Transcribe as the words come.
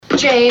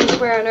James,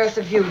 where on earth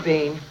have you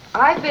been?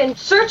 I've been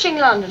searching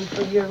London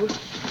for you.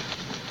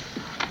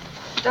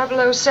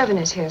 007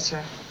 is here,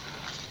 sir.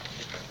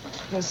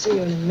 He'll see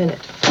you in a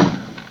minute.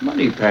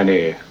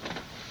 Moneypenny.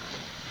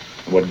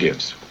 What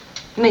gives?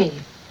 Me,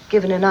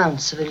 given an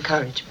ounce of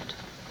encouragement.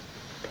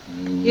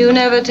 You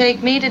never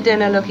take me to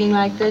dinner looking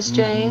like this,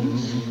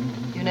 James.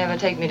 You never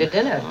take me to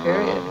dinner,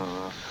 period.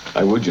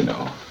 I would, you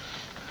know.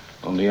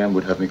 Only Anne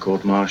would have me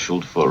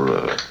court-martialed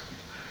for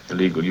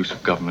illegal use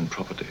of government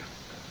property.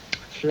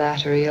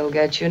 Flattery will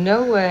get you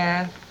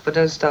nowhere, but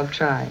don't stop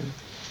trying.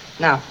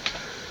 Now.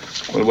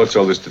 Well, what's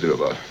all this to do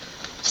about?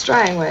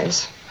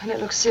 Strangways, and it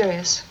looks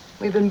serious.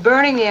 We've been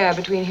burning the air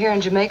between here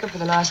and Jamaica for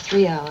the last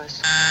 3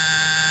 hours.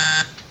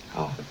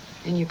 Oh,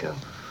 in you go.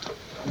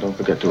 Don't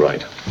forget to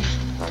write.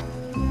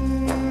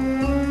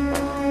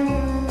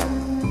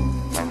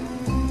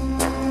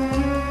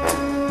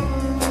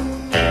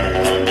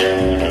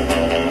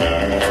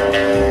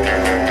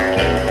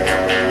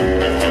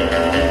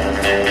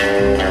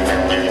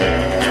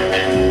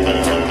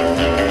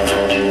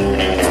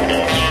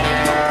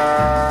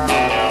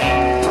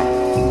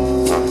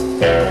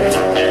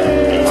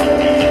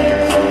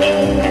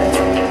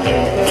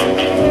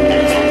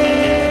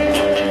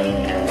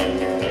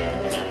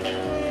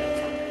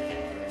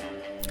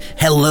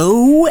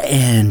 Hello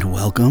and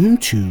welcome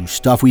to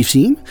Stuff We've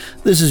Seen.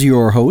 This is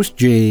your host,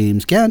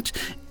 James Kent,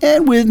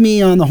 and with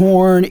me on the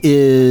horn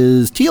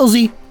is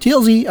TLZ.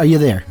 TLZ, are you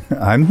there?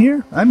 I'm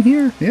here,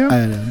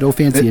 yeah. No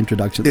fancy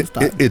introduction this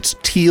time. It's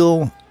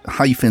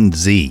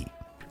Teal-Z.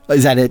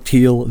 Is that it,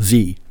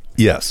 TLZ?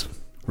 Yes.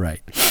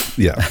 Right.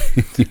 Yeah.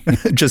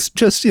 just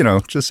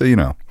so you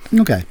know.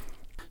 Okay.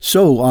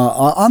 So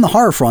on the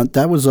horror front,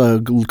 that was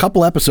a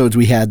couple episodes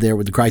we had there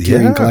with the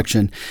Criterion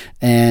Collection,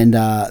 and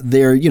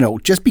there,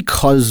 just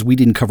because we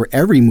didn't cover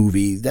every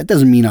movie, that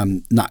doesn't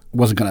mean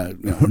wasn't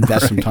going to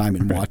invest some time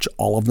and watch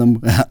all of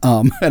them.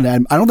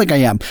 And I don't think I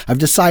am. I've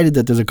decided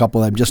that there's a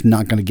couple I'm just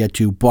not going to get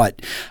to,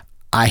 but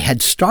I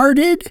had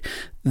started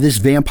this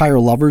Vampire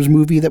Lovers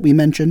movie that we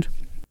mentioned.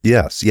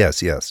 Yes.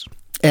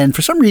 And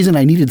for some reason,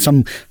 I needed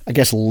some, I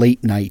guess,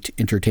 late night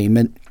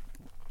entertainment,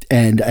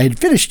 and I had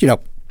finished,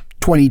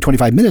 20,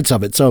 25 minutes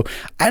of it. So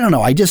I don't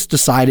know. I just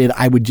decided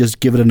I would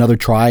just give it another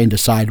try and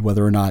decide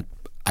whether or not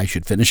I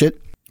should finish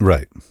it.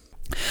 Right.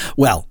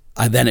 Well,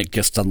 then it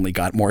just suddenly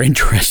got more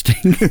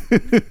interesting.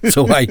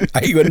 So I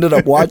ended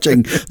up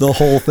watching the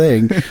whole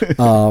thing.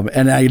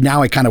 And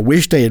I kind of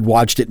wished I had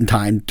watched it in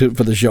time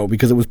for the show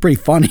because it was pretty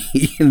funny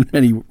in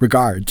many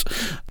regards.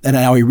 And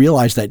now I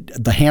realized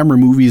that the Hammer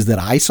movies that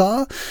I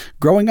saw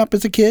growing up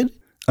as a kid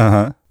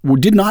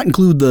did not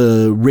include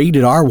the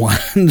rated R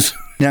ones.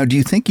 Now, do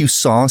you think you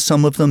saw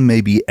some of them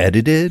maybe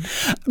edited?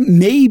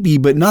 Maybe,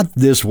 but not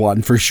this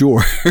one for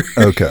sure.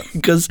 Okay.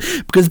 because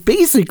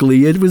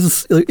basically it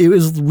was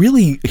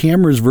really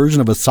Hammer's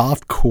version of a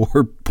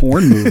softcore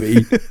porn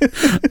movie.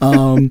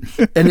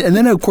 And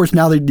then of course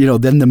now that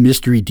then the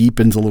mystery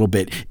deepens a little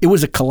bit. It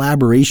was a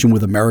collaboration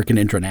with American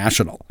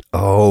International.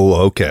 Oh,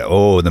 okay.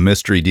 Oh, the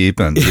mystery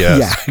deepens. Yes.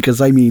 Yeah, because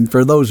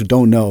for those who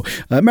don't know,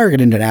 American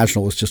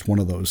International is just one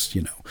of those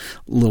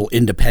little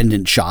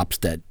independent shops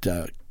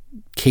that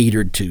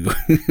catered to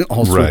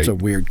all sorts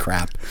of weird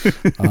crap.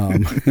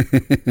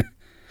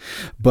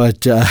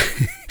 But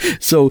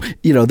so,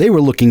 they were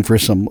looking for a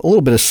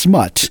little bit of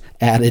smut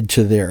added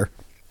to their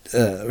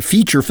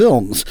feature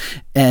films.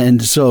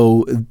 And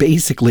so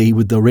basically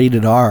with the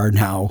rated R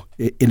now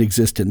in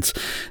existence,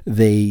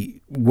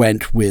 they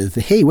went with,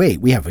 hey, wait,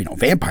 we have,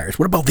 vampires.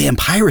 What about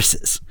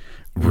vampiresses?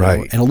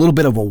 Right. And a little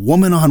bit of a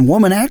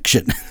woman-on-woman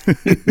action.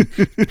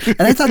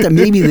 And I thought that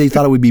maybe they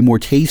thought it would be more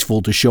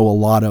tasteful to show a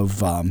lot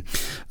of,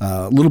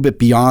 a little bit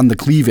beyond the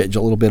cleavage,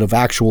 a little bit of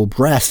actual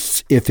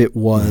breasts if it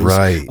was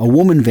a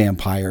woman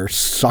vampire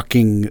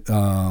sucking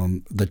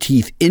the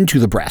teeth into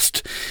the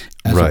breast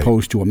as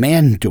opposed to a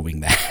man doing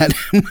that.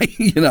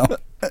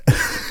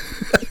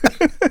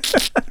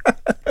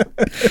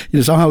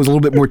 Somehow it was a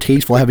little bit more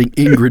tasteful having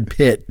Ingrid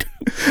Pitt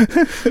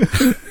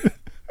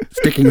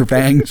sticking her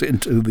fangs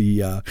into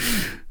the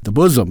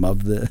bosom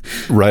of the...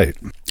 Right.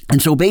 And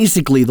so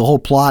basically the whole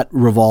plot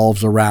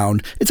revolves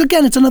around, it's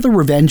another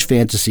revenge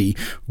fantasy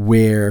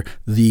where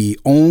the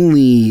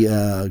only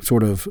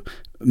sort of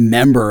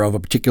member of a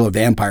particular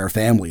vampire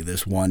family,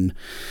 this one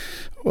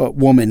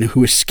woman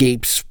who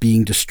escapes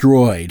being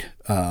destroyed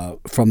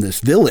from this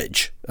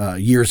village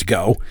years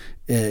ago,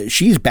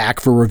 she's back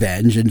for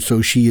revenge, and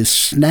so she is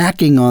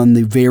snacking on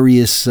the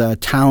various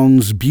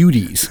town's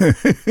beauties.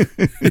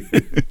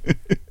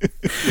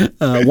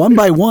 One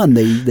by one,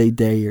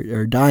 they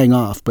are dying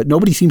off, but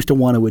nobody seems to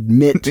want to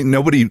admit.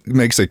 Nobody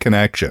makes a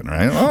connection,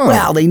 right? Oh.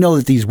 Well, they know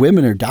that these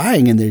women are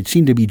dying, and they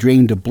seem to be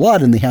drained of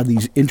blood, and they have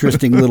these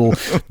interesting little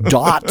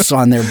dots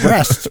on their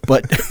breasts,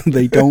 but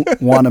they don't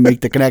want to make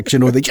the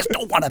connection, or they just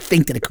don't want to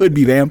think that it could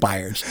be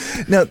vampires.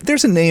 Now,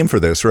 there's a name for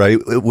this, right?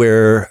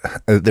 Where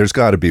there's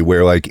got to be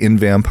where, like, in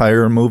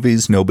vampire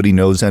movies, nobody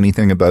knows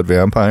anything about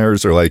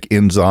vampires, or like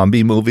in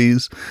zombie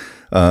movies,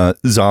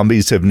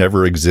 zombies have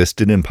never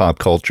existed in pop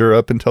culture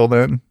up until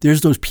then.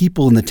 There's those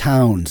people in the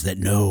towns that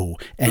know,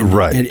 and,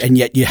 Right. and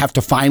yet you have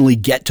to finally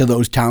get to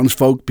those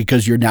townsfolk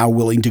because you're now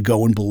willing to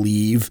go and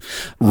believe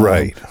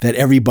Right. that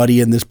everybody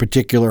in this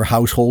particular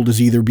household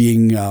is either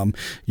being,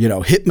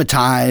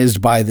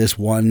 hypnotized by this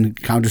one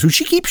countess who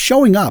she keeps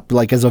showing up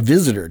like as a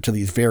visitor to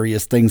these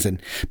various things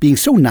and being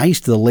so nice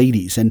to the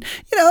ladies. And,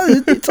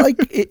 it's like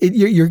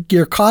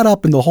you're caught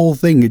up in the whole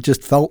thing. It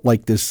just felt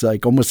like this,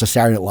 like almost a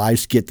Saturday Night Live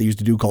skit they used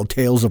to do called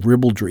Tales of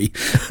Ribaldry.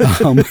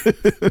 And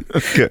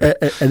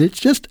it's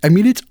just,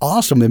 it's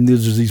awesome. And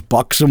there's these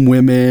buxom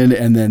women,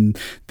 and then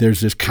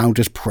there's this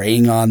countess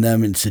preying on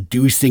them and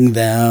seducing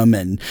them.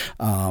 And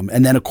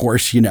then, of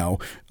course,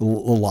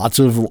 lots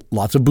of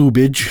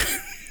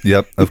boobage.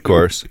 Yep, of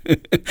course.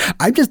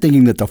 I'm just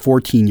thinking that the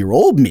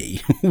 14-year-old me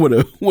would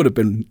have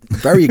been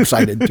very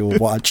excited to have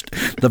watched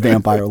The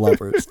Vampire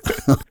Lovers.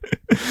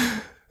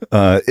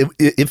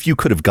 If you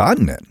could have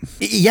gotten it.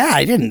 Yeah,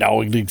 I didn't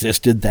know it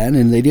existed then,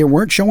 and they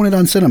weren't showing it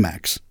on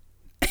Cinemax.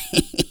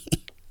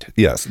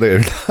 Yes,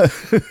 they're.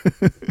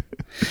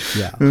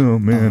 Yeah. Oh,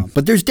 man.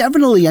 But there's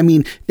definitely,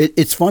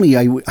 it's funny.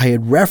 I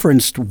had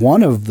referenced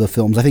one of the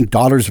films, I think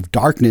Daughters of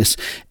Darkness,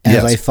 as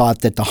Yes. I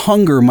thought that The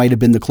Hunger might have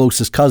been the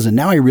closest cousin.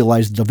 Now I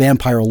realize The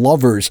Vampire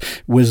Lovers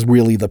was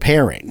really the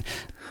pairing.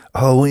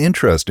 Oh,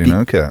 interesting.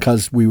 Okay.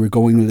 Because we were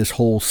going to this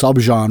whole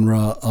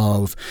subgenre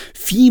of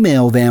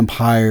female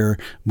vampire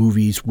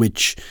movies,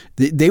 which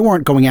they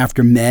weren't going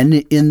after men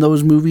in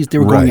those movies. They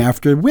were going Right.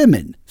 after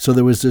women. So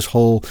there was this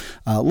whole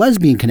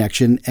lesbian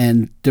connection.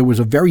 And there was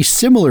a very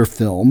similar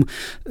film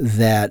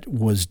that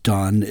was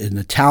done, an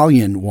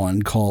Italian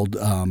one called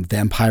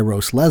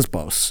Vampiros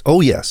Lesbos,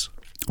 Oh, yes.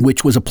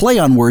 which was a play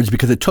on words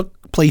because it took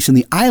place in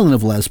the island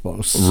of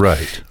Lesbos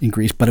Right. in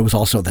Greece, but it was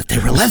also that they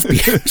were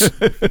lesbians.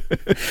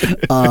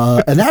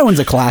 And that one's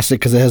a classic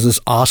because it has this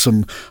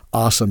awesome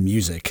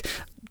music.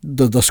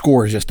 The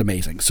score is just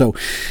amazing. So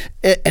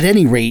at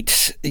any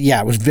rate,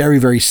 yeah, it was very,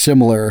 very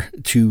similar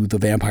to The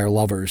Vampire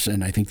Lovers.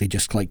 And I think they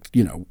just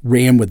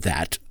ran with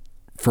that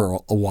for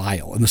a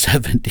while in the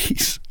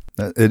 70s.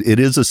 It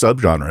is a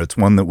subgenre. It's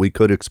one that we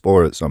could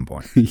explore at some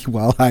point.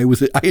 Well, I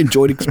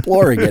enjoyed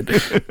exploring it.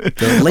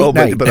 The late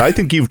night. But I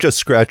think you've just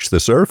scratched the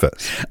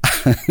surface.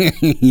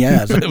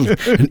 Yes, it was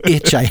an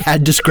itch I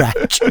had to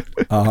scratch, and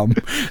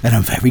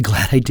I'm very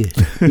glad I did.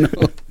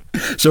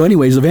 So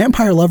anyways, The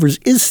Vampire Lovers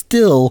is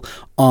still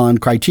on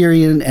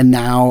Criterion, and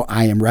now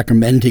I am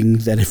recommending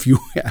that if you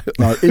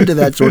are into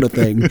that sort of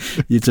thing,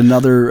 it's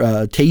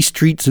another taste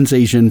treat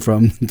sensation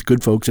from the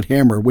good folks at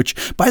Hammer,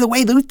 which, by the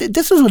way,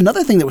 this is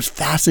another thing that was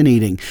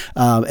fascinating.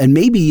 And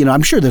maybe,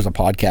 I'm sure there's a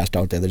podcast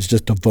out there that's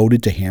just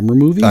devoted to Hammer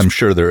movies. I'm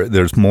sure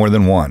there's more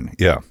than one.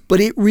 Yeah.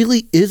 But it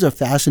really is a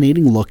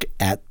fascinating look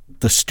at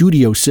the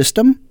studio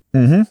system.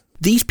 Mm-hmm.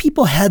 These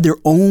people had their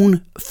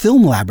own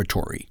film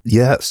laboratory.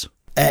 Yes.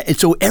 And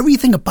so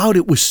everything about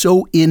it was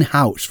so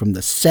in-house, from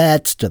the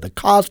sets to the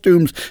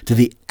costumes to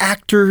the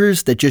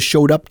actors that just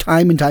showed up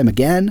time and time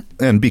again.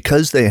 And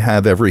because they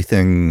have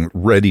everything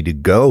ready to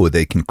go,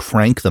 they can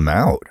crank them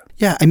out.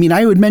 Yeah, I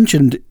had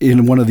mentioned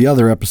in one of the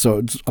other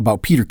episodes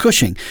about Peter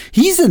Cushing.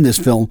 He's in this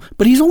film,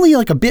 but he's only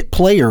like a bit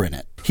player in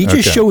it. He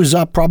just shows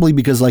up probably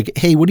because, like,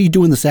 hey, what are you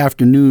doing this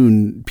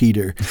afternoon,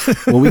 Peter?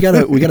 Well, we got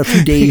a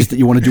few days that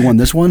you want to do on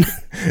this one.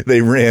 They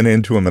ran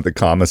into him at the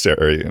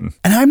commissary. And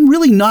I'm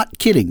really not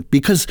kidding,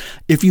 because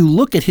if you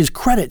look at his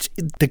credits,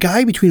 the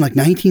guy between like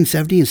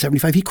 1970 and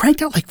 75, he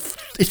cranked out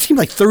it seemed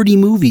like 30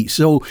 movies.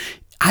 So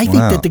I think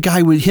that the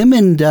guy with him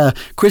and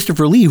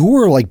Christopher Lee, who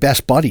were like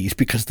best buddies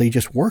because they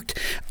just worked,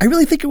 I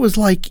really think it was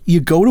like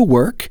you go to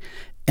work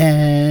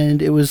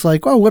and it was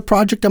like, oh, what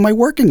project am I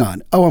working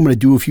on? Oh, I'm going to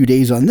do a few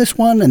days on this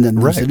one, and then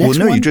there's the next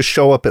one. You just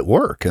show up at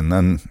work and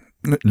then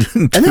and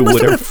that must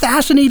have been a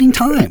fascinating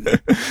time.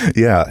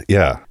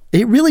 Yeah.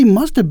 It really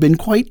must have been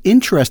quite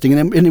interesting,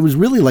 and it was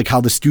really like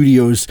how the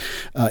studios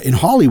in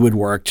Hollywood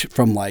worked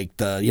from like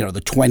the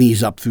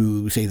 20s up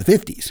through, say, the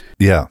 50s.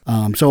 Yeah.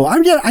 So I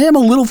am a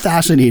little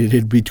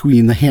fascinated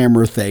between the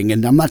Hammer thing,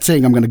 and I'm not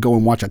saying I'm going to go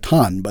and watch a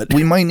ton, but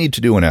we might need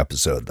to do an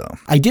episode though.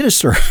 I did a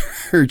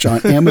search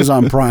on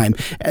Amazon Prime,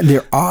 and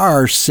there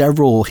are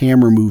several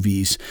Hammer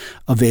movies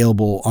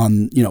available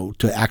on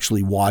to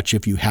actually watch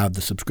if you have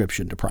the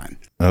subscription to Prime.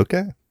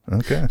 Okay.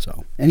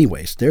 So,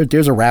 anyways,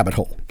 there's a rabbit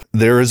hole.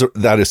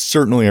 That is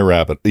certainly a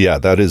rabbit. Yeah,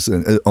 that is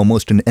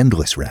almost an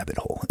endless rabbit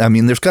hole. I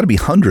mean, there's got to be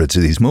hundreds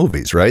of these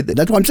movies, right?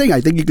 That's what I'm saying.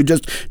 I think you could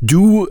just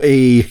do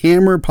a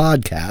Hammer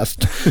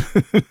podcast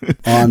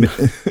on.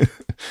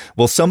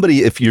 Well, somebody,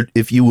 if you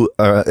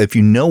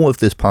know of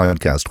this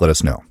podcast, let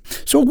us know.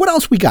 So, what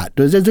else we got?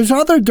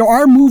 There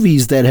are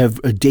movies that have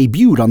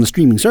debuted on the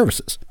streaming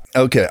services.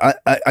 Okay,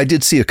 I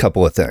did see a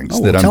couple of things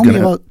that I'm going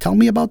to tell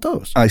me about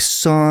those. I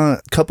saw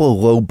a couple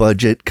of low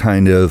budget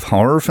kind of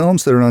horror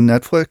films that are on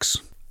Netflix.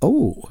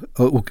 Oh,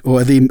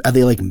 are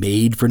they like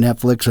made for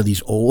Netflix? Are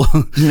these old?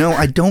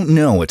 I don't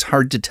know. It's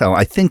hard to tell.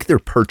 I think they're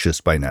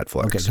purchased by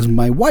Netflix. Okay, because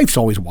my wife's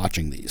always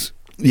watching these.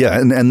 Yeah,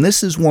 and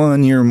this is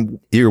one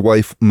your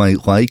wife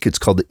might like. It's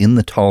called In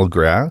the Tall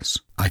Grass.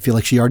 I feel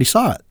like she already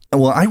saw it.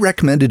 Well, I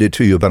recommended it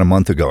to you about a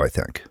month ago, I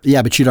think.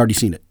 Yeah, but she'd already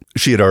seen it.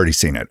 She had already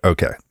seen it.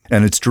 Okay.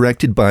 And it's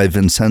directed by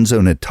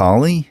Vincenzo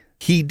Natali.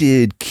 He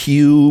did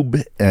Cube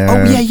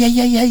and,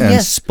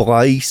 yes.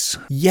 Splice.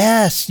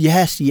 Yes.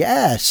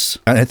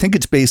 And I think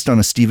it's based on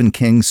a Stephen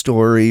King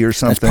story or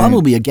something. That's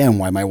probably, again,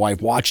 why my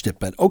wife watched it,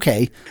 but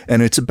okay.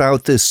 And it's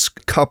about this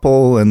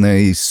couple, and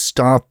they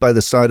stop by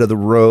the side of the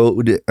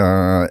road,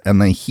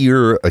 and they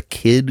hear a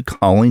kid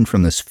calling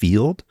from this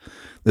field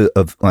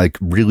of like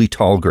really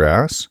tall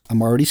grass.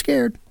 I'm already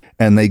scared.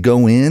 And they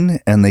go in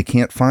and they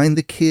can't find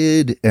the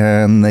kid,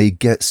 and they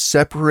get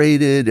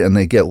separated and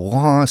they get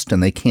lost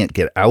and they can't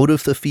get out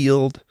of the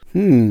field.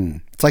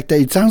 It's like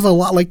it sounds a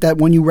lot like that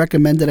one you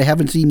recommended I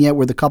haven't seen yet,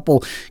 where the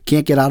couple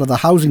can't get out of the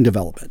housing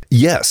development.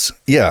 Yes.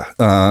 Yeah.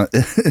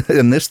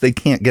 In this, they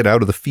can't get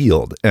out of the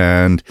field.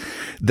 And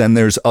then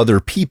there's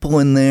other people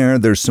in there.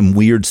 There's some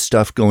weird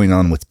stuff going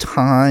on with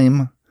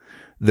time.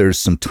 There's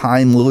some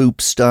time loop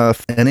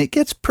stuff, and it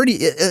gets pretty,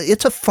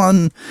 it's a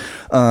fun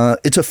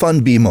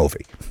B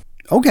movie.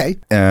 Okay.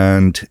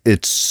 And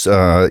it's,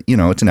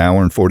 it's an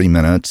hour and 40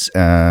 minutes.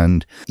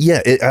 And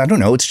yeah, I don't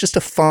know. It's just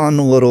a fun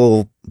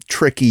little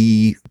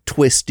tricky,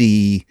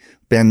 twisty,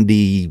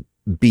 bendy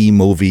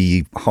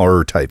B-movie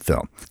horror type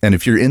film. And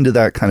if you're into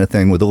that kind of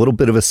thing with a little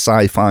bit of a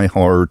sci-fi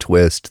horror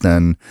twist,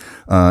 then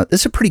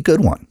it's a pretty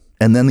good one.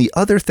 And then the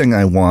other thing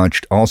I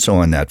watched also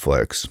on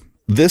Netflix,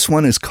 this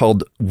one is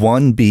called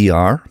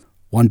 1BR.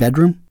 One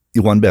bedroom?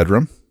 One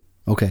Bedroom.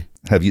 Okay.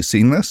 Have you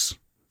seen this?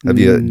 Do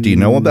you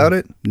know about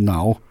it?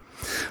 No.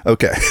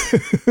 Okay.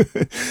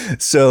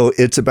 So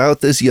it's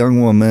about this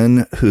young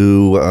woman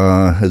who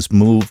has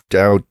moved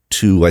out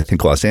to, I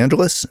think, Los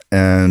Angeles,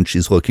 and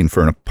she's looking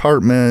for an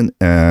apartment,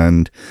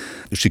 and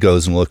she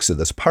goes and looks at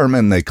this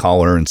apartment, and they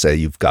call her and say,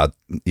 you've got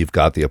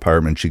the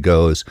apartment. She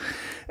goes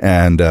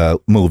and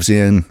moves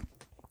in,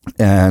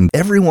 and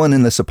everyone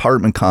in this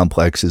apartment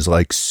complex is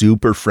like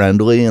super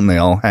friendly, and they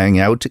all hang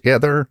out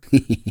together.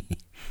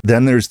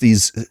 Then there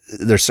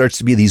starts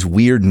to be these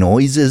weird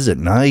noises at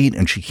night,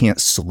 and she can't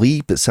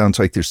sleep. It sounds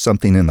like there's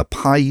something in the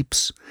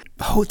pipes.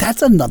 Oh,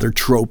 that's another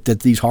trope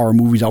that these horror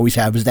movies always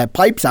have, is that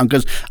pipe sound,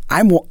 because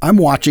I'm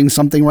watching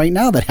something right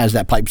now that has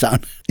that pipe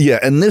sound. Yeah,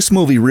 and this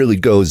movie really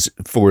goes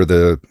for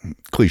the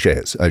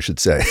cliches, I should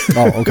say.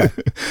 Oh, okay.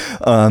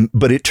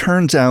 But it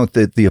turns out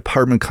that the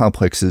apartment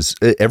complex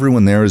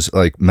everyone there is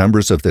like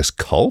members of this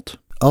cult.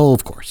 Oh,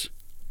 of course.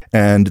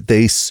 And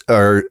they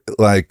are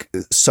like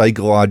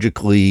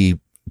psychologically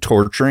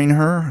torturing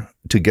her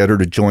to get her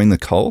to join the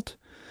cult,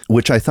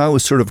 which I thought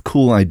was sort of a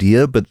cool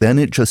idea, but then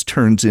it just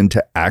turns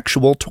into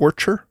actual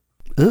torture.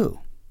 Ooh.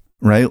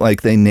 Right?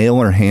 Like they nail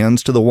her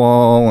hands to the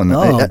wall. And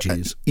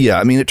jeez. Yeah,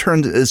 I mean, it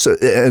turns,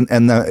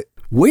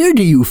 where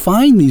do you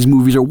find these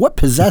movies, or what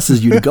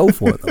possesses you to go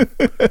for them?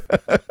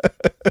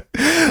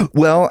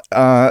 Well,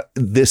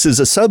 this is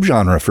a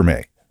subgenre for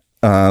me,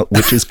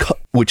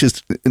 which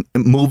is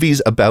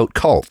movies about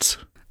cults.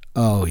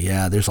 Oh,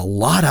 yeah. There's a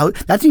lot out.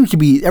 That seems to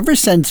be, ever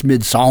since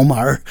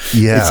Midsommar,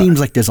 yeah. It seems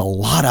like there's a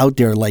lot out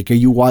there. Like, there's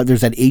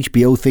that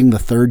HBO thing, The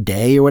Third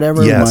Day or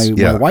whatever. Yes,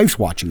 my wife's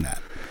watching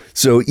that.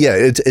 So, yeah,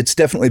 it's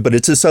definitely, but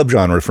it's a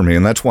subgenre for me,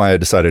 and that's why I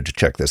decided to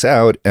check this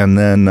out. And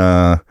then,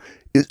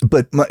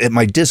 but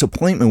my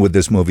disappointment with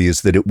this movie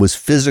is that it was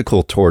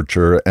physical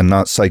torture and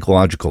not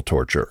psychological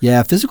torture.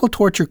 Yeah, physical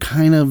torture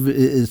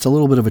it's a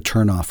little bit of a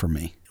turnoff for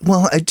me.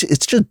 Well,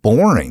 it's just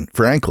boring,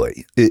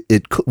 frankly.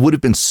 It would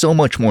have been so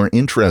much more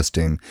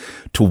interesting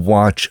to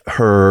watch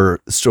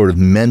her sort of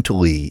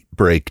mentally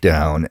break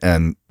down.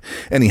 And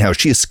anyhow,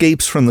 she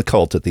escapes from the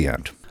cult at the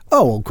end.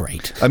 Oh, well,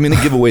 great. I'm going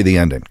to give away the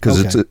ending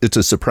because okay. it's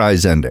a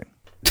surprise ending.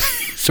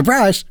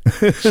 Surprise.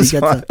 So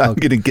I'm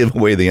going to give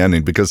away the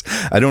ending because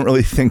I don't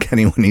really think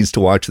anyone needs to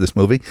watch this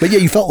movie. But yeah,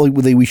 you felt like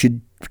we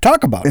should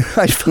talk about it.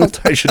 I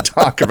felt I should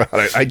talk about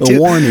it. I did.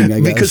 Warning,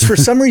 I guess. Because for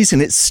some reason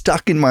it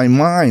stuck in my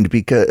mind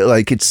because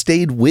like it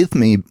stayed with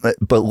me,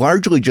 but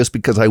largely just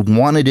because I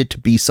wanted it to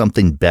be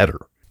something better.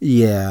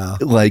 Yeah.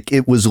 Like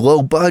it was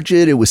low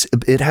budget.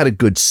 It had a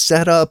good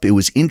setup. It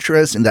was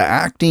interesting. The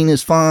acting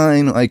is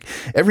fine. Like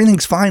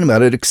everything's fine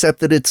about it, except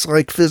that it's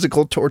like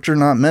physical torture,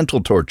 not mental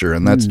torture.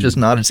 And that's just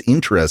not as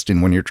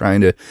interesting when you're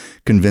trying to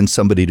convince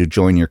somebody to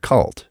join your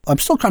cult. I'm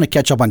still trying to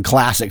catch up on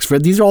classics.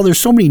 There's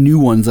so many new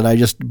ones that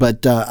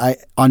I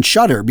on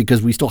Shudder,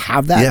 because we still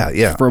have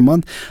that for a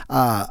month.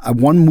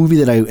 One movie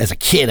that as a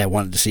kid I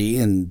wanted to see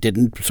and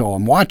didn't. So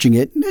I'm watching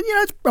it. And,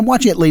 I'm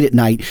watching it late at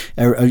night,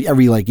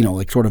 every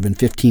sort of in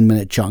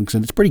 15-minute chunks,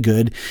 and it's pretty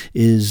good,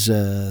 is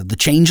The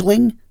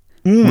Changeling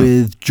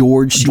with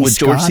George C. Scott.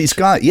 George C.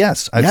 Scott,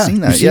 yes. I've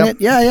seen that. You've seen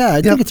it? Yeah.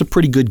 I think it's a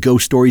pretty good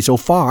ghost story so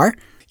far.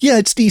 Yeah,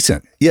 it's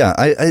decent. Yeah,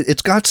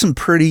 it's got some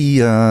pretty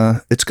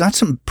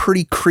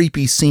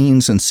creepy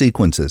scenes and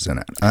sequences in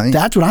it.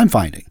 That's what I'm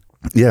finding.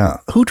 Yeah.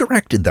 Who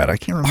directed that? I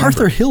can't remember.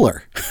 Arthur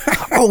Hiller.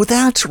 Oh,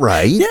 that's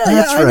right. Yeah,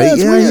 that's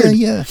right.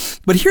 Yeah.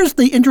 But here's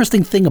the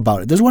interesting thing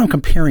about it. This is what I'm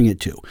comparing it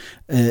to.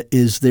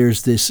 Is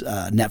there's this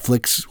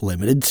Netflix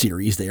limited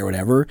series there,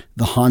 whatever,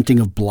 The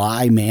Haunting of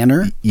Bly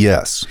Manor.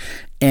 Yes.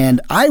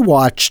 And I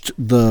watched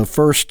the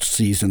first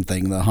season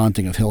thing, The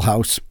Haunting of Hill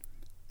House.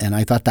 and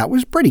I thought that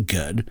was pretty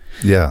good.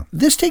 Yeah.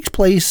 This takes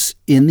place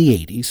in the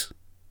 80s.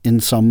 In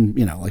some,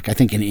 like I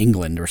think in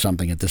England or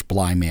something at this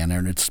Bly Manor.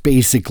 And it's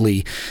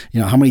basically,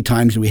 how many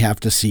times do we have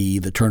to see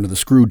the turn of the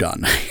screw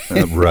done?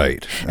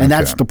 Right. And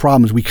that's the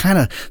problem is we kind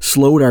of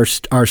slowed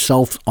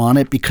ourselves on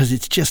it because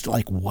it's just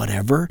like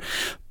whatever.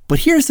 But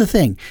here's the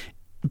thing.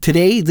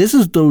 Today, this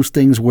is those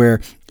things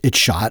where it's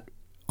shot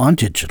on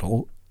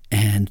digital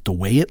and the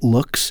way it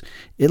looks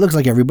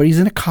like everybody's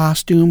in a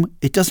costume.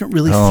 It doesn't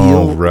really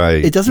feel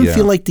right. It doesn't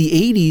feel like the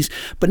 80s.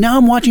 But now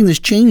I'm watching this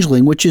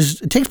Changeling, which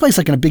it takes place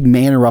like in a big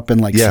manor up in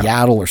like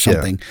Seattle or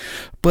something. Yeah.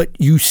 But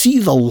you see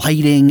the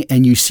lighting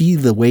and you see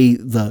the way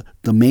the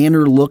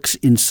manor looks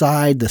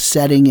inside, the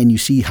setting, and you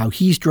see how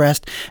he's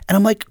dressed. And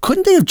I'm like,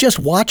 couldn't they have just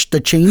watched the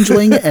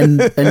Changeling and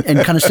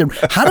kind of said,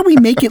 how do we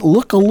make it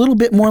look a little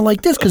bit more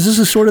like this? Because this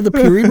is sort of the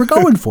period we're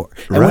going for.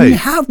 And when you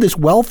have this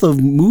wealth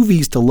of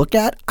movies to look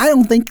at, I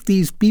don't think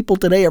these people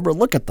today ever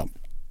look at them.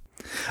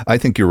 I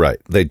think you're right.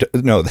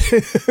 No.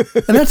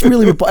 And that's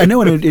really, I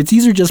know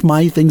these are just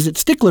my things at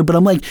Stickler, but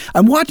I'm like,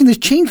 I'm watching this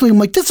Changeling. I'm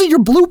like, this is your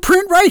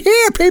blueprint right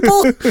here,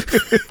 people.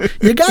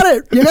 You got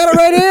it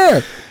right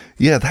here.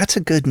 Yeah, that's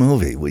a good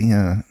movie. We,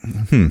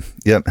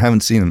 haven't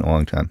seen it in a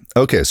long time.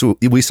 Okay, so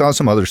we saw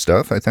some other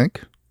stuff, I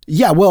think.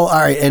 Yeah, well, all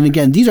right. And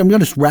again, these I'm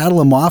going to rattle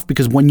them off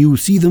because when you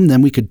see them,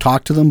 then we could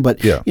talk to them.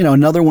 But,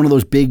 another one of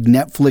those big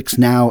Netflix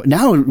now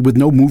with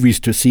no movies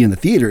to see in the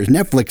theaters,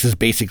 Netflix is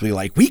basically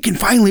like, we can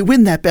finally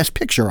win that Best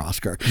Picture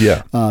Oscar.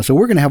 Yeah. So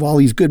we're going to have all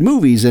these good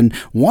movies. And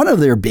one of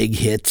their big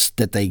hits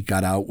that they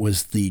got out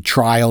was The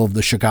Trial of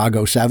the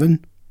Chicago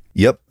 7.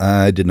 Yep,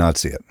 I did not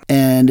see it.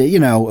 And,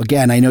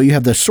 again, I know you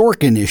have the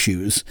Sorkin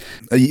issues.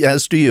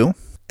 As do you.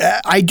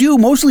 I do,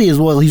 mostly as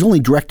well. He's only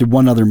directed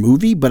one other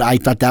movie, but I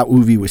thought that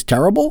movie was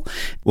terrible.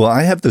 Well,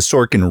 I have the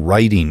Sorkin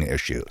writing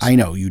issues. I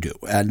know you do.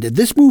 And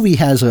this movie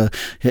has a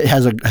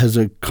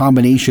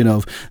combination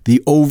of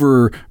the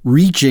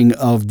overreaching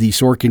of the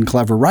Sorkin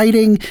clever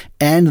writing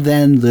and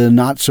then the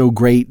not so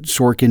great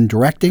Sorkin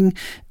directing,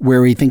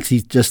 where he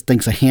just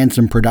thinks a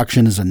handsome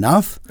production is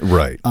enough.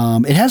 Right.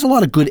 It has a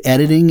lot of good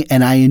editing,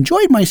 and I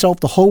enjoyed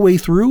myself the whole way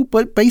through,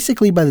 but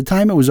basically by the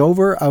time it was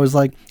over, I was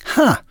like,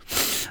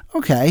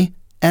 okay.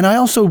 And I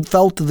also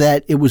felt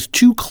that it was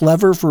too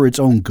clever for its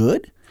own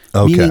good.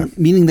 Okay.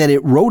 Meaning that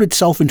it wrote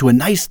itself into a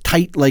nice,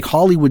 tight, like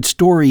Hollywood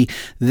story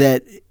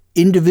that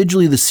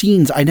individually the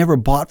scenes I never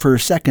bought for a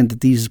second that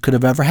these could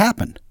have ever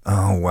happened.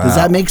 Oh, wow. Does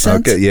that make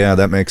sense? Okay, yeah,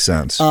 that makes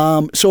sense.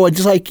 So I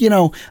just like,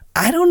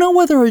 I don't know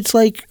whether it's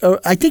like,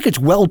 I think it's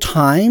well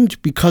timed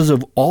because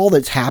of all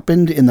that's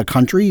happened in the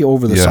country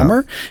over the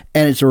summer.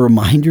 And it's a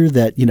reminder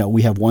that,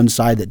 we have one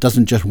side that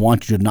doesn't just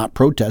want you to not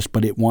protest,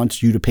 but it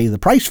wants you to pay the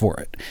price for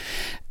it.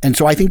 And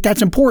so I think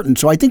that's important.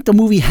 So I think the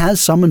movie has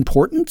some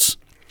importance.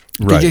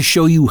 To just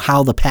show you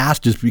how the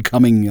past is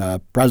becoming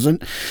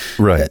present.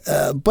 Right.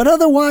 But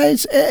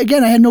otherwise,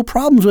 again, I had no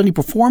problems with any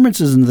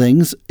performances and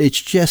things.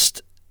 It's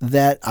just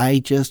that I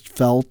just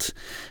felt,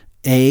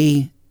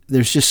 there's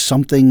just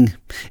something.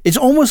 It's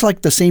almost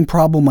like the same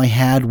problem I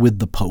had with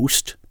The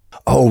Post.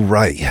 Oh,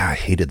 right. Yeah, I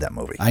hated that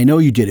movie. I know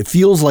you did. It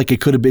feels like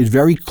it could have been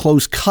very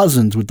close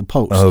cousins with The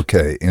Post.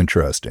 Okay,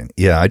 interesting.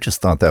 Yeah, I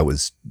just thought that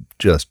was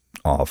just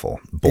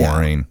awful,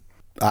 boring. Yeah.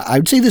 I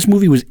would say this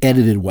movie was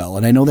edited well,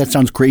 and I know that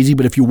sounds crazy,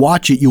 but if you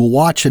watch it, you'll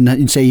watch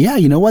and say, yeah,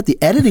 you know what?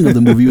 The editing of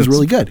the movie was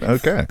really good.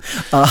 Okay.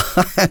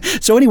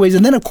 So anyways,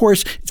 and then, of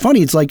course, it's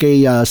funny. It's like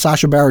a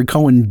Sacha Baron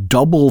Cohen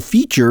double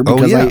feature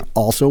because I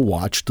also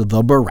watched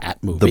the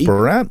Borat movie. The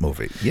Borat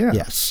movie, yeah.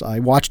 Yes, I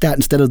watched that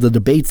instead of the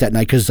debates that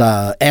night because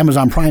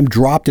Amazon Prime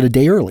dropped it a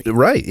day early.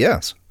 Right,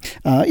 yes.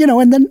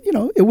 And then,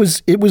 it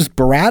was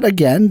Borat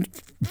again,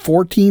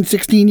 14,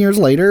 16 years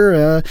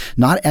later,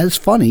 not as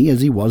funny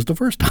as he was the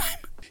first time.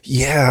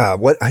 Yeah,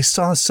 I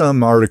saw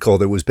some article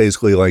that was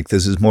basically like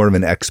this is more of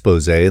an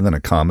expose than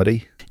a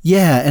comedy.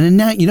 Yeah, and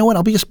now you know what?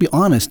 I'll just be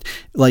honest.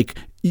 Like,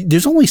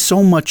 there's only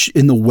so much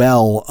in the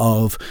well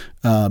of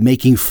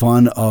making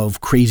fun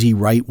of crazy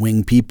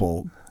right-wing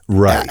people.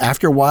 Right.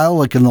 After a while,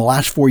 like in the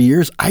last 4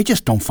 years, I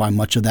just don't find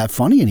much of that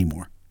funny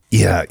anymore.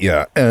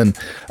 Yeah. And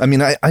I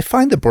mean, I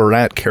find the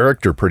Borat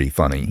character pretty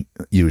funny,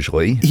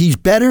 usually. He's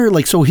better,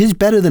 he's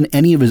better than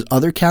any of his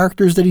other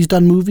characters that he's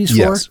done movies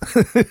for.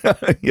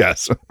 Yes.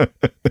 Yes.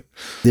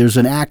 There's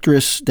an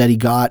actress that he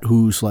got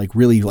who's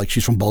really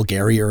she's from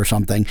Bulgaria or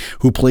something,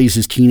 who plays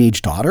his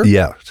teenage daughter.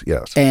 Yes.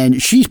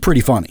 And she's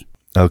pretty funny.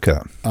 Okay.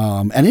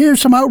 And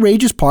there's some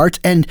outrageous parts.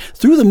 And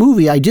through the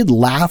movie, I did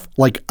laugh.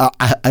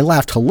 I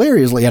laughed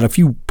hilariously at a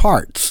few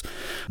parts.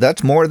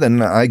 That's more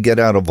than I get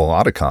out of a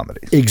lot of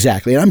comedies.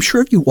 Exactly. And I'm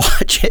sure if you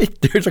watch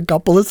it, there's a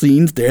couple of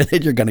scenes there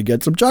that you're going to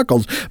get some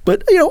chuckles.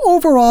 But,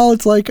 overall,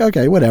 it's like,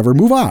 okay, whatever,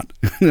 move on.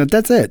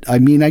 That's it. I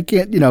mean, I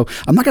can't,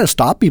 I'm not going to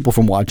stop people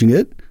from watching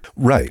it.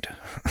 Right.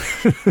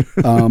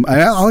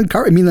 I'll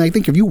encourage, I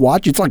think if you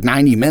watch, it's like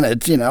 90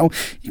 minutes,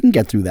 you can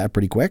get through that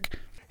pretty quick.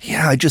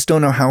 Yeah, I just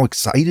don't know how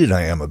excited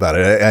I am about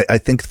it. I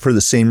think for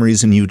the same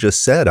reason you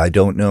just said, I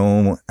don't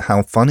know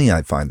how funny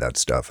I find that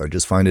stuff. I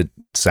just find it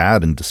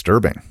sad and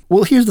disturbing.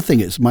 Well, here's the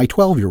thing is, my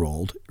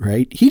 12-year-old,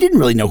 right, he didn't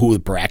really know who the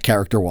Brat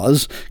character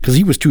was because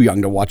he was too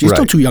young to watch it. He's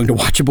still too young to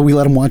watch it, but we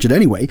let him watch it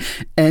anyway.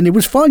 And it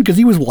was fun because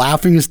he was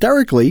laughing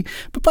hysterically.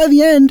 But by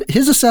the end,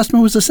 his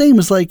assessment was the same.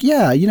 It's like,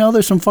 yeah,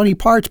 there's some funny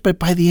parts, but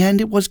by the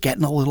end, it was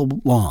getting a little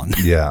long.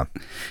 Yeah.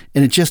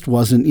 And it just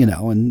wasn't,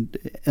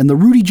 and the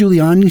Rudy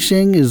Giuliani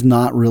thing is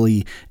not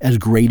really as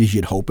great as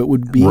you'd hope it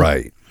would be.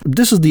 Right.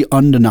 This is the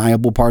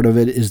undeniable part of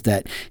it, is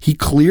that he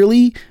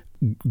clearly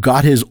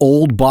got his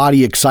old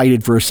body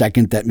excited for a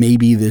second that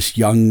maybe this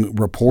young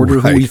reporter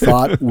who he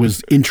thought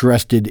was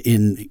interested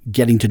in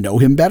getting to know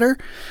him better.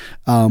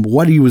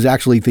 What he was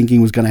actually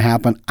thinking was going to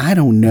happen, I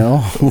don't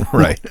know.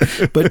 Right.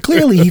 But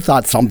clearly he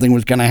thought something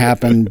was going to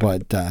happen.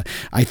 But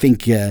I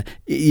think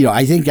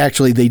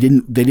actually they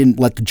didn't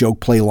let the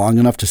joke play long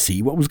enough to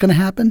see what was going to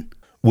happen.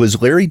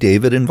 Was Larry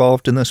David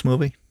involved in this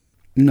movie?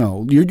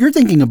 No, you're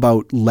thinking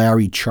about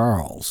Larry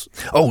Charles.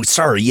 Oh,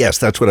 sorry. Yes,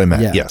 that's what I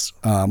meant. Yeah. Yes.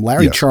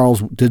 Larry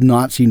Charles did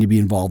not seem to be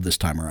involved this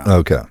time around.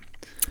 Okay.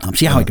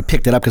 See how I could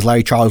pick that up because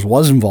Larry Charles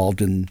was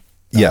involved in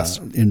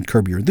in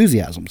Curb Your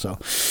Enthusiasm. So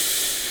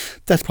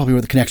that's probably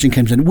where the connection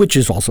comes in, which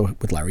is also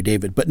with Larry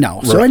David. But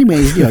no. So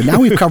anyways, now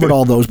we've covered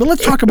all those. But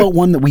let's talk about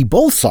one that we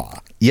both saw.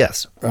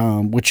 Yes.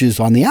 Which is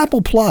on the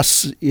Apple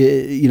Plus.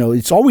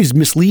 It's always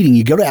misleading.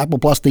 You go to Apple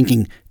Plus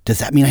thinking, does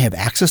that mean I have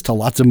access to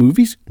lots of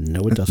movies?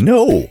 No, it doesn't.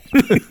 No.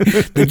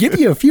 They give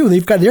you a few.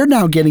 They're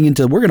now getting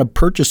into, we're going to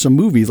purchase some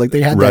movies. Like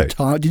they had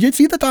that did you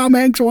see the Tom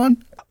Hanks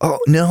one? Oh,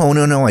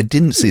 no. I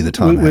didn't see the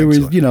Tom Hanks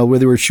one. Where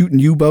they were shooting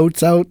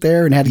U-boats out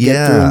there and had to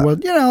get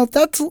through.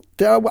 That's,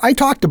 I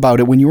talked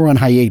about it when you were on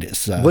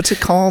hiatus. What's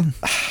it called?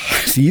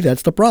 See,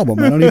 that's the problem.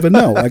 I don't even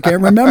know. I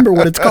can't remember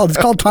what it's called. It's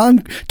called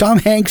Tom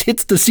Hanks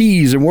Hits the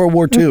Seas in World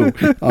War II.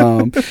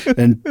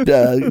 And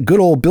good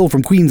old Bill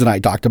from Queens and I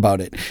talked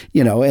about it.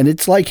 And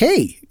it's like,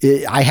 hey,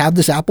 I have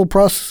this Apple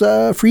Plus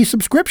free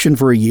subscription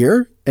for a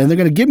year, and they're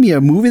going to give me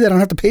a movie that I don't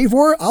have to pay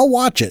for. I'll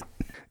watch it.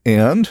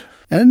 And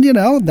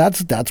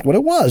that's what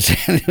it was.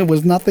 It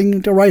was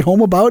nothing to write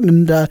home about.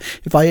 And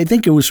I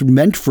think it was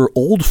meant for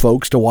old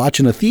folks to watch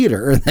in a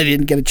theater, and they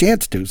didn't get a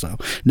chance to. So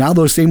now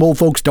those same old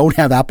folks don't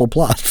have Apple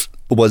Plus.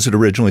 Was it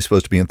originally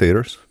supposed to be in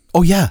theaters?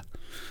 Oh, yeah.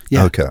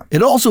 Yeah. Okay.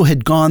 It also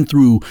had gone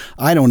through,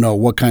 I don't know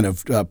what kind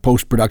of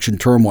post-production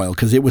turmoil,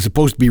 because it was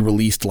supposed to be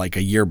released like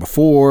a year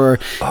before.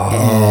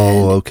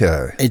 Oh,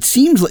 okay. It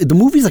seems like the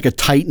movie's like a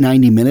tight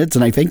 90 minutes,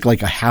 and I think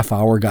like a half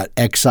hour got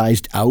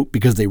excised out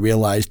because they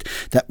realized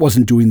that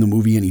wasn't doing the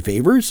movie any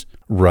favors.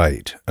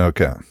 Right.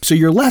 Okay. So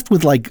you're left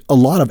with like a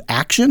lot of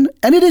action,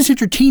 and it is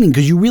entertaining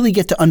because you really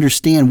get to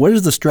understand what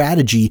is the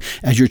strategy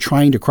as you're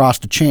trying to cross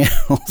the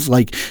channels.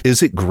 Like,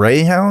 is it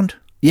Greyhound?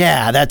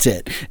 Yeah, that's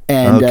it.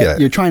 And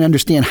you're trying to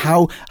understand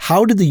how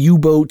did the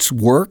U-boats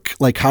work?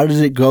 Like, how does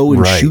it go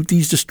and shoot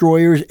these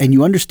destroyers? And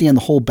you understand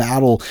the whole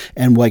battle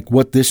and like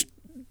what this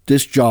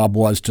job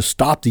was to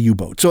stop the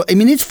U-boat. So, I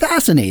mean, it's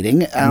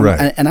fascinating.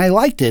 And I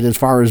liked it as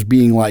far as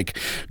being like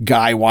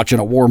guy watching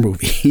a war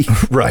movie.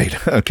 Right.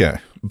 Okay.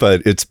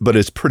 But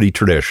it's pretty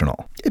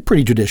traditional. It's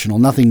pretty traditional.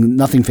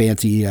 Nothing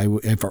fancy. I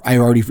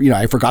already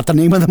I forgot the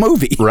name of the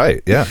movie.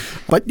 Right. Yeah.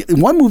 But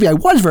one movie I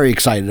was very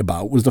excited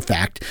about was the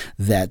fact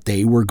that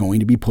they were going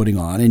to be putting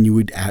on, and you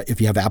would,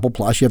 if you have Apple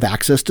Plus, you have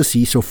access to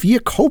see Sofia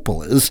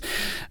Coppola's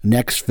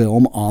next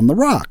film, On the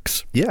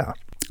Rocks. Yeah.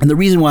 And the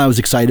reason why I was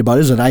excited about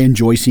it is that I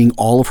enjoy seeing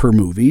all of her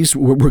movies,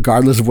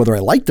 regardless of whether I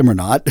like them or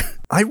not.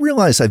 I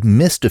realize I've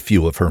missed a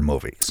few of her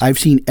movies. I've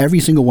seen every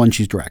single one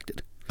she's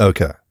directed.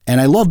 Okay. And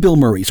I love Bill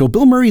Murray. So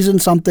Bill Murray's in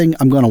something,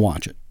 I'm going to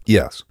watch it.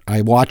 Yes.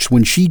 I watched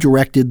when she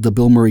directed the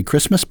Bill Murray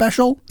Christmas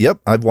special. Yep.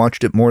 I've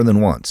watched it more than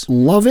once.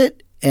 Love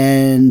it.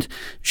 And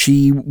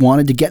she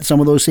wanted to get some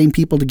of those same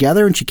people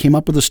together, and she came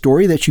up with a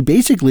story that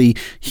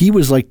he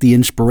was like the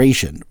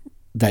inspiration,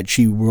 that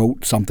she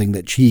wrote something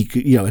that she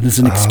could, and it's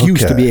an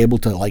excuse to be able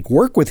to like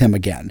work with him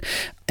again.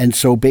 And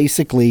so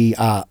basically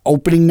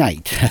opening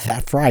night,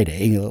 that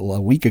Friday,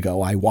 a week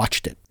ago, I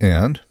watched it.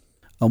 And?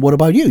 What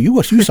about you?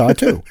 You saw it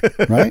too,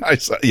 right?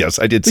 Yes,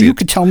 I did see it. You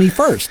could tell me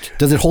first.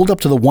 Does it hold up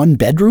to the one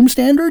bedroom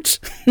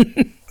standards?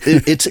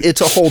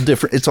 It's a whole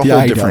different. It's a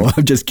whole different. Know.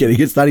 I'm just kidding.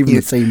 It's not even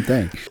the same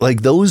thing.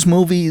 Like those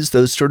movies,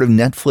 those sort of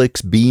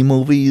Netflix B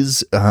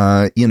movies,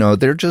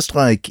 they're just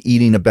like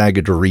eating a bag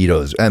of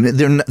Doritos. I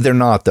mean, they're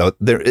not though.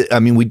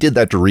 We did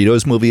that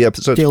Doritos movie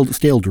episode.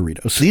 Stale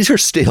Doritos. These are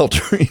stale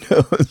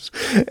Doritos,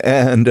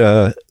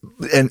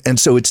 and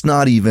so it's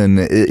not even.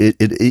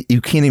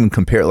 You can't even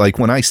compare. Like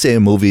when I say a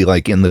movie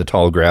like In the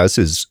Tall Grass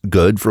is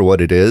good for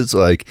what it is,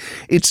 like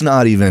it's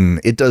not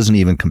even. It doesn't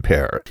even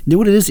compare. You know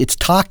what it is? It's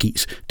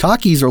Takis.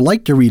 Takis are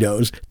like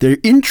Doritos. They're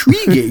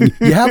intriguing.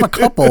 You have a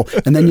couple,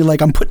 and then you're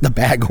like, I'm putting the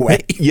bag away.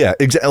 Yeah,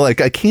 exactly. Like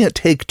I can't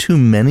take too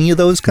many of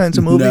those kinds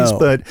of movies,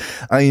 but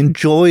I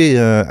enjoy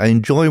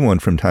one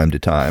from time to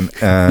time,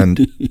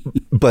 and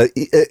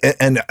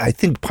I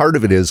think part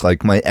of it is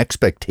like my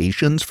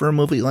expectations for a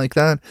movie like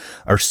that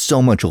are so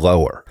so much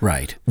lower.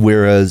 Right.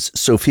 Whereas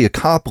Sofia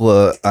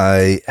Coppola,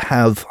 I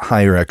have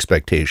higher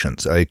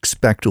expectations. I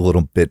expect a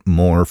little bit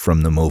more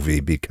from the movie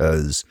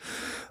because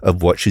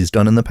of what she's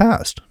done in the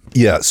past.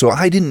 Yeah, so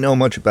I didn't know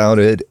much about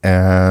it,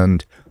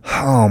 and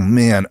oh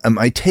man,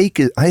 I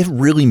have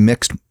really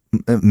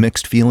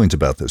mixed feelings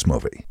about this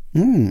movie.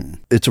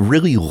 It's a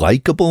really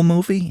likable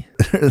movie.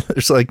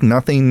 There's like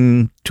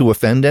nothing to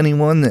offend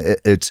anyone.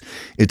 It's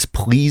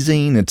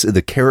pleasing.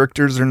 The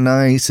characters are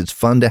nice. It's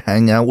fun to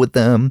hang out with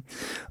them.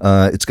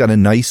 It's got a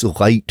nice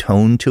light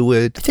tone to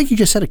it. I think you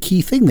just said a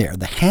key thing there,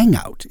 the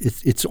hangout.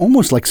 It's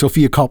almost like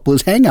Sofia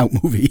Coppola's hangout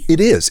movie. It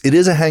is. It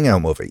is a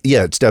hangout movie.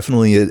 Yeah,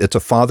 it's a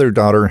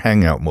father-daughter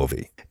hangout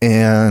movie.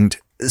 And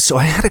so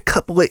I had a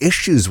couple of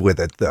issues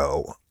with it,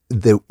 though,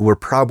 that were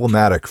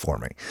problematic for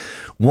me.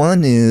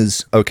 One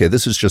is, okay,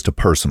 this is just a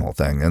personal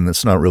thing, and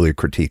it's not really a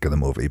critique of the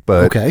movie,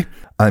 but okay.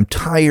 I'm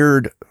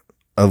tired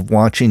of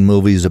watching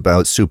movies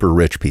about super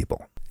rich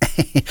people.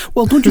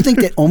 Well, don't you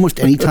think that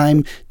almost any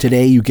time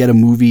today you get a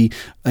movie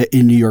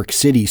in New York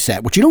City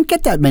set, which you don't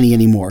get that many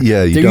anymore.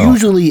 Yeah, they're don't.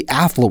 Usually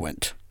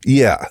affluent.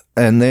 Yeah,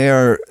 and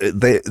there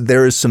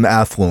is some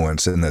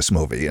affluence in this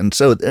movie. And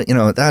so,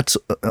 that's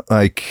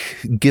like,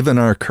 given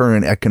our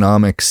current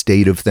economic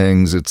state of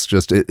things, it's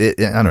just, I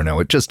don't know,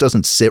 it just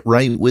doesn't sit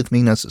right with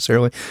me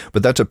necessarily,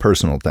 but that's a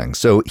personal thing.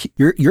 So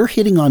you're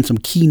hitting on some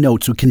key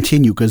notes, so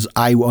continue, because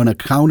I want to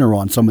counter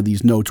on some of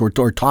these notes or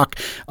talk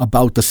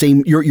about the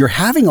same, you're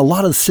having a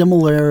lot of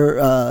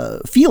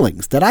similar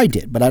feelings that I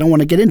did, but I don't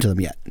want to get into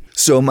them yet.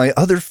 So my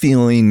other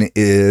feeling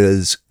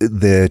is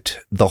that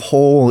the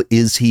whole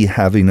is he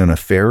having an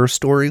affair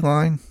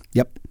storyline,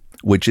 yep,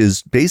 which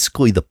is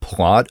basically the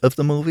plot of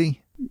the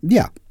movie.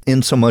 Yeah.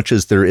 In so much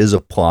as there is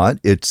a plot,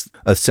 it's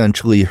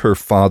essentially her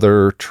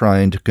father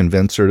trying to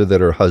convince her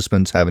that her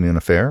husband's having an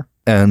affair.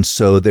 And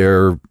so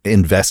they're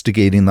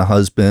investigating the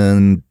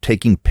husband,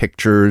 taking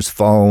pictures,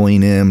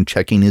 following him,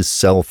 checking his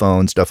cell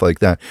phone, stuff like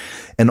that.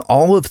 And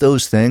all of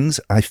those things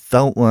I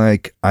felt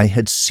like I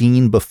had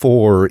seen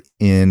before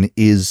in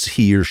Is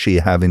He or She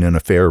Having an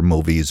Affair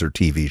movies or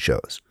TV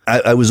shows.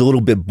 I was a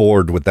little bit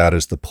bored with that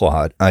as the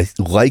plot. I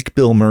like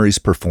Bill Murray's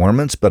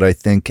performance, but I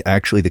think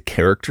actually the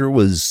character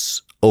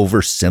was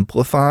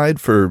oversimplified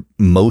for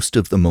most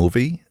of the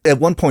movie. At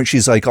one point,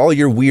 she's like, all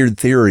your weird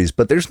theories,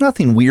 but there's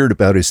nothing weird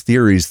about his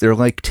theories. They're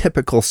like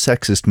typical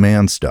sexist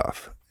man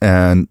stuff,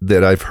 and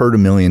that I've heard a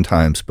million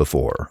times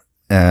before.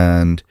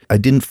 And I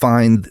didn't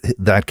find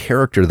that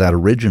character that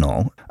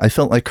original. I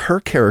felt like her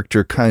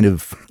character kind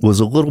of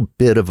was a little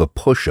bit of a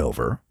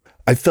pushover.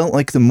 I felt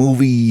like the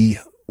movie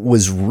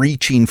was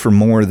reaching for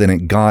more than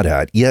it got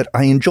at, yet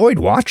I enjoyed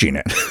watching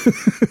it.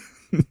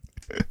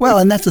 Well,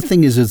 and that's the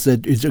thing is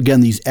that,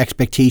 again, these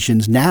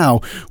expectations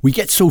now, we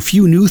get so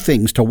few new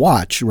things to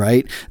watch,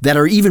 right? That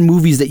are even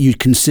movies that you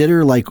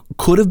consider like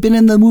could have been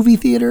in the movie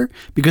theater,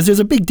 because there's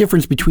a big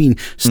difference between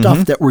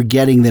stuff that we're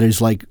getting that is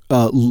like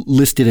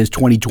listed as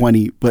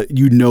 2020, but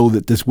you know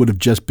that this would have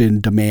just been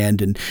demand.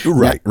 And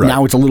right.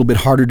 Now it's a little bit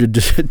harder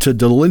to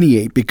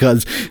delineate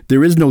because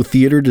there is no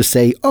theater to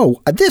say,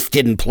 oh, this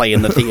didn't play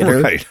in the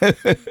theater. Right.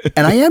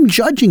 And I am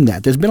judging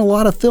that. There's been a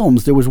lot of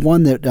films. There was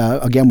one that,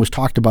 again, was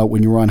talked about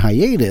when you were on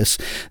hiatus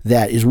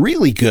that is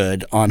really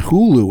good on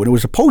Hulu, and it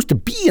was supposed to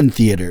be in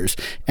theaters,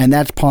 and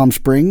that's Palm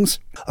Springs.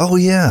 Oh,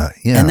 yeah.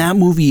 And that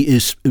movie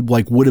is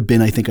like would have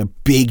been, I think, a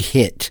big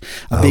hit,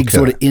 a big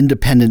sort of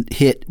independent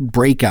hit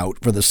breakout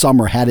for the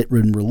summer had it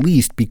been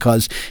released,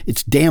 because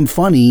it's damn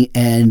funny.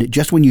 And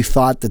just when you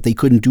thought that they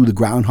couldn't do the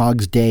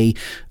Groundhog's Day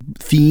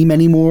theme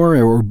anymore,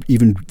 or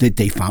even that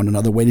they found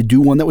another way to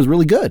do one that was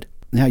really good.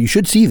 Now, you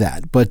should see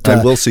that. But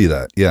I will see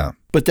that, yeah.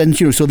 But then,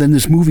 so then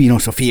this movie,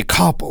 Sofia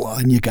Coppola,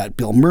 and you got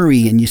Bill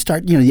Murray, and you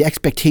start, the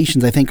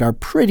expectations, I think, are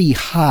pretty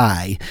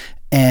high.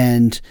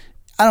 And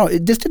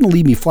this didn't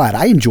leave me flat.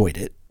 I enjoyed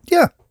it.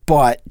 Yeah.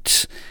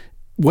 But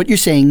what you're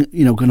saying,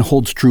 kind of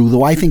holds true,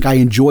 though I think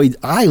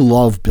I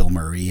love Bill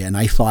Murray, and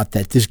I thought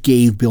that this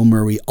gave Bill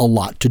Murray a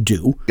lot to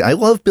do. I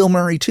love Bill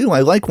Murray, too.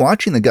 I like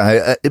watching the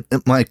guy.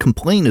 My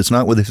complaint is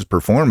not with his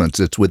performance.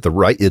 It's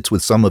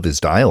with some of his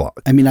dialogue.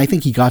 I mean, I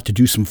think he got to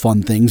do some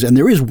fun things, and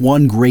there is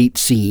one great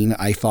scene,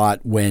 I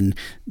thought, when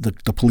the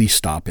police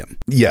stop him.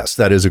 Yes,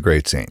 that is a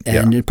great scene.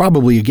 And it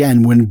probably,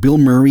 again, when Bill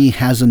Murray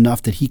has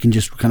enough that he can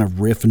just kind of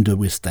riff and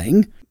do his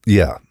thing.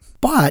 Yeah.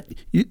 But,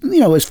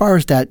 as far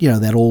as that,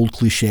 that old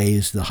cliche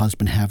is the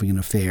husband having an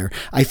affair,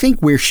 I think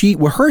where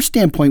her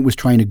standpoint was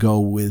trying to go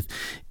with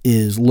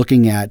is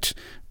looking at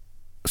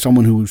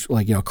someone who's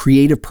like, a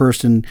creative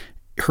person,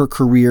 her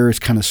career is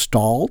kind of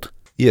stalled.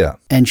 Yeah.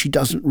 And she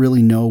doesn't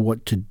really know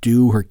what to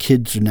do. Her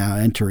kids are now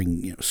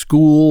entering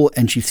school,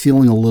 and she's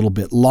feeling a little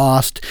bit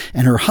lost.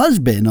 And her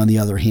husband, on the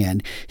other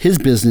hand, his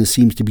business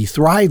seems to be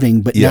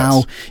thriving, but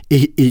now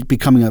it's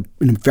becoming a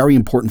very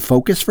important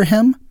focus for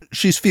him.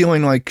 She's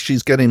feeling like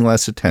she's getting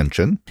less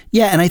attention.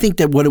 Yeah, and I think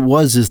that what it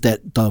was is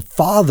that the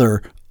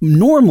father,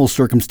 normal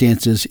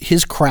circumstances,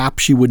 his crap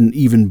she wouldn't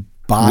even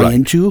buy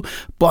into.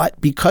 But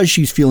because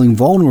she's feeling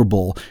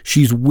vulnerable,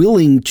 she's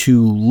willing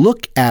to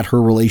look at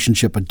her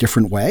relationship a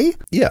different way.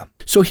 Yeah.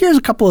 So here's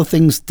a couple of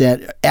things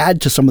that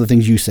add to some of the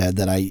things you said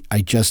that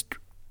I just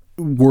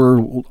were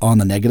on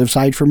the negative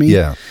side for me.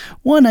 Yeah.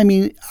 One, I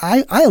mean,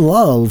 I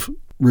love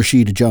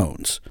Rashida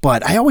Jones,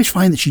 but I always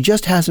find that she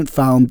just hasn't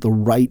found the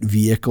right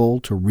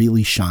vehicle to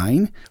really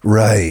shine.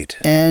 Right.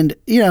 And,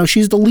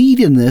 she's the lead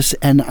in this,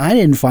 and I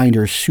didn't find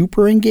her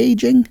super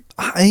engaging.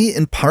 I,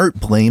 in part,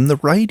 blame the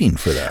writing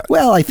for that.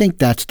 Well, I think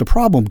that's the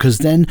problem, because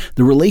then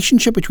the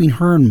relationship between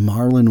her and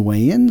Marlon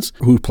Wayans,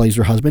 who plays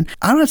her husband,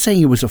 I'm not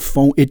saying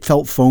it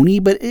felt phony,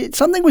 but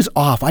something was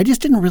off. I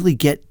just didn't really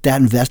get that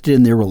invested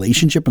in their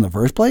relationship in the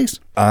first place.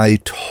 I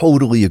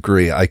totally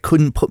agree. I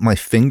couldn't put my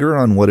finger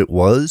on what it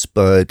was,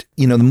 but,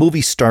 the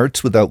movie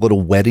starts with that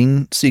little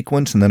wedding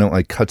sequence, and then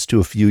it cuts to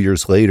a few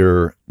years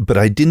later, but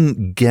I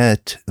didn't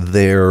get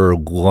their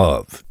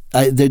love.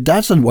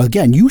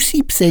 Again, you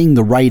keep saying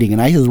the writing,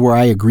 and this is where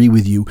I agree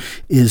with you,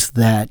 is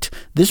that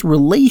this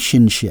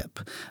relationship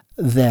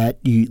that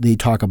they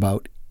talk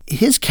about,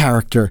 his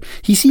character,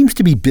 he seems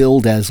to be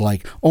billed as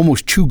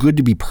almost too good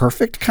to be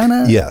perfect kind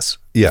of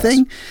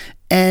thing.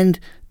 And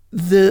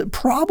the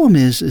problem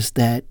is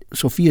that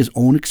Sophia's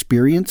own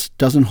experience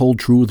doesn't hold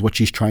true with what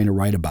she's trying to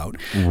write about.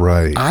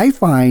 Right. I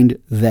find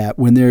that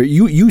when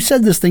you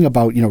said this thing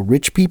about,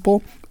 rich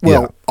people.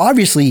 Well,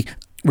 obviously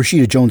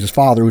Rashida Jones's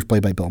father, who's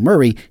played by Bill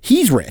Murray,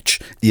 he's rich.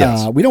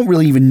 Yes. We don't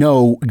really even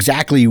know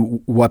exactly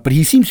what, but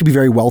he seems to be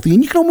very wealthy,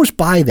 and you can almost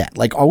buy that.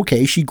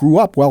 Okay, she grew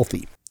up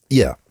wealthy.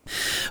 Yeah.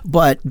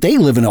 But they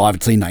live in an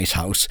obviously nice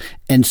house,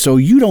 and so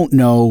you don't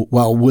know,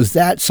 well, was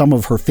that some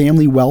of her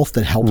family wealth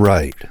that helped?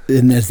 Right.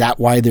 And is that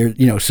why they're,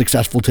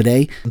 successful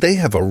today? They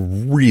have a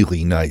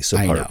really nice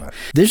apartment. I know.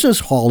 There's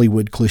this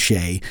Hollywood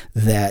cliche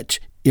that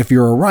if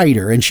you're a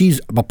writer, and she's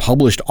a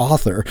published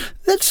author,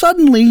 that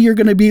suddenly you're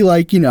going to be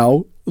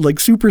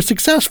super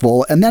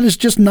successful, and that is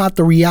just not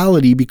the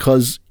reality,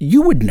 because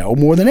you would know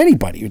more than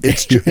anybody.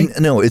 It's just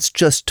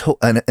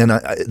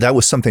that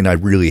was something I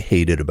really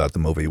hated about the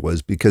movie,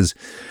 was because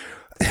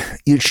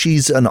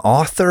she's an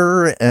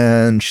author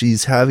and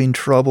she's having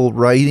trouble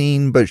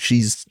writing, but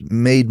she's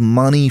made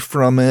money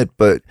from it.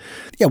 But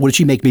yeah, what did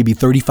she make? Maybe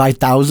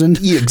 $35,000.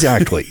 Yeah,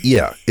 exactly.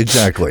 Yeah,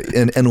 exactly.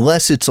 And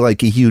unless it's a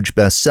huge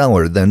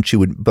bestseller, then she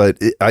would. But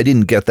I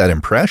didn't get that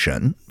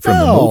impression from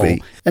the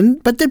movie.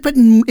 But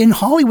in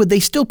Hollywood, they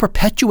still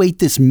perpetuate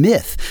this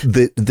myth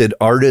that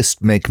artists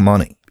make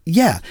money.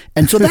 Yeah.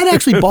 And so that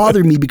actually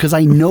bothered me, because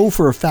I know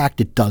for a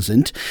fact it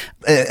doesn't.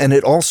 And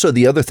it also,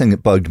 the other thing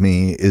that bugged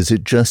me is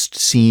it just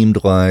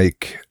seemed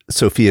like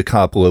Sofia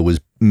Coppola was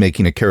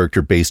making a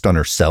character based on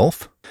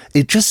herself.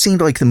 It just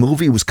seemed like the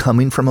movie was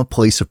coming from a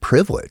place of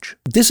privilege.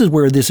 This is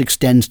where this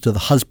extends to the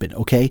husband,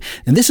 okay?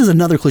 And this is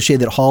another cliche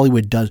that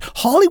Hollywood does.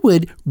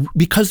 Hollywood,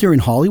 because they're in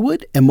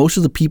Hollywood, and most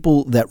of the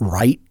people that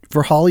write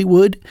for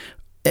Hollywood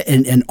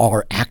and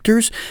are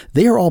actors,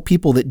 they are all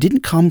people that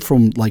didn't come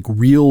from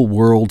real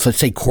world, let's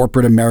say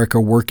corporate America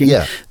working.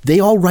 Yeah. They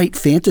all write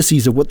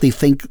fantasies of what they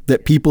think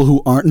that people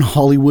who aren't in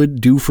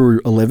Hollywood do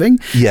for a living.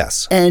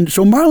 Yes. And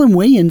so Marlon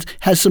Wayans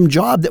has some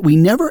job that we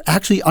never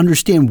actually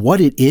understand what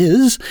it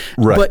is.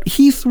 Right. But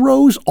he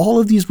throws all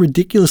of these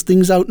ridiculous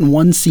things out in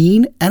one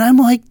scene, and I'm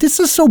like, this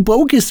is so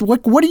bogus.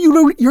 What are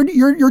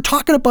you're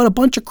talking about a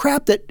bunch of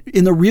crap that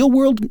in the real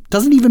world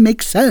doesn't even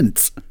make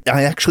sense.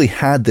 I actually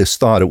had this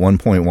thought at one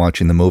point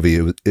watching the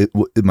movie.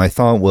 My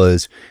thought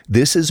was,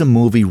 this is a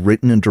movie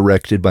written and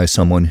directed by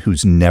someone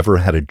who's never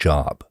had a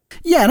job.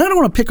 Yeah, and I don't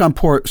want to pick on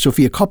poor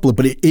Sofia Coppola,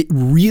 but it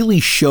really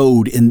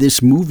showed in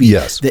this movie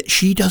that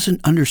she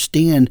doesn't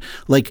understand.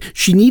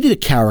 She needed a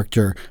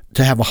character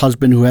to have a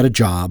husband who had a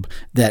job,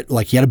 that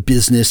he had a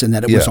business, and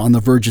that it was on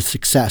the verge of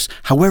success.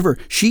 However,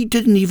 she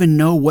didn't even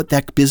know what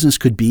that business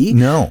could be.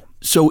 No.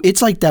 So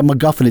it's like that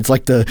MacGuffin.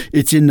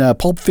 It's in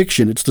Pulp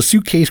Fiction. It's the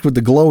suitcase with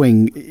the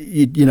glowing,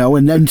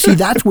 and then see,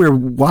 that's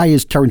why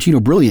is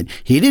Tarantino brilliant?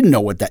 He didn't know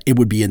what it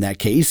would be in that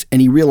case,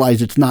 and he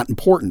realized it's not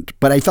important.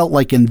 But I felt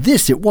like in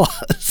this it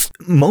was.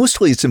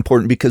 Mostly it's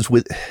important because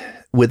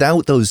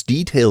without those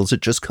details,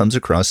 it just comes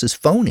across as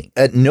phony.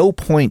 At no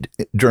point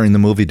during the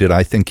movie did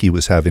I think he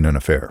was having an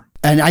affair.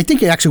 And I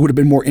think it actually would have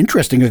been more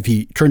interesting if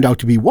he turned out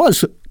to be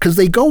because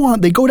they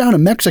go down to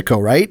Mexico,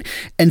 right?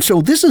 And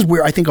so this is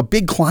where I think a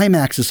big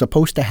climax is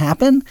supposed to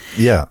happen.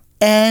 Yeah.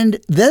 And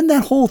then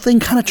that whole thing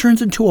kind of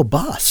turns into a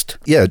bust.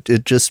 Yeah,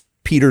 it just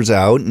peters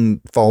out and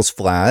falls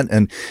flat,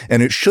 and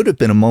it should have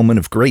been a moment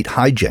of great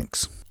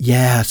hijinks.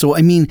 Yeah, so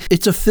I mean,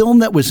 it's a film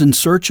that was in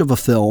search of a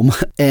film,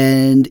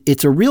 and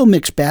it's a real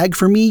mixed bag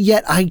for me,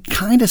 yet I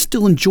kind of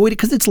still enjoyed it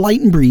because it's light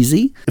and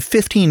breezy.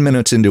 15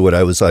 minutes into it,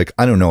 I was like,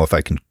 I don't know if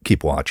I can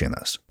keep watching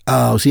this.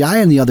 Oh, see,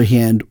 I, on the other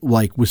hand,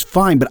 like, was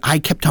fine, but I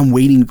kept on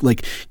waiting,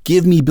 like,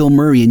 give me Bill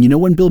Murray. And you know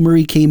when Bill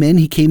Murray came in?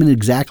 He came in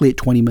exactly at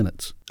 20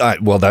 minutes.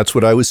 Well, that's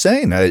what I was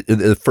saying.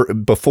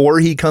 Before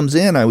he comes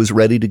in, I was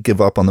ready to give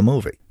up on the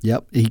movie.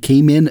 Yep. He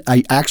came in.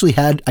 I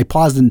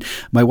paused, and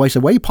my wife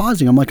said, why are you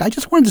pausing? I'm like, I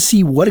just wanted to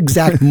see what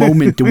exact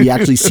moment do we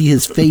actually see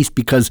his face,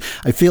 because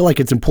I feel like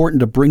it's important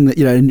to bring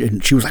the,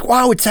 and she was like,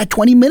 wow, it's that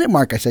 20-minute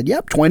mark. I said,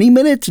 yep, 20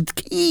 minutes. It's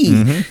key.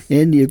 Mm-hmm.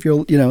 And if you're,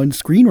 in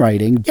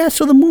screenwriting. Yeah.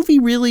 So the movie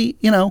really,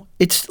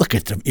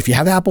 if you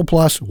have Apple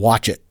Plus,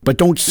 watch it, but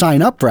don't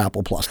sign up for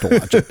Apple Plus to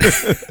watch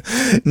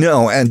it.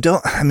 No. And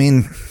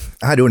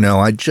I don't know.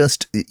 I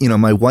just,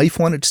 my wife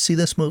wanted to see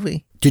this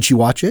movie. Did she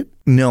watch it?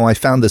 No, I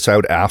found this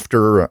out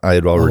after I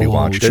had already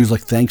watched it. She was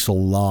like, thanks a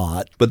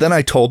lot. But then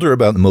I told her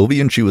about the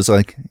movie and she was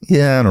like,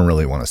 yeah, I don't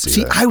really want to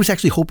see that. I was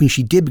actually hoping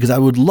she did, because I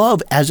would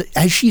love, as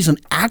she's an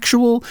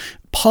actual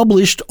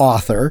published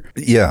author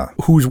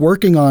who's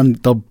working on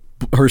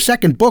her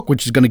second book,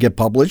 which is going to get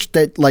published,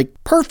 that, like,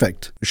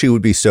 perfect. She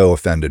would be so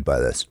offended by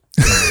this.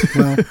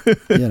 Well,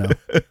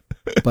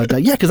 But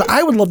because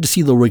I would love to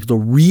see the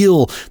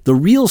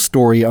real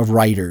story of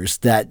writers.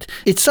 That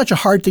it's such a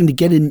hard thing to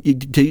get in.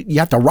 You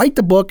have to write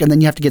the book and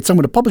then you have to get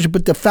someone to publish it.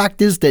 But the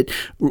fact is that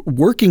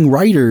working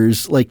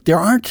writers, like, there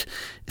aren't,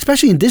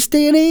 especially in this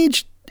day and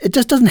age, it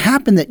just doesn't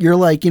happen that you're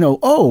like,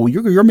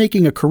 you're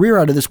making a career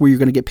out of this where you're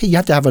going to get paid. You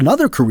have to have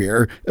another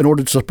career in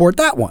order to support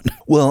that one.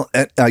 Well,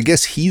 I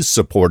guess he's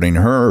supporting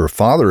her, or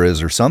father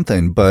is, or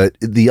something. But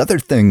the other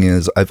thing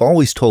is, I've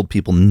always told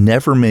people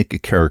never make a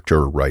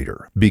character a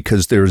writer,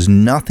 because there's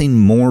nothing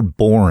more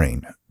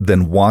boring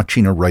than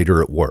watching a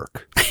writer at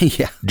work.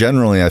 Yeah.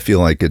 Generally, I feel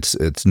like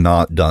it's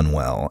not done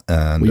well.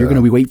 And you're going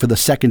to be waiting for the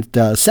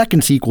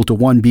second sequel to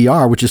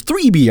 1BR, which is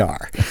 3BR.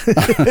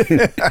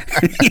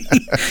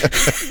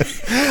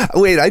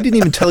 Wait, I didn't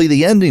even tell you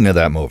the ending of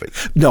that movie.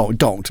 No,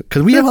 don't,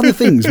 because we have other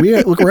things. We're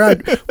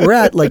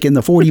at like in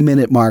the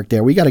 40-minute mark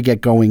there. We got to get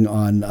going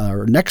on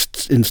our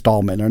next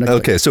installment.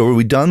 Okay, so are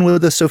we done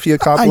with the Sofia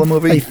Coppola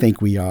movie? I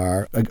think we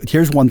are.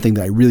 Here's one thing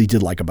that I really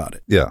did like about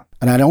it. Yeah.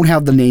 And I don't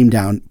have the name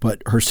down,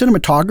 but her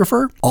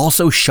cinematographer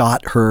also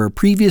shot her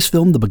previous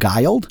film, The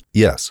Beguiled.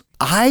 Yes.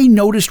 I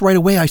noticed right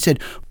away, I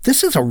said,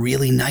 this is a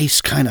really nice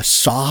kind of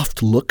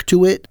soft look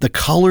to it. The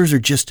colors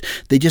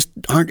they just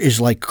aren't as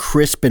like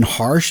crisp and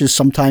harsh as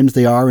sometimes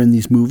they are in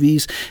these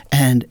movies.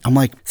 And I'm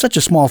like, such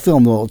a small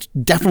film, though, it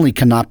definitely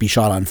cannot be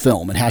shot on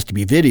film. It has to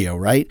be video,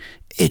 right?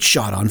 It's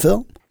shot on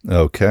film.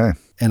 Okay.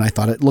 And I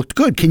thought it looked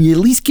good. Can you at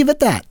least give it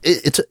that?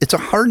 It's a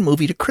hard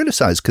movie to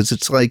criticize, because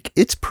it's like,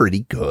 it's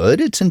pretty good.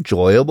 It's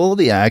enjoyable.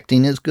 The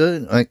acting is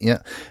good.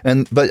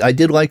 But I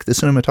did like the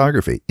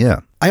cinematography. Yeah.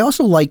 I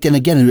also liked, and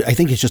again, I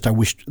think it's just, I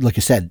wish, like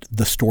I said,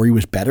 the story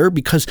was better,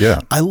 because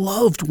I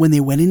loved when they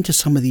went into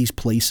some of these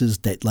places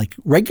that, like,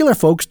 regular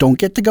folks don't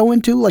get to go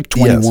into, like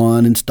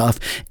 21 and stuff.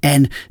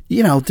 And,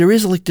 there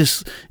is like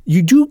this,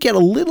 you do get a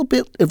little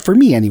bit, for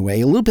me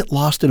anyway, a little bit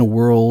lost in a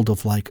world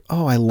of like,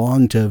 oh, I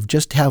long to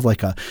just have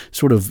like a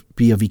sort of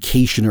be a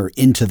vacationer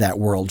into that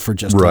world for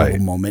just a little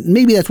moment. And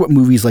maybe that's what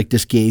movies like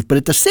this gave. But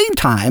at the same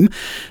time,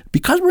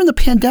 because we're in the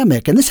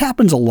pandemic, and this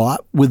happens a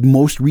lot with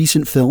most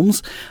recent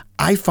films,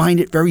 I find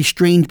it very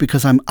strange,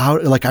 because I'm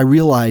out, like, I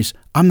realize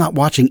I'm not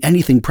watching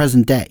anything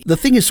present day. The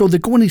thing is, so they're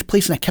going to these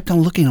places, and I kept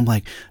on looking. I'm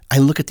like, I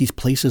look at these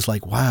places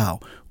like, wow,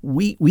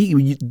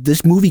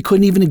 this movie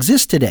couldn't even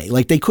exist today.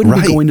 Like, they couldn't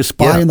be going to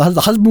spy, and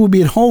the husband would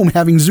be at home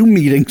having Zoom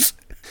meetings.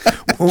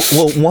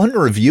 Well, one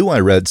review I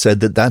read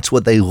said that that's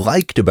what they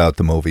liked about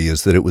the movie,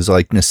 is that it was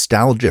like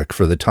nostalgic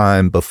for the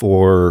time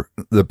before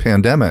the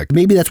pandemic.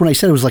 Maybe that's when I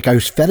said it was like I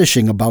was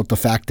fetishing about the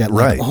fact that,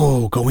 like,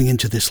 going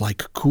into this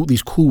like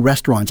these cool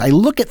restaurants. I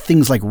look at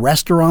things like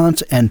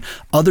restaurants and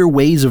other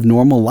ways of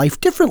normal life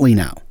differently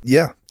now.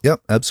 Yeah.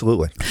 Yep,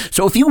 absolutely.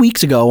 So a few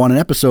weeks ago on an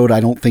episode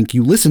I don't think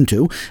you listened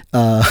to,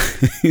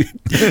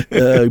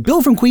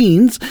 Bill from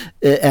Queens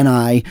and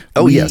I,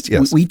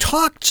 we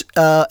talked,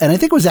 and I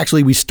think it was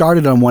actually, we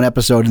started on one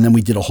episode and then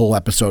we did a whole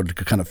episode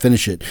to kind of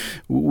finish it.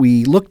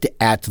 We looked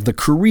at the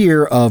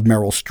career of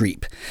Meryl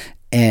Streep,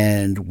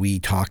 and we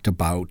talked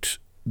about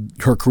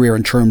her career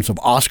in terms of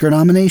Oscar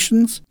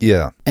nominations.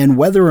 Yeah. And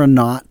whether or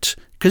not,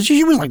 because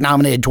she was like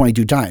nominated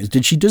 22 times.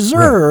 Did she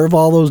deserve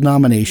all those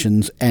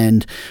nominations?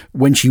 And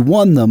when she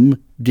won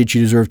them, did she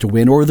deserve to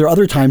win? Or were there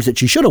other times that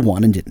she should have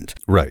won and didn't?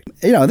 Right.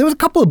 There was a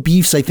couple of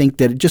beefs, I think,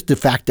 that just the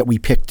fact that we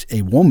picked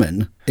a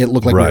woman, it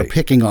looked like we were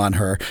picking on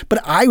her.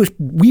 But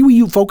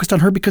we were focused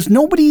on her because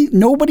nobody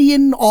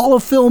in all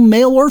of film,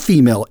 male or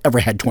female, ever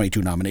had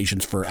 22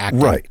 nominations for acting.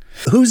 Right.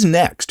 Who's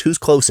next? Who's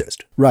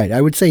closest? Right.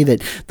 I would say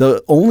that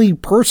the only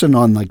person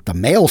on like the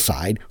male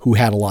side who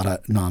had a lot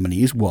of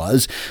nominees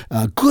was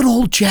good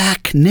old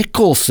Jack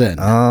Nicholson.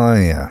 Oh,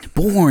 yeah.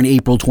 Born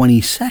April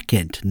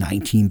 22nd,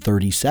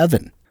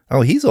 1937.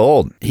 Oh, he's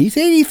old. He's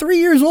 83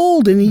 years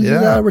old, and he's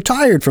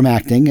retired from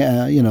acting.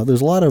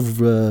 There's a lot of,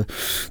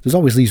 there's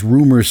always these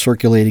rumors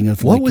circulating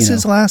of what was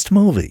his last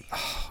movie?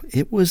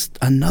 It was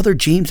another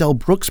James L.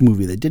 Brooks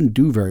movie that didn't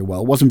do very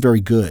well. It wasn't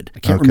very good. I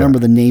can't remember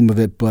the name of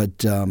it,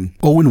 but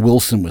Owen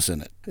Wilson was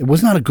in it. It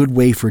was not a good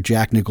way for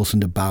Jack Nicholson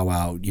to bow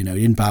out. He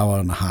didn't bow out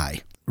on the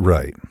high.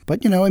 Right.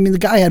 But, the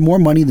guy had more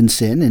money than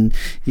sin, and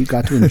he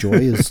got to enjoy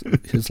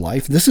his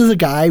life. This is a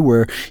guy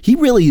where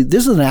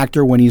this is an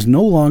actor when he's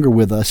no longer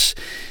with us,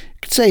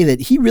 could say that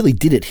he really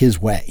did it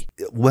his way.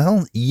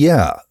 Well,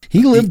 yeah.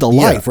 He lived a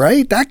life,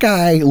 right? That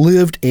guy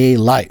lived a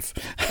life.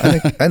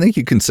 I think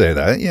you can say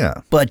that, yeah.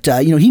 But,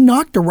 he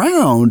knocked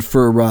around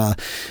for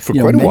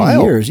quite a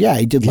while. Years. Yeah,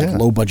 he did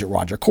low-budget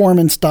Roger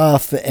Corman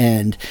stuff.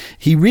 And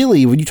he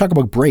really, when you talk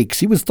about breaks,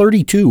 he was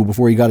 32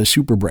 before he got his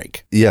super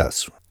break.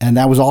 Yes. And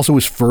that was also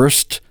his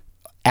first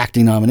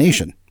acting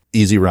nomination.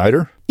 Easy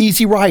Rider?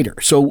 Easy Rider.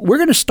 So we're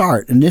going to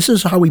start, and this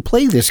is how we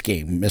play this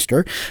game,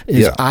 mister,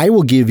 Yeah. I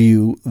will give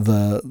you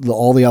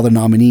all the other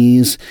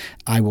nominees.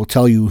 I will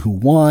tell you who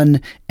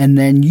won, and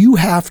then you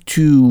have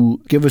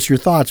to give us your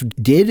thoughts.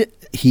 Did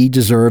he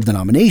deserve the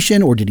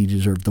nomination, or did he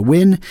deserve the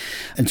win?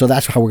 And so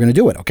that's how we're going to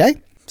do it,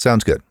 okay?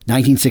 Sounds good.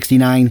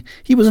 1969,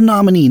 he was a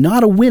nominee,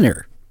 not a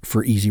winner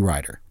for Easy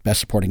Rider,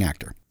 Best Supporting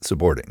Actor.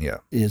 Supporting, yeah.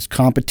 His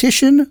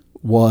competition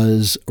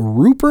was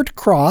Rupert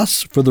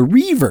Cross for The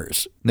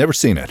Reivers. Never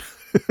seen it.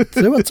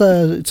 So it's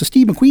a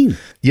Steve McQueen.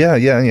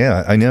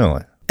 Yeah, I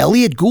know.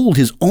 Elliot Gould,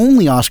 his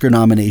only Oscar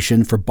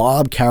nomination for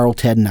Bob, Carol,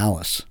 Ted, and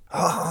Alice.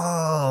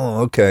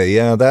 Oh, okay.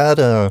 Yeah,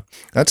 that's a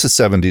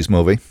 70s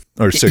movie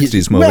or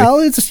 60s movie. Well,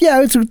 it's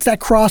that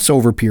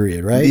crossover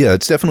period, right? Yeah,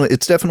 it's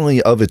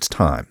definitely of its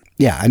time.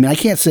 Yeah, I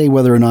can't say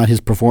whether or not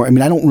his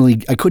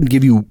I couldn't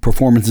give you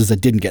performances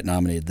that didn't get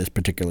nominated this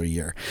particular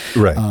year.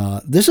 Right.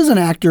 This is an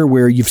actor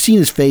where you've seen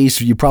his face.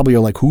 You probably are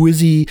like, who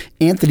is he?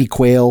 Anthony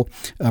Quayle,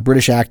 a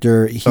British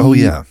actor.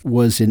 He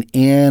was in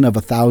Anne of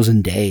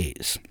 1,000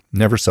 Days.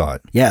 Never saw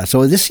it. Yeah,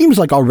 so this seems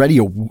like already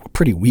a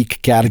pretty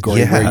weak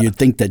category where you'd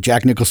think that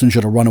Jack Nicholson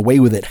should have run away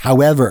with it.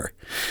 However,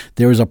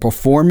 there was a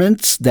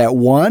performance that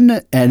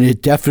won, and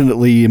it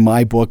definitely, in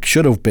my book,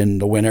 should have been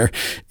the winner.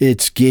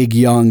 It's Gig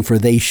Young for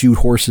They Shoot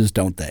Horses,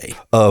 Don't They?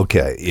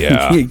 Okay,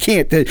 yeah. You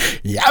can't.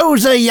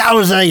 Yowza,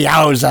 yowza,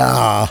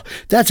 yowza.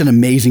 That's an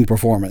amazing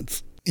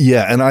performance.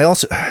 Yeah, and I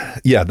also,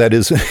 that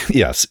is,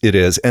 yes, it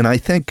is. And I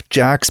think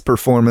Jack's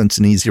performance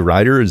in Easy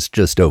Rider is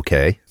just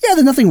okay. Yeah,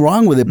 there's nothing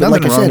wrong with it. But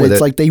like I said,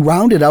 it's like they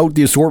rounded out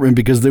the assortment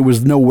because there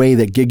was no way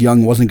that Gig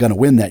Young wasn't going to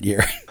win that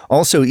year.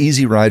 Also,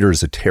 Easy Rider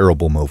is a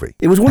terrible movie.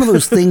 It was one of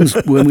those things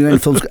when we went to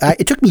film school.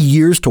 It took me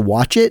years to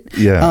watch it.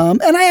 Yeah.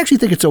 And I actually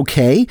think it's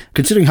okay,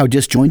 considering how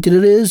disjointed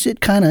it is. It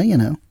kind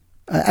of,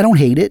 I don't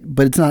hate it,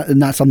 but it's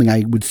not something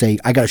I would say,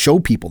 I got to show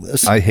people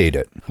this. I hate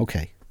it.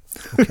 Okay.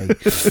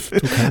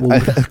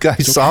 Well, I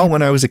saw it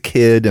when I was a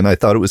kid, and I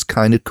thought it was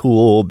kind of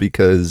cool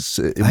because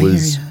it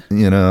was,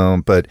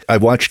 but I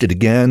watched it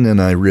again, and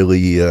I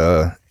really,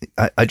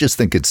 I just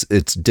think it's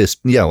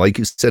like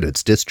you said,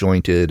 it's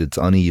disjointed, it's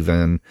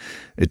uneven,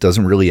 it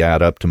doesn't really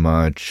add up to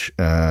much,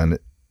 and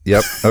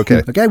yep, okay.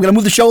 Okay, I'm going to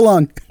move the show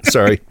along.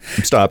 Sorry,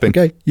 I'm stopping.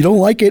 Okay, you don't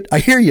like it, I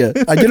hear you.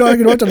 You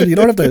don't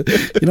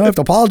have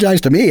to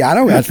apologize to me.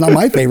 That's not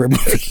my favorite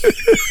movie.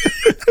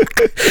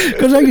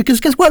 Because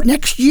guess what?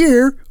 Next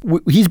year,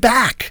 he's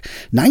back.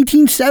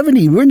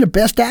 1970, we're in the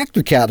Best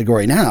Actor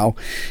category now.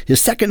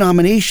 His second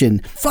nomination,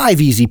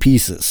 5 Easy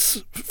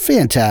Pieces.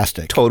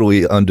 Fantastic.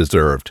 Totally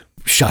undeserved.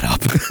 Shut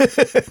up.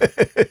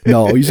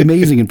 No, he's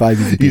amazing in 5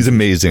 Easy Pieces.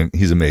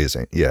 He's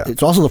amazing, yeah.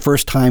 It's also the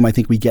first time I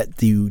think we get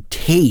to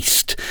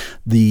taste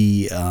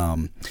the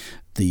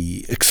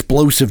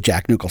explosive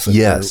Jack Nicholson.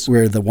 Yes.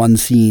 Where the one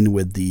scene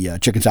with the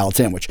chicken salad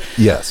sandwich.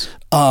 Yes.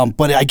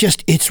 But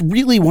it's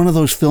really one of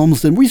those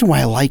films. The reason why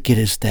I like it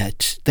is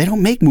that they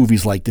don't make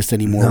movies like this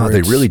anymore. No,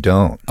 they really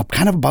don't.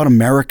 Kind of about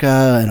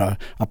America and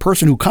a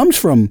person who comes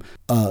from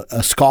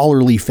a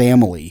scholarly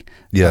family.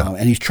 Yeah.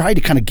 And he's tried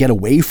to kind of get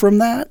away from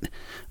that.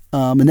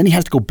 And then he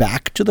has to go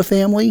back to the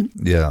family.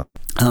 Yeah.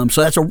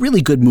 So that's a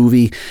really good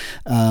movie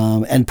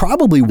and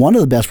probably one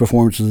of the best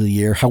performances of the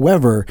year.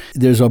 However,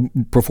 there's a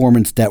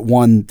performance that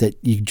won that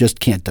you just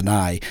can't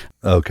deny.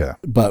 Okay.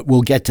 But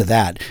we'll get to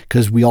that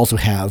because we also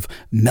have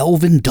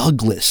Melvin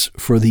Douglas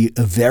for the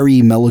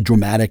very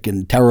melodramatic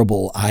and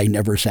terrible I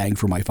Never Sang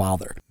for My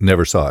Father.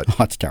 Never saw it. Oh,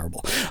 that's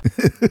terrible.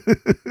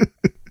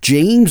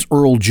 James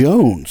Earl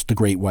Jones, The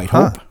Great White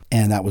Hope.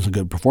 And that was a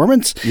good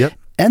performance. Yep.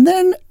 And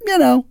then, I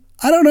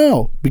don't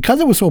know. Because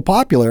it was so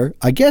popular,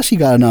 I guess he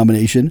got a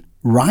nomination.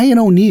 Ryan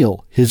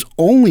O'Neal, his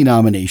only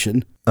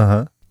nomination,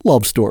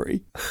 Love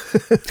Story.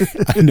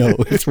 I know.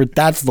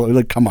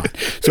 Come on.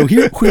 So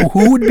here,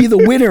 who would be the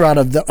winner out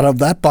of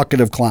that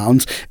bucket of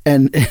clowns?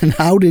 And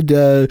how did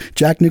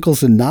Jack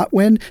Nicholson not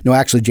win? No,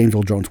 actually, James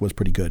Earl Jones was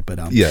pretty good. But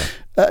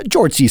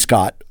George C.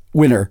 Scott,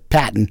 winner,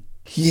 Patton.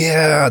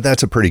 Yeah,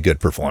 that's a pretty good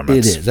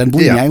performance. It is. And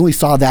believe me, I only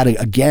saw that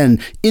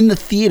again in the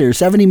theater,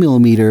 70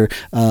 millimeter,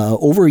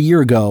 over a year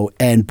ago.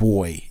 And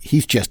boy,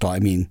 he's just,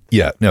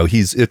 Yeah, no,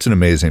 it's an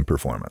amazing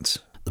performance.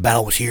 The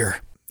battle was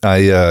here.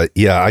 I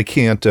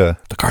can't. The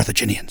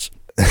Carthaginians.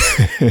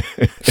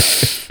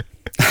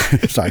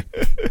 Sorry.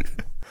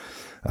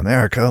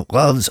 America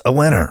loves a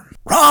winner.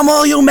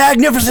 Rommel, you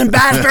magnificent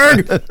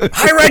bastard!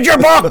 I read your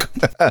book!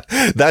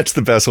 That's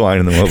the best line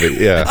in the movie,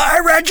 yeah. I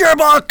read your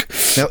book!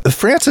 Now,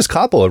 Francis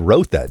Coppola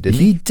wrote that, didn't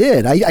he? He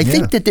did. I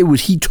think that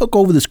he took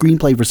over the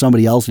screenplay for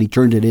somebody else and he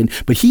turned it in,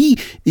 but he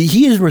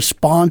is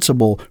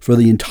responsible for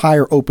the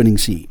entire opening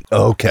scene.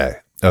 Okay.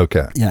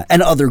 Yeah,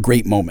 and other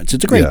great moments.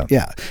 It's a great,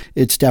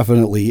 it's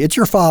definitely, it's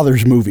your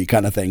father's movie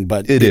kind of thing,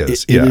 but it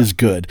is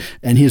good.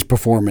 And his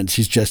performance,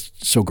 he's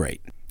just so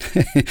great.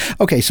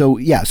 Okay, so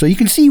you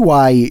can see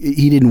why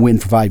he didn't win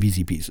for Five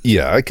Easy Pieces.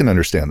 Yeah, I can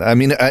understand that. I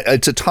mean,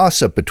 it's a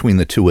toss-up between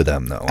the two of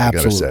them, though.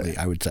 Absolutely,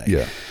 I would say.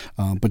 Yeah.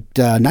 But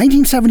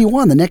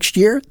 1971, the next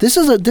year, this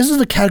is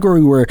a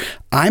category where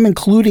I'm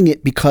including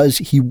it because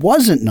he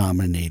wasn't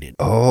nominated.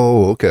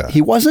 Oh, okay.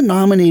 He wasn't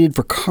nominated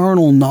for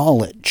Carnal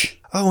Knowledge.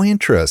 Oh,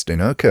 interesting.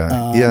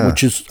 Okay.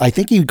 Which is, I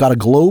think he got a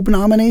Globe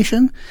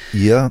nomination.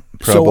 Yeah,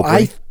 probably. So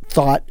I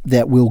thought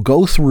that we'll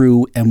go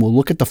through and we'll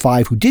look at the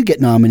 5 who did get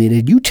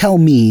nominated. You tell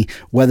me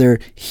whether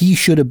he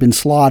should have been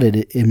slotted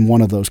in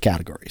one of those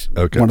categories.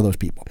 Okay. One of those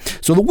people.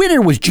 So the winner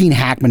was Gene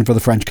Hackman for The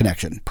French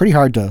Connection. Pretty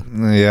hard to...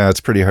 Yeah,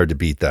 it's pretty hard to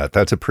beat that.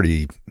 That's a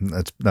pretty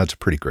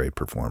great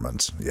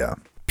performance. Yeah.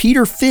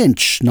 Peter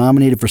Finch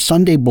nominated for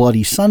Sunday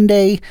Bloody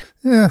Sunday.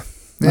 Yeah.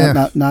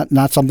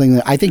 Not something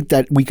that I think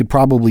that we could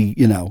probably,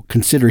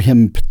 consider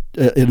him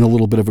in a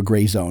little bit of a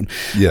gray zone.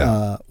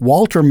 Yeah.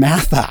 Walter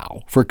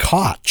Matthau for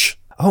Koch.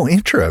 Oh,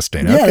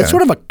 interesting. Yeah, okay. it's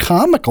sort of a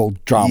comical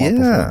drama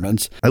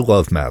performance. I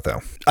love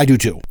Matthau. I do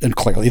too. And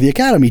clearly the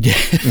Academy did.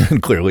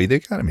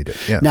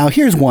 Yeah. Now,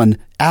 here's one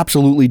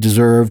absolutely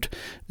deserved.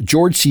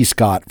 George C.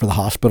 Scott for The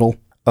Hospital.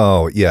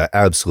 Oh, yeah,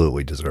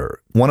 absolutely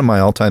deserved. One of my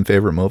all-time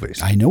favorite movies.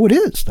 I know it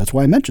is. That's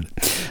why I mentioned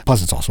it.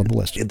 Plus, it's also on the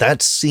list.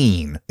 That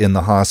scene in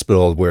the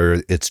hospital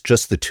where it's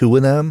just the two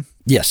of them.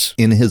 Yes.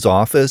 In his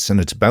office, and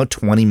it's about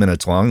 20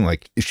 minutes long.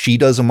 Like, she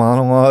does a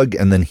monologue,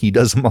 and then he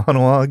does a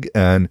monologue,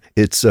 and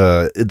it's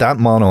that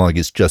monologue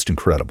is just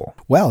incredible.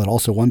 Well, it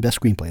also won Best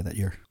Screenplay that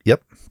year.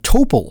 Yep.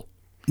 Topol,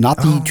 not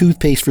the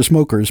toothpaste for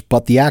smokers,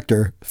 but the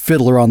actor,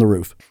 Fiddler on the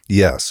Roof.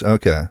 Yes,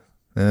 okay.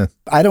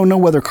 I don't know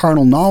whether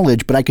Carnal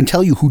Knowledge, but I can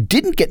tell you who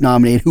didn't get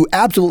nominated, who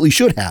absolutely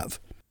should have.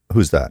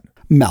 Who's that?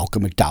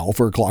 Malcolm McDowell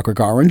for A Clockwork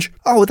Orange.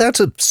 Oh, that's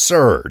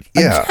absurd.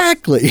 Yeah.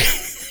 Exactly.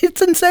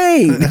 It's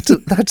insane.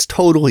 That's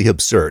totally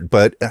absurd.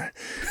 But I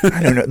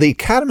don't know. The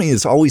Academy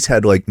has always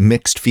had like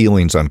mixed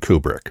feelings on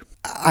Kubrick.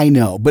 I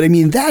know. But I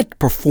mean, that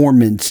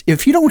performance,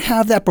 if you don't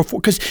have that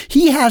because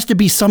he has to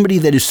be somebody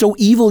that is so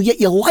evil,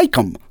 yet you like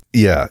him.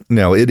 Yeah,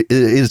 no,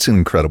 it's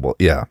incredible.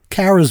 Yeah.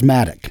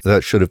 Charismatic.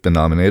 That should have been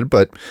nominated,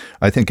 but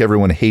I think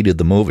everyone hated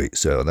the movie.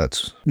 So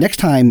that's. Next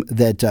time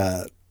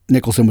that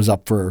Nicholson was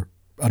up for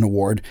an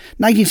award,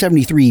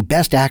 1973,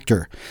 Best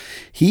Actor.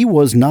 He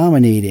was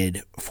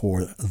nominated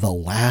for The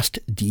Last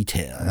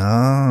Detail.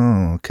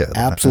 Oh, okay.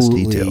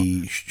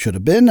 Absolutely should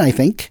have been, I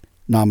think,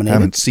 nominated. I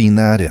haven't seen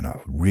that in a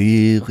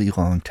really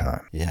long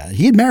time. Yeah.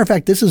 Matter of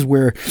fact, this is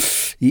where,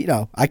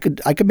 I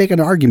could make an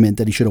argument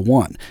that he should have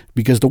won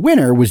because the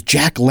winner was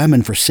Jack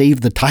Lemmon for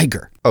Save the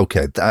Tiger.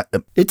 Okay.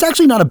 It's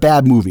actually not a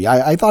bad movie.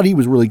 I thought he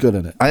was really good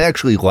in it. I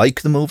actually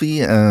like the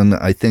movie, and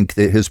I think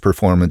that his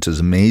performance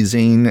is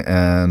amazing,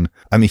 and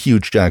I'm a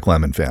huge Jack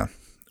Lemmon fan.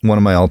 One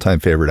of my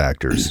all-time favorite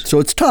actors. So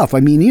it's tough.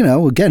 I mean,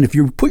 again, if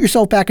you put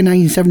yourself back in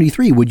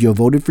 1973, would you have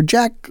voted for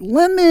Jack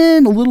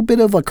Lemmon? A little bit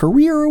of a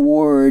career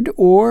award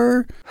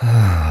or...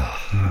 Yeah.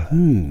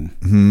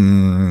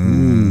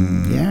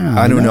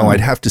 I don't know. I'd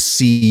have to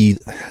see...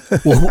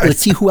 Well, let's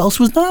see who else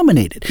was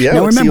nominated. Yeah,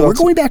 now, remember, we're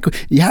going back.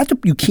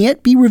 You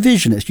can't be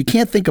revisionist. You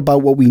can't think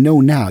about what we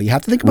know now. You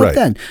have to think about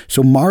then.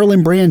 So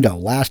Marlon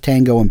Brando, Last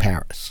Tango in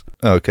Paris.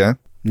 Okay.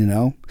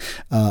 And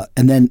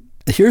then...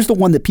 Here's the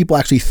one that people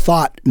actually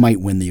thought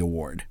might win the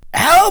award.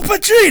 Al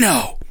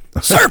Pacino,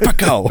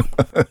 Serpico.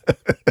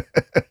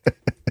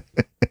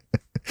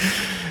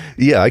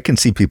 Yeah, I can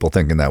see people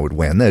thinking that would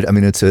win. I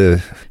mean, it's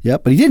a...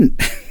 Yep, but he didn't.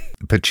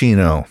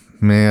 Pacino,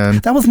 man.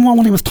 That was more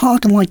when he was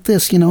talking like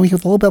this, he was a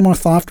little bit more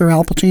softer,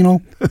 Al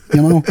Pacino.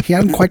 He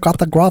hadn't quite got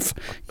the gruff.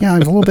 Yeah, he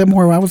was a little bit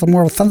more, I was a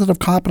more sensitive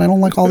cop, and I don't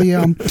like all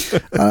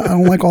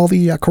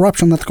the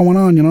corruption that's going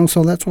on,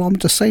 so that's what I'm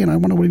just saying. I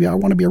want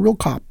to be a real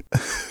cop.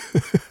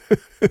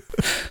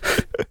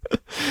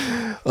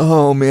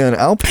 Oh man,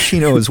 Al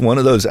Pacino is one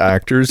of those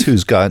actors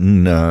who's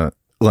gotten the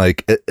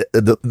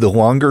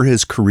longer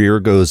his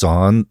career goes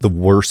on, the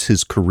worse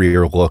his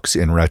career looks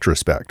in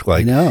retrospect.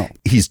 Like, I know.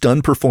 He's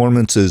done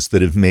performances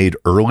that have made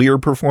earlier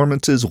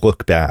performances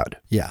look bad.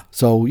 Yeah.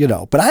 So,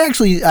 but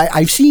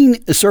I've seen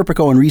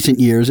Serpico in recent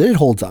years and it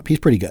holds up. He's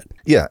pretty good.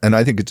 Yeah. And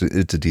I think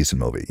it's a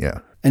decent movie. Yeah.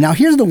 And now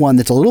here's the one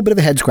that's a little bit of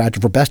a head scratcher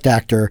for Best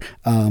Actor.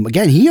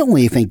 Again, he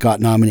only, I think,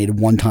 got nominated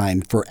one time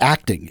for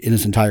acting in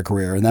his entire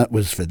career, and that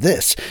was for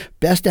this.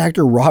 Best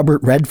Actor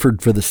Robert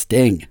Redford for The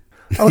Sting.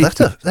 Oh,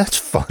 that's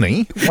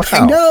funny. Wow.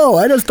 I know.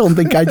 I just don't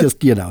think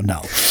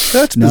no.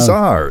 That's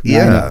bizarre.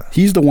 Yeah.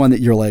 He's the one that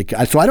you're like,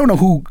 so I don't know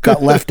who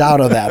got left out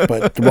of that,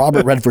 but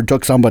Robert Redford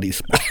took somebody's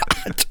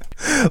spot.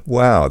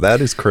 Wow,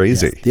 that is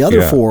crazy. Yeah. The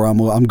other four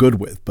I'm good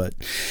with, but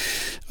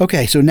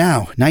okay. So now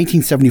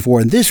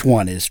 1974, and this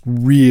one is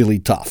really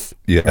tough.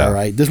 Yeah. All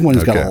right. This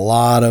one's got a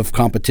lot of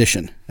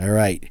competition. All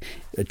right.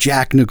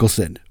 Jack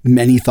Nicholson,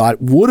 many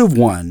thought would have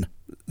won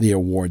the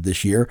award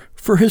this year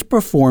for his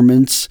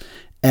performance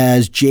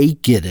as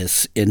Jake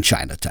Gittes in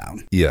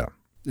Chinatown. Yeah.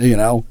 You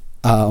know,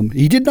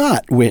 he did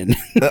not win.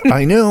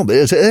 I know, but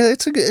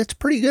it's a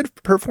pretty good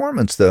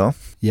performance, though.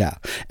 Yeah.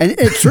 And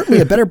it's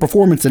certainly a better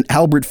performance than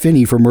Albert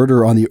Finney for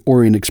Murder on the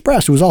Orient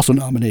Express, who was also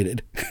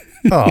nominated.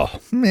 Oh,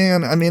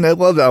 man. I mean, I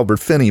love Albert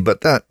Finney,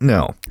 but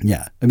no.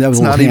 Yeah. I mean, that was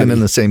it's not even in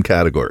the same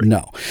category.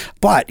 No.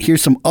 But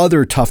here's some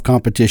other tough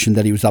competition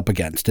that he was up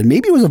against. And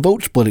maybe it was a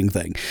vote splitting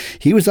thing.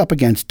 He was up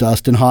against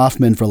Dustin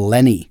Hoffman for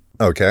Lenny.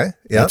 Okay.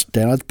 Yeah.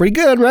 That's pretty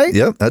good, right?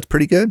 Yep. That's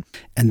pretty good.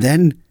 And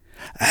then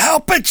Al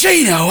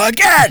Pacino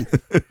again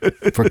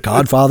for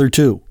Godfather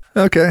 2.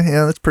 Okay,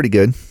 yeah, that's pretty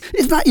good.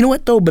 It's not, you know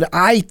what, though, but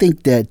I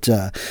think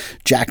that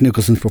Jack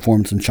Nicholson's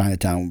performance in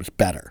Chinatown was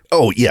better.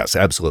 Oh, yes,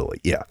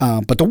 absolutely, yeah.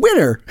 But the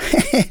winner,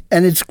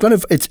 and it's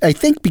I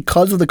think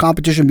because of the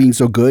competition being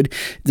so good,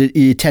 that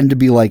you tend to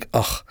be like,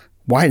 ugh,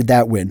 why did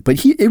that win?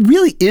 But it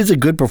really is a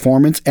good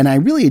performance, and I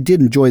really did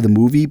enjoy the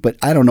movie, but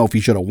I don't know if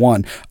he should have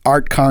won.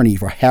 Art Carney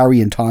for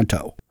Harry and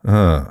Tonto.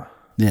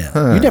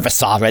 Yeah, you never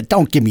saw it.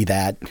 Don't give me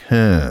that.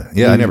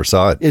 Yeah, I never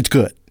saw it. It's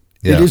good.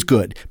 Yeah. It is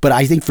good. But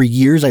I think for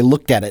years I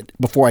looked at it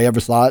before I ever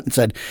saw it and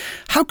said,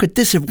 how could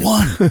this have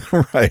won?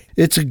 Right.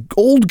 It's an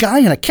old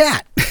guy and a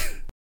cat.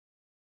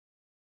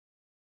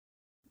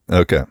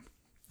 Okay.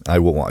 I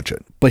will watch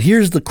it. But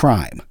here's the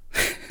crime.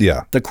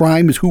 Yeah. The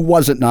crime is who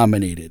wasn't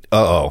nominated.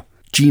 Uh-oh.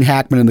 Gene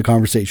Hackman in The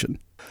Conversation.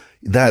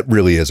 That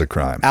really is a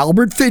crime.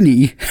 Albert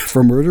Finney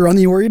for Murder on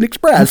the Orient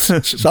Express.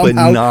 Somehow,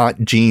 but not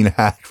Gene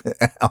Hackman.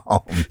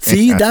 Oh,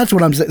 see, that's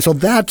what I'm saying. So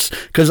that's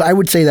because I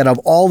would say that of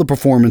all the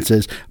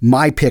performances,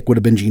 my pick would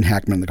have been Gene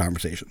Hackman in The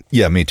Conversation.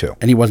 Yeah, me too.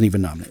 And he wasn't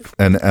even nominated.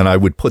 And I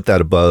would put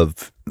that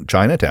above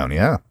Chinatown,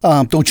 yeah.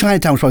 Though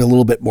Chinatown was probably a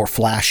little bit more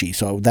flashy,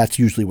 so that's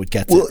usually what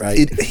gets it,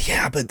 right?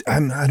 Yeah, but I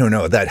don't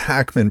know. That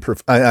Hackman,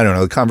 I don't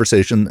know. The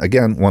Conversation,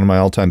 again, one of my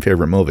all-time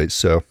favorite movies,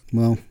 so.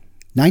 Well,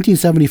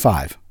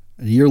 1975,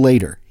 a year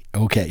later.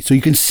 Okay, so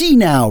you can see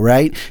now,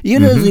 right? It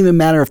doesn't even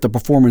matter if the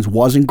performance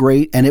wasn't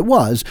great, and it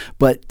was,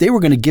 but they were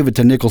going to give it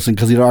to Nicholson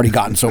because he'd already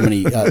gotten so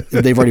many,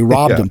 they've already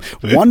robbed him.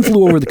 One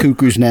Flew Over the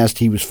Cuckoo's Nest.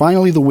 He was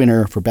finally the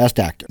winner for Best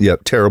Actor.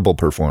 Yep, terrible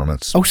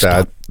performance. Oh,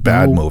 stop.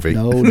 Bad movie.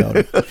 No.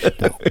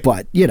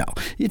 But, you know,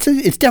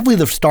 it's definitely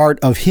the start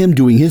of him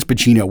doing his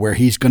Pacino where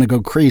he's going to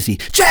go crazy.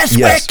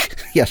 Cheswick!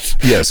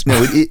 Yes.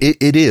 No,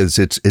 it is.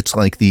 It's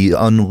like the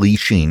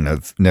unleashing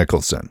of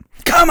Nicholson.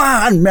 Come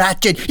on,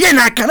 Ratchet. You're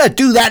not going to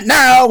do that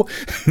now.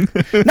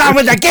 Not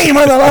with the game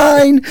on the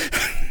line.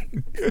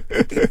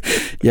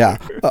 Yeah.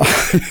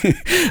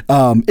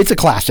 It's a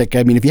classic.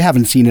 I mean, if you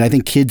haven't seen it, I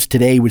think kids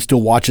today would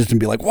still watch this and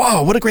be like,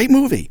 wow, what a great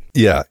movie.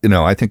 Yeah.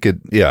 I think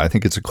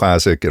it's a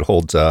classic. It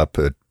holds up.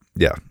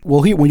 Yeah.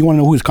 Well, when you want to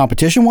know who his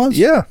competition was?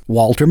 Yeah.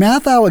 Walter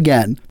Matthau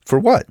again. For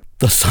what?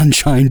 The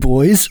Sunshine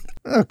Boys.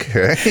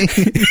 Okay.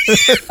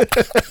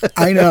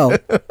 I know.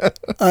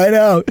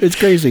 It's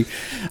crazy.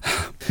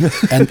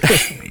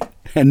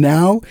 And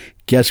now,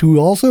 guess who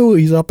also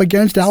he's up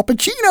against? Al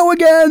Pacino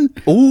again.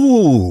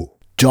 Ooh.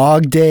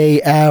 Dog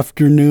Day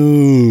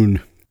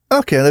Afternoon.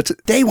 Okay,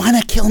 They want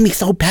to kill me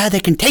so bad they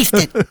can taste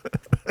it.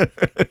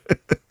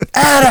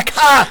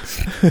 Attica!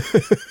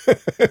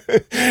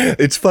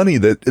 It's funny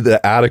that the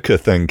Attica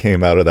thing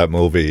came out of that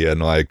movie, and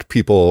like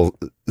people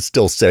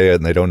still say it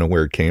and they don't know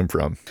where it came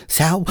from.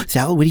 Sal, where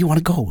do you want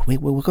to go?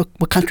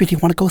 What country do you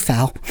want to go,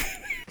 Sal?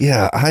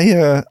 Yeah,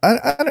 I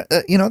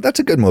that's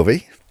a good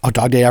movie. Oh,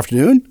 Dog Day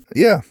Afternoon?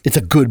 Yeah. It's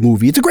a good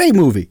movie. It's a great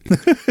movie.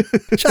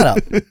 Shut up.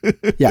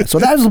 Yeah, so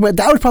that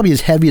was probably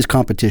his heaviest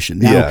competition.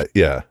 Now,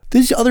 yeah.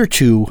 These other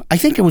two, I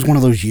think it was one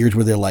of those years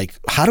where they're like,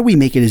 how do we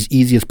make it as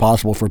easy as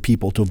possible for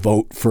people to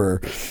vote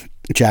for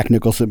Jack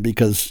Nicholson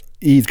because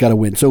he's got to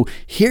win. So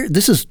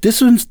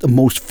this one's the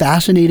most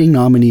fascinating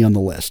nominee on the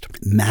list.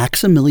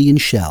 Maximilian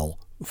Schell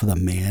for The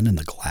Man in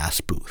the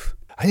Glass Booth.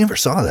 I never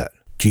saw that.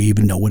 Do you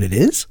even know what it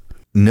is?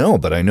 No,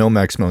 but I know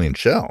Maximilian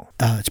Schell.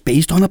 It's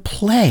based on a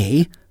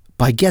play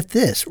by, get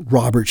this,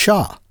 Robert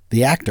Shaw,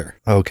 the actor.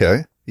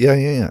 Okay.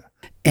 Yeah.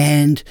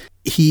 And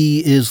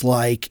he is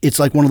like, it's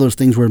like one of those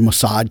things where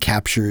Mossad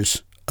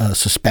captures a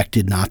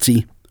suspected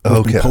Nazi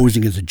who's been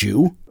posing as a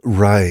Jew.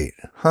 Right.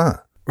 Huh.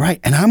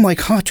 Right. And I'm like,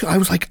 too. I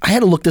was like, I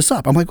had to look this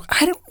up. I'm like,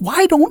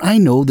 why don't I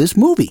know this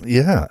movie?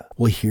 Yeah.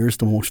 Well, here's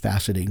the most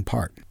fascinating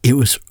part. It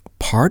was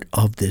part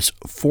of this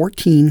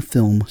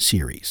 14-film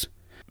series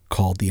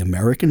called the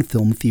American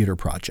Film Theater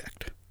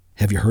Project.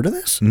 Have you heard of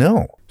this?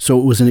 No. So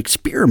it was an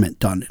experiment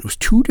done. It was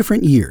 2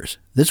 different years.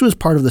 This was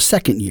part of the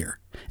second year,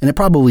 and it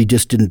probably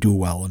just didn't do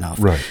well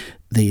enough. Right.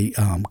 They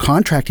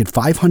contracted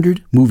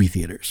 500 movie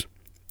theaters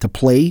to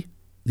play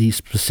these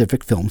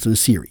specific films in a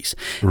series.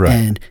 Right.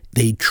 And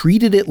they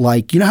treated it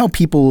like, you know how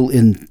people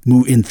in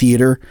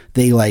theater,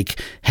 they like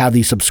have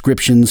these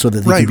subscriptions so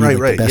that they can be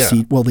the best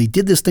seat? Well, they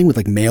did this thing with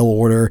like mail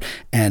order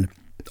and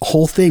a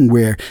whole thing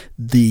where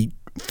the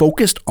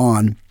focused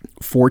on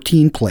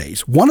 14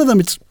 plays. One of them,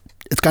 it's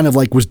kind of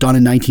like was done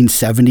in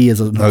 1970 as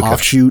an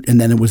offshoot, and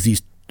then it was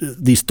these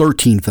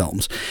 13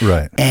 films.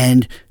 Right.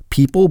 And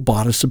people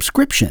bought a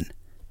subscription,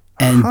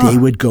 and they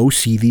would go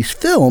see these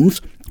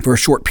films for a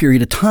short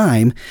period of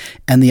time.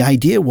 And the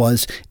idea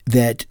was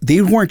that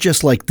they weren't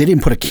just like, they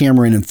didn't put a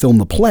camera in and film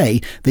the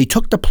play. They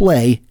took the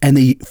play and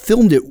they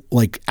filmed it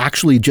like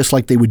actually just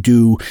like they would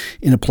do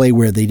in a play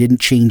where they didn't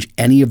change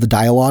any of the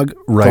dialogue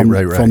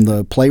from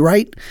the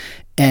playwright.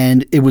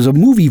 And it was a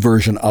movie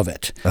version of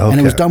it. Okay. And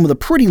it was done with a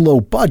pretty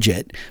low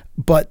budget,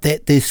 but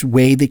that this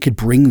way they could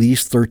bring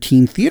these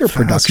 13 theater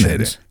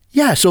productions.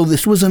 Yeah, so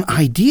this was an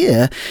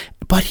idea,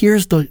 but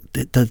here's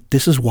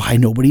this is why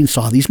nobody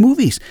saw these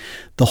movies.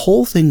 The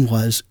whole thing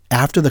was,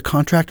 after the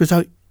contract was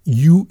out,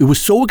 it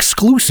was so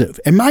exclusive.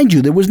 And mind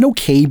you, there was no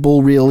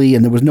cable really,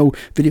 and there was no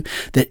video,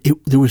 that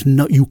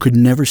you could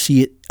never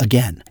see it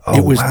again.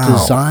 It was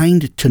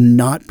designed to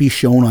not be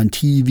shown on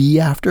TV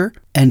after.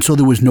 And so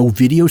there was no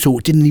video, so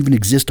it didn't even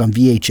exist on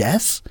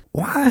VHS.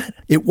 What?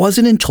 It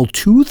wasn't until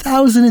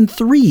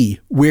 2003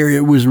 where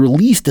it was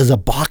released as a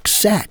box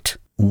set.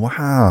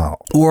 Wow.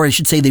 Or I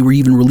should say they were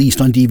even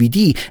released on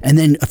DVD. And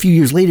then a few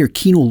years later,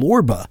 Kino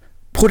Lorber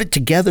put it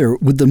together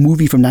with the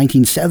movie from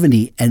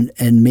 1970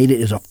 and made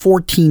it as a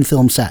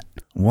 14-film set.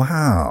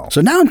 Wow. So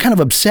now I'm kind of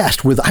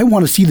obsessed with, I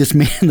want to see this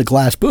Man in the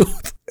Glass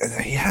Booth.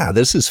 Yeah,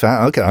 this is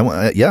okay. I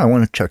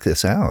want to check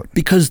this out.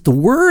 Because the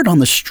word on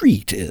the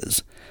street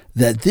is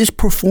that this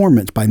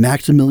performance by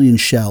Maximilian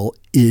Schell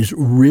is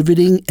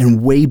riveting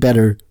and way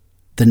better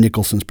than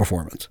Nicholson's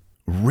performance.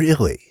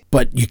 Really?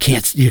 But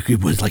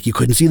it was like you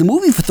couldn't see the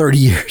movie for 30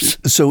 years.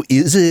 So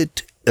is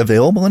it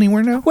available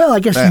anywhere now? Well, I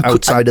guess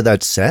outside of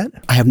that set?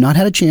 I have not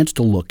had a chance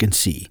to look and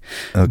see.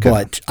 Okay.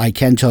 But I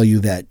can tell you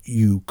that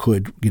you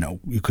could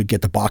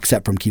get the box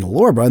set from Kino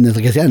Lorber, and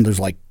there's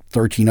like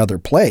 13 other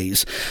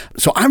plays.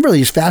 So I'm really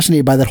just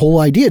fascinated by that whole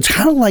idea. It's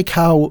kind of like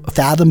how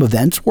Fathom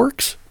Events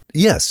works.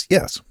 Yes.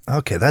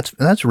 Okay, that's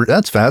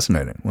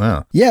fascinating.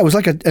 Wow. Yeah, it was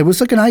like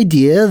an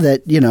idea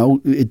that,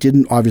 it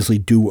didn't obviously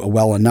do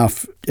well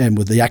enough, and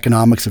with the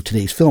economics of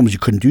today's films, you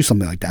couldn't do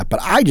something like that. But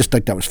I just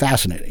think that was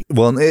fascinating.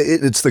 Well,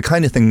 it's the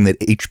kind of thing that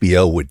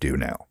HBO would do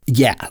now.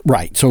 Yeah,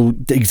 right. So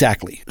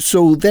exactly.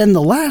 So then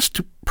the last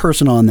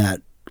person on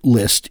that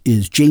list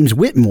is James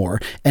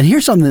Whitmore, and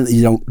here's something that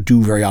you don't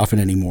do very often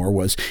anymore.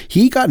 Was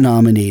he got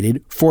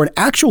nominated for an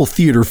actual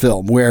theater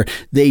film where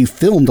they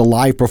filmed a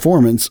live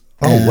performance.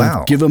 Oh,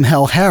 wow. Give Him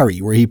Hell, Harry,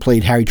 where he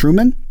played Harry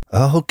Truman.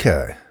 Oh,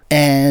 okay.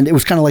 And it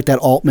was kind of like that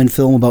Altman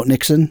film about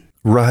Nixon.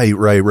 Right.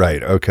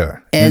 Okay.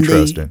 And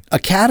interesting. The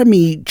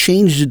Academy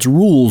changed its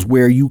rules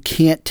where you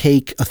can't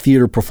take a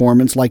theater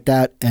performance like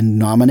that and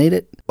nominate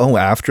it. Oh,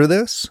 after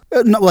this?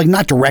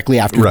 Not directly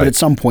after, but at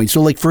some point.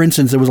 So, for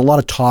instance, there was a lot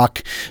of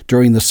talk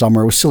during the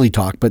summer. It was silly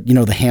talk, but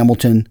the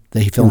Hamilton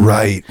they filmed.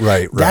 Right.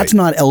 That's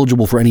not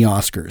eligible for any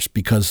Oscars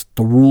because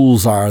the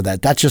rules are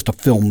that that's just a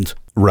filmed.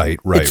 Right.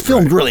 It's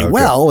filmed really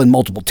well in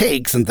multiple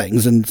takes and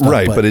things and stuff.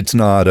 Right, but it's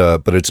not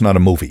a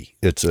movie.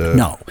 It's a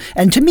no.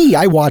 And to me,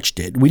 I watched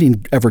it. We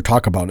didn't ever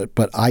talk about it,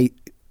 but I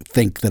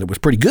think that it was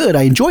pretty good.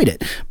 I enjoyed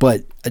it,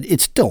 but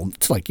it's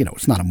like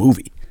it's not a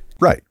movie.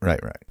 Right.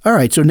 All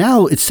right, so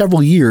now it's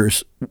several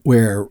years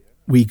where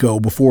we go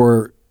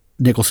before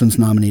Nicholson's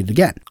nominated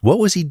again. What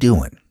was he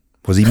doing?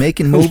 Was he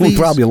making movies?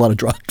 Probably a lot of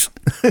drugs.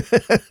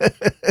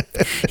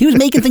 He was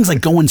making things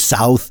like Going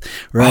South,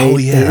 right? Oh,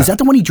 yeah. Is that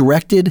the one he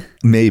directed?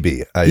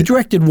 Maybe. He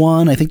directed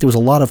one. I think there was a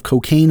lot of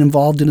cocaine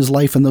involved in his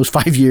life in those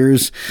 5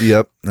 years.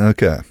 Yep.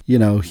 Okay.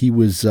 He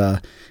was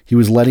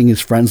letting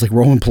his friends like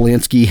Roman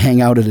Polanski hang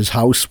out at his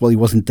house while he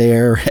wasn't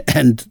there,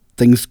 and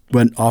things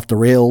went off the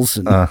rails.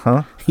 And,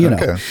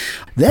 Okay.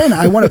 Then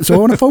I want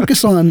to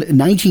focus on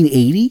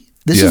 1980.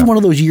 This is one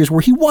of those years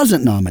where he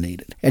wasn't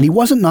nominated, and he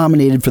wasn't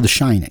nominated for The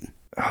Shining.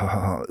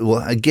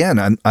 Well,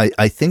 again,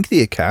 I think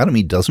the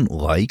Academy doesn't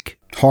like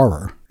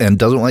horror and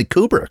doesn't like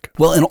Kubrick.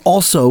 Well, and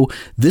also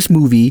this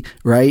movie,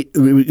 right,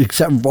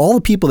 except for all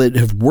the people that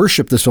have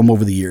worshipped this film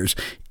over the years,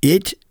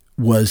 it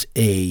was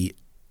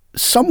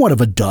somewhat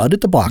of a dud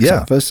at the box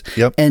office,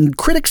 and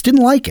critics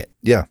didn't like it.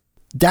 Yeah.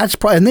 That's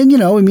probably, and then,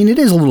 it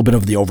is a little bit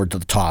of the over to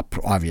the top,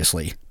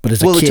 obviously. But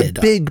as a kid.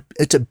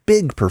 It's a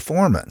big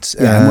performance.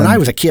 Yeah, and when I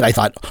was a kid, I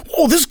thought,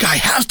 this guy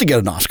has to get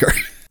an Oscar.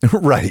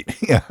 Right.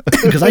 Yeah.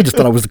 Because I just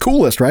thought I was the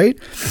coolest, right?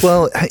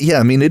 Well,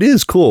 yeah, it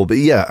is cool, but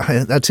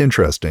yeah, that's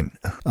interesting.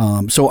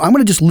 So I'm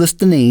going to just list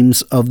the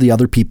names of the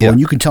other people, and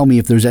you can tell me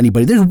if there's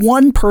anybody. There's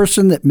one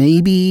person that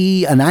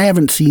maybe, and I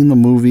haven't seen the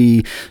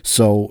movie,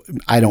 so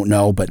I don't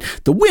know, but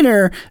the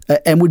winner,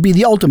 and would be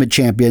the ultimate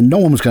champion, no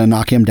one was going to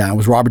knock him down,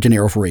 was Robert De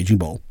Niro for Raging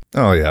Bull.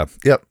 Oh, yeah.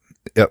 Yep.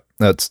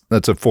 That's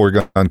a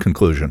foregone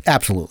conclusion.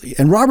 Absolutely.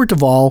 And Robert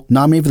Duvall,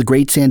 nominated for The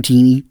Great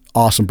Santini,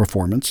 awesome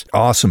performance.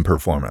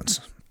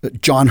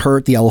 John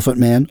Hurt, The Elephant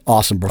Man,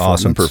 awesome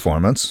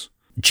performance.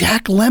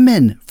 Jack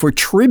Lemmon for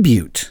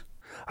Tribute.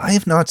 I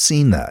have not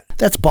seen that.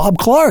 That's Bob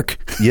Clark.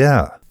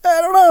 Yeah.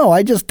 I don't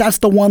know. That's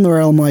the one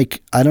where I'm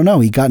like, I don't know.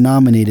 He got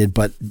nominated,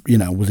 but,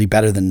 was he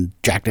better than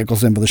Jack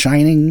Nicholson for The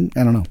Shining?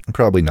 I don't know.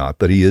 Probably not,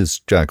 but he is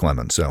Jack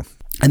Lemmon, so.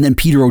 And then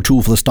Peter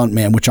O'Toole for the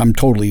stuntman, which I'm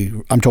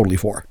totally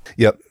for.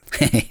 Yep.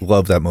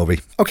 Love that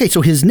movie. Okay,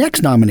 so his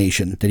next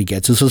nomination that he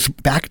gets is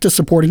back to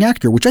supporting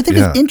actor, which I think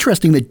is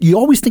interesting that you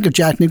always think of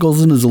Jack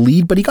Nicholson as a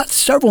lead, but he got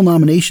several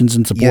nominations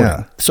in supporting.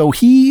 Yeah. So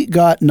he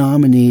got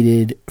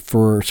nominated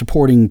for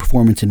supporting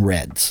performance in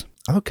Reds.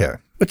 Okay.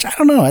 Which I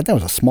don't know. I thought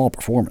it was a small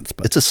performance.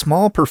 But it's a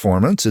small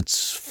performance.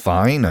 It's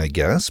fine, I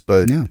guess,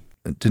 but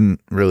it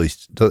didn't really,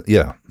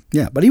 Yeah,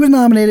 but he was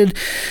nominated.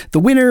 The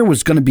winner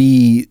was going to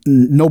be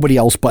nobody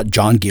else but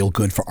John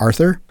Gielgud for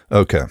Arthur.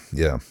 Okay,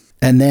 yeah.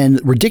 And then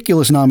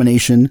ridiculous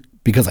nomination,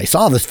 because I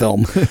saw this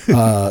film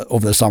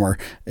over the summer,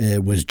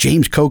 was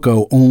James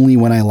Coco, Only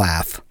When I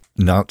Laugh.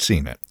 Not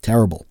seen it.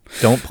 Terrible.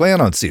 Don't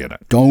plan on seeing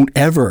it. Don't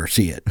ever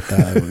see it.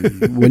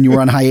 When you were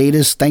on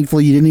hiatus,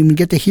 thankfully you didn't even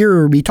get to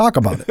hear me talk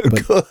about it.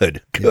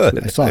 But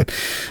Good. I saw it.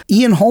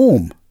 Ian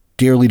Holm,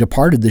 dearly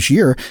departed this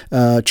year,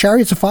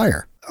 Chariots of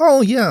Fire.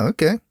 Oh, yeah,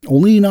 okay.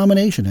 Only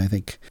nomination, I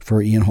think,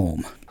 for Ian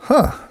Holm.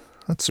 Huh.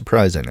 That's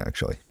surprising,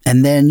 actually.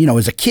 And then,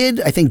 as a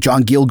kid, I think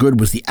John Gielgud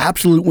was the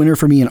absolute winner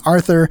for me in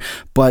Arthur.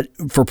 But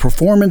for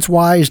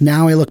performance-wise,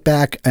 now I look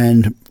back,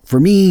 and for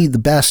me, the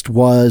best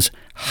was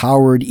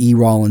Howard E.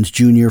 Rollins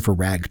Jr. for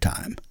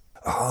Ragtime.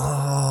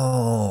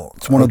 Oh.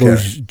 It's one of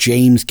those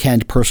James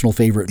Kent personal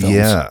favorite films.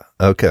 Yeah,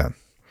 okay.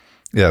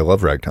 Yeah, I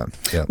love Ragtime.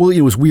 Yeah. Well,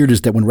 it was weird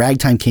is that when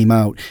Ragtime came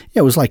out,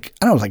 it was like,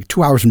 I don't know, it was like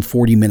 2 hours and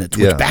 40 minutes,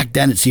 which back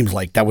then it seems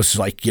like that was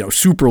like,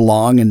 super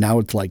long. And now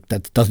it's like,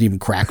 that doesn't even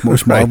crack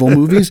most Marvel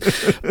movies.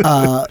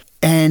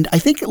 And I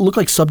think it looked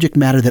like subject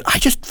matter that I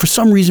just, for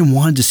some reason,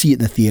 wanted to see it in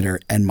the theater.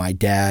 And my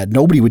dad,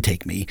 nobody would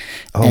take me.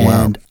 Oh,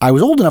 and wow. I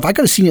was old enough, I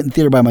could have seen it in the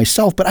theater by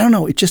myself. But I don't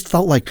know, it just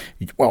felt like,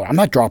 well, I'm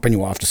not dropping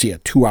you off to see a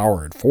 2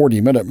 hour and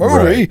 40-minute movie.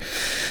 Right.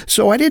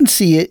 So I didn't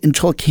see it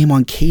until it came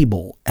on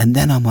cable. And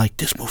then I'm like,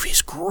 this movie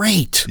is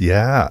great.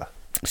 Yeah.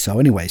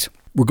 So anyways,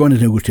 we're going to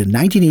go to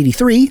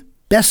 1983,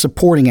 Best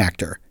Supporting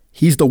Actor.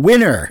 He's the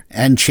winner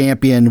and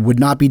champion, would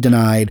not be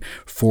denied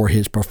for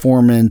his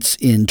performance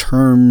in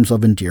Terms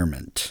of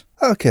Endearment.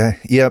 Okay.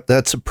 Yep.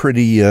 That's a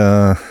pretty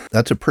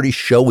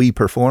showy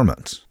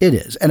performance. It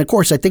is. And of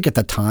course, I think at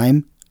the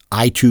time,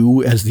 I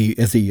too, as the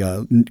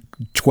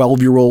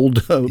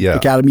 12-year-old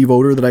Academy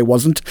voter that I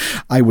wasn't,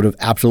 I would have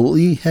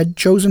absolutely had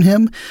chosen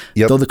him.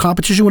 Yep. Though the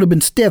competition would have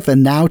been stiff.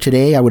 And now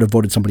today I would have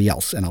voted somebody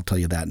else. And I'll tell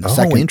you that in a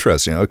second. Oh,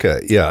 interesting.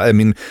 Okay. Yeah. I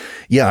mean,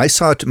 I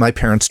saw it. My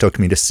parents took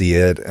me to see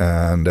it,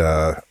 and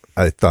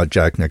I thought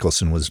Jack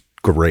Nicholson was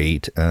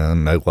great,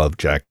 and I loved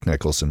Jack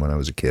Nicholson when I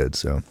was a kid.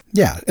 So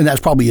yeah, and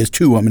that's probably is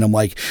too. I mean, I'm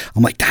like,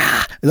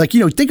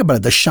 think about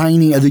it. The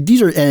Shining.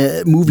 These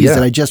are movies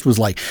that I just was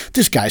like,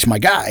 this guy's my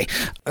guy.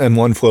 And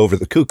One Flew Over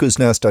the Cuckoo's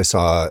Nest,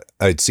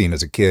 I'd seen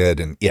as a kid,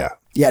 and yeah,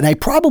 and I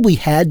probably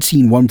had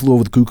seen One Flew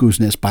Over the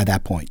Cuckoo's Nest by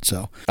that point.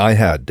 So I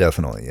had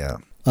definitely, yeah.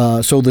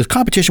 So the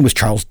competition was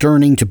Charles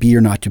Durning, To Be or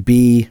Not to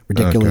Be,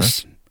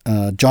 ridiculous.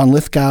 Okay. John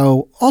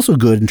Lithgow, also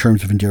good in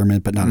Terms of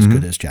Endearment, but not as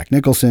good as Jack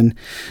Nicholson.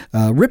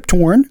 Rip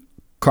Torn,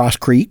 Cross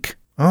Creek.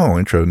 Oh,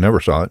 interesting. Never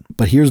saw it.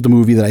 But here's the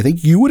movie that I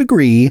think you would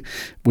agree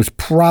was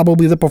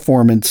probably the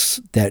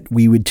performance that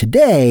we would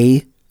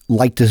today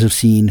like to have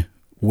seen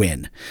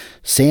win.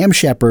 Sam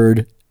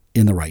Shepard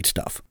in The Right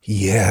Stuff.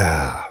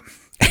 Yeah.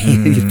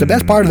 It's the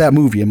best part of that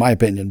movie, in my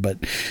opinion, but,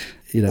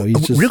 he's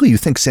just... Really? You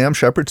think Sam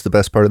Shepard's the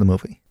best part of the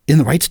movie? In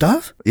The Right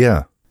Stuff?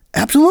 Yeah.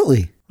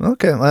 Absolutely.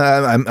 Okay.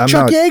 I'm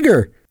Chuck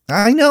Yeager.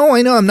 I know.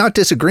 I'm not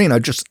disagreeing.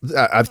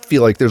 I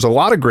feel like there's a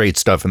lot of great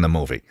stuff in the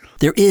movie.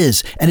 There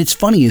is. And it's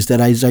funny is that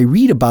as I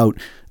read about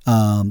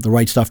The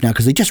Right Stuff now,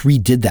 because they just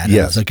redid that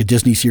as like a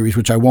Disney series,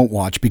 which I won't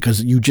watch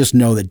because you just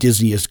know that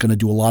Disney is going to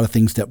do a lot of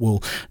things that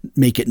will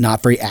make it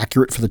not very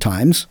accurate for the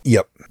times.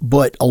 Yep.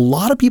 But a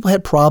lot of people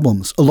had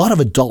problems. A lot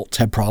of adults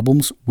had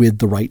problems with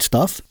The Right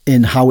Stuff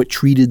and how it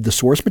treated the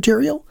source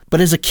material.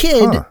 But as a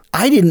kid,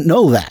 I didn't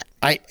know that.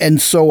 And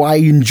so I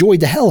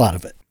enjoyed the hell out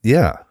of it.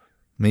 Yeah.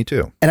 Me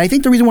too. And I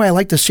think the reason why I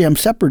like the Sam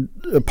Shepard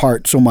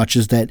part so much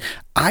is that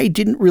I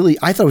thought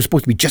it was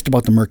supposed to be just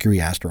about the Mercury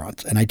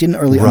astronauts. And I didn't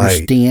really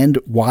understand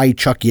why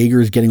Chuck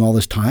Yeager is getting all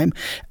this time.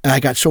 And I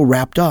got so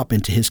wrapped up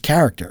into his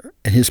character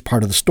and his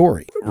part of the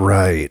story.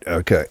 Right.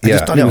 Okay. I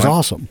just thought it was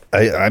awesome.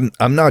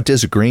 I'm not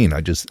disagreeing.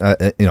 I just, I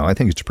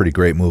think it's a pretty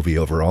great movie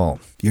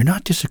overall. You're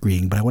not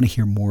disagreeing, but I want to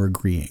hear more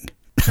agreeing.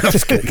 I'm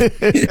just kidding.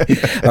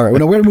 All right,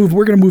 we're going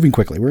to moving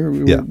quickly.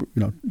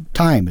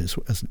 Time is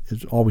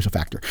always a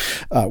factor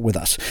with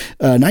us.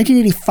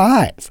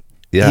 1985.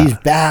 Yeah, he's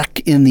back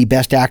in the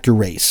Best Actor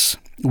race.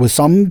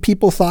 Some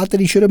people thought that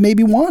he should have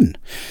maybe won.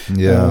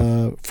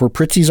 Yeah, for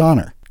Prizzi's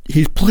Honor.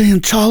 He's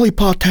playing Charlie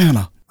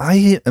Partana.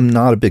 I am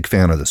not a big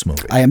fan of this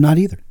movie. I am not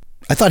either.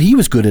 I thought he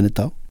was good in it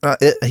though.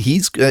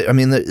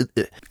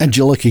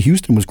 Angelica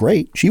Houston was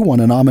great. She won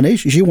a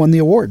nomination. She won the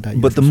award.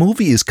 But the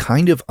movie is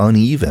kind of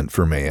uneven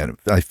for me. And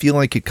I feel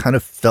like it kind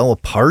of fell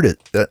apart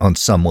on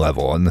some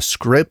level. On the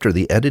script or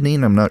the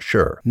editing, I'm not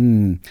sure.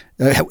 And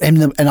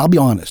I'll be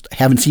honest, I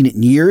haven't seen it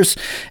in years.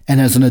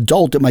 And as an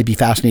adult, it might be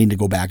fascinating to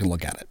go back and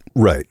look at it.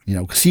 Right.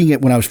 Seeing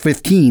it when I was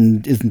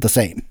 15 isn't the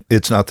same.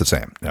 It's not the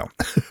same, no.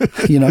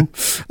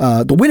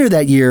 The winner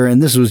that year,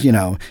 and this was,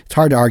 it's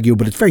hard to argue,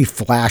 but it's very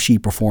flashy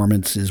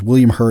performance, is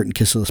William Hurt in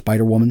Kiss of the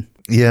Spider Woman.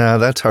 Yeah,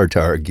 that's hard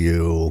to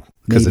argue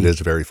because it is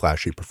a very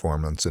flashy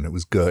performance and it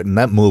was good. And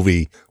that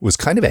movie was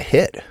kind of a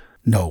hit.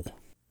 No.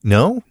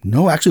 No?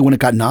 No, actually, when it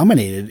got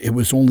nominated, it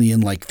was only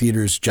in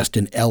theaters just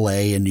in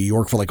L.A. and New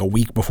York for a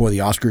week before the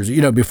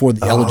Oscars, before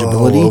the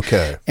eligibility.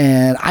 Okay.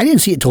 And I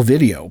didn't see it till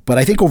video, but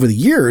I think over the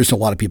years, a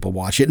lot of people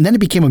watched it. And then it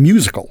became a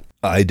musical.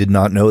 I did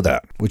not know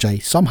that. Which I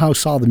somehow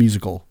saw the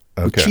musical.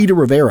 Okay. Cheetah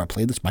Rivera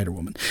played the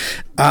Spider-Woman.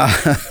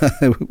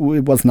 It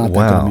was not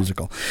that good a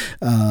musical.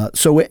 But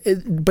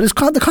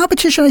the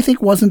competition, I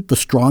think, wasn't the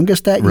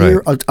strongest that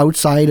year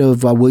outside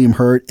of William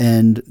Hurt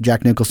and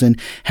Jack Nicholson.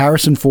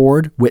 Harrison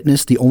Ford,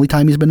 Witness, the only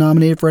time he's been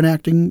nominated for an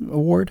acting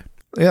award.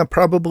 Yeah,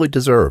 probably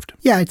deserved.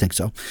 Yeah, I think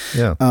so.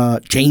 Yeah.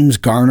 James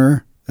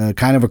Garner,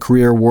 kind of a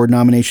career award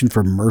nomination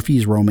for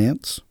Murphy's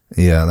Romance.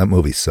 Yeah, that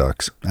movie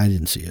sucks. I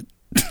didn't see it.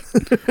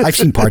 I've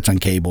seen parts on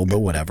cable, but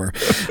whatever.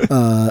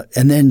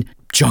 And then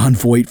John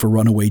Voight for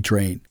Runaway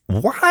Train.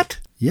 What?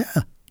 Yeah.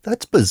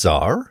 That's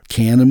bizarre.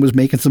 Cannon was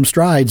making some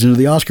strides into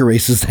the Oscar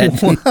races then.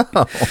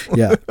 Wow.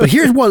 Yeah. But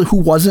here's who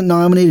wasn't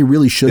nominated,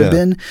 really should have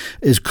been,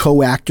 is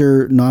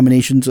co-actor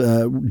nominations.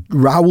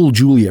 Raul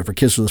Julia for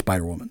Kiss of the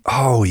Spider-Woman.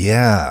 Oh,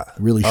 yeah.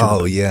 Really should have.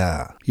 Oh,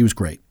 yeah. He was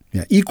great.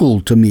 Yeah.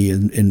 Equal to me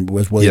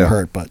was William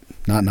Hurt, but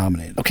not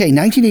nominated. Okay,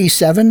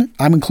 1987,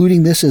 I'm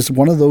including this as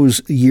one of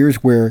those years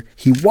where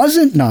he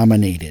wasn't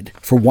nominated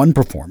for one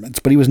performance,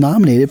 but he was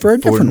nominated for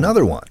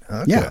another one.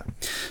 Okay. Yeah.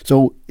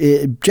 So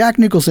Jack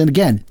Nicholson,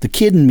 again, the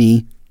kid in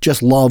me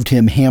just loved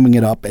him hamming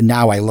it up, and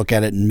now I look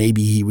at it and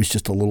maybe he was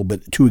just a little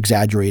bit too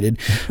exaggerated.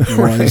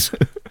 Was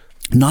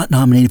not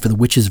nominated for The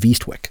Witches of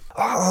Eastwick.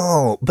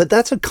 Oh, but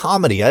that's a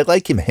comedy. I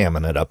like him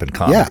hamming it up in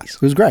comedies. Yeah,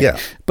 it was great. Yeah.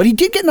 But he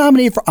did get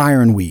nominated for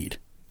Ironweed,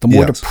 the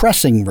more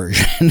depressing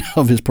version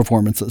of his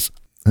performances.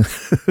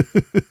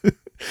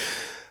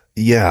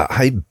 Yeah,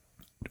 I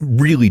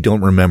really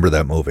don't remember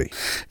that movie.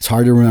 It's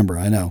hard to remember,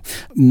 I know.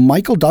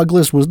 Michael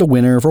Douglas was the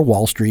winner for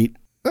Wall Street.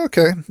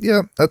 Okay,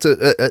 yeah,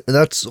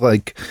 that's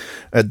like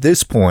at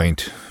this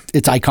point,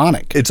 it's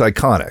iconic. It's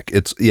iconic.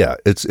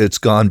 It's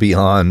gone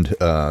beyond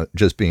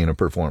just being a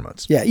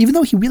performance. Yeah, even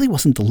though he really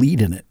wasn't the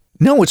lead in it.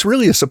 No, it's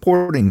really a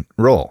supporting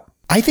role.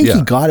 I think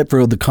he got it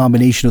for the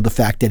combination of the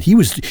fact that he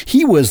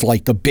was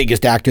like the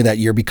biggest actor that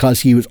year because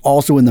he was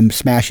also in the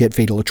smash hit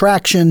Fatal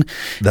Attraction.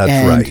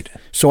 That's right.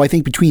 So I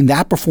think between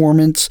that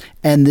performance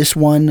and this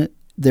one,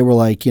 they were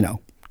like,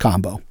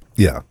 combo.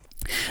 Yeah.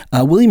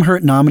 William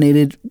Hurt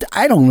nominated.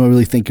 I don't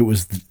really think it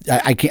was.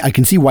 I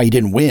can see why he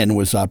didn't win.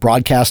 Was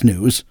Broadcast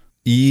News.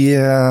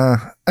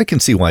 Yeah, I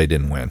can see why he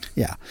didn't win.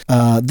 Yeah.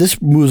 This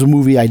was a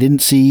movie I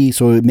didn't see,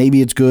 so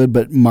maybe it's good,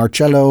 but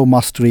Marcello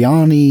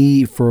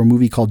Mastroianni for a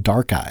movie called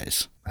Dark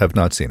Eyes. Have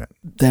not seen it.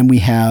 Then we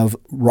have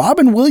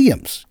Robin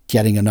Williams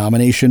getting a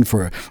nomination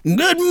for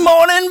Good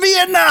Morning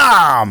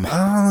Vietnam.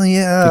 Oh,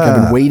 yeah. I think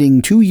I've been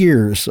waiting 2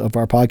 years of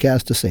our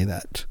podcast to say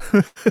that.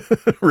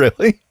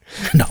 Really?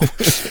 No.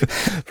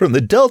 From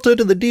the Delta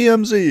to the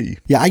DMZ.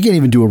 Yeah, I can't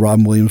even do a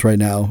Robin Williams right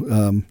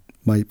now.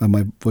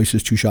 My voice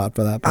is too shot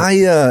for that. But.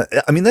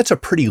 I mean, that's a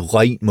pretty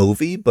light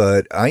movie,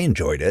 but I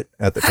enjoyed it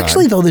at the time.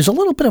 Actually, though, there's a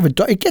little bit of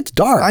it gets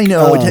dark. I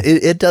know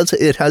it does.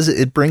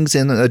 It brings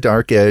in a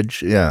dark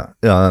edge. Yeah.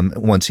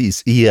 Once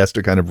he has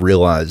to kind of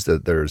realize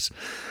that there's,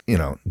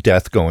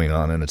 death going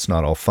on and it's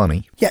not all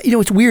funny. Yeah.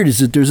 What's weird is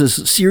that there's a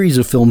series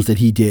of films that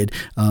he did.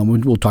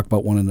 We'll talk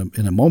about one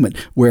in a moment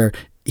where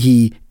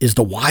he is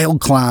the wild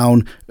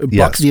clown,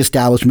 bucks the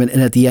establishment,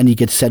 and at the end he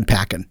gets sent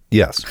packing.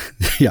 Yes.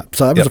 Yeah.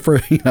 So that was the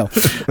first,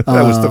 that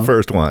was the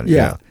first one.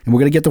 Yeah. And we're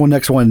going to get to the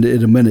next one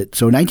in a minute.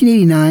 So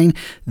 1989,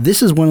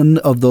 this is one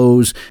of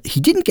those, he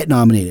didn't get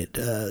nominated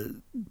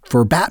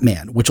for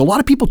Batman, which a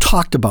lot of people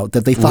talked about,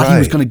 that they thought he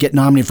was going to get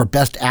nominated for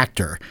Best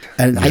Actor.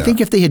 And I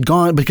think if they had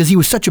gone, because he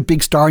was such a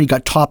big star and he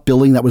got top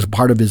billing, that was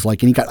part of his,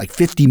 and he got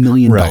 $50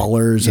 million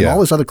and all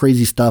this other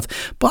crazy stuff.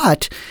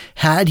 But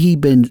had he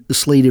been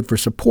slated for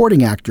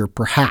supporting actor,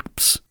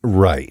 perhaps.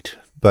 Right.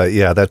 But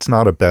that's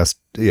not that's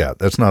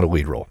not a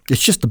lead role.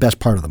 It's just the best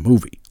part of the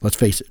movie. Let's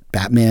face it.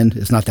 Batman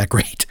is not that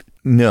great.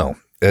 No.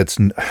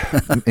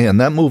 Man,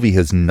 that movie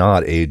has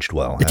not aged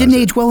well. It didn't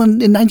age well in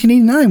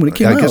 1989 when it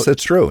came out. I guess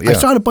that's true. Yeah. I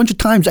saw it a bunch of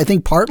times, I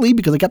think partly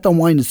because I kept on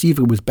wanting to see if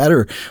it was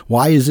better.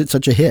 Why is it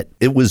such a hit?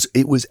 It was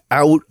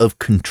out of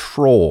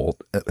control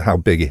how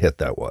big a hit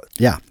that was.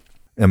 Yeah.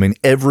 I mean,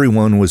 there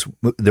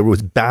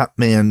was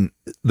Batman,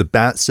 the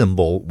bat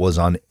symbol was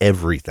on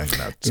everything.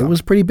 It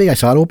was pretty big. I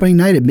saw it opening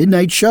night at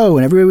midnight show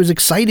and everybody was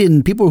excited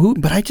and people were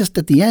hooting. But I just,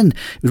 at the end,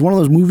 it was one of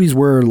those movies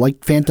where,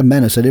 like Phantom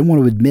Menace, I didn't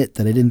want to admit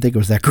that I didn't think it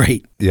was that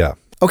great. Yeah.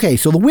 Okay,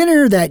 so the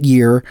winner that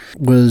year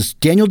was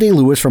Daniel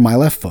Day-Lewis for My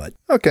Left Foot.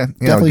 Okay.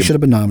 Yeah, Definitely should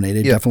have been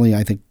nominated. Yeah. Definitely,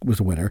 I think, was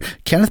a winner.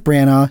 Kenneth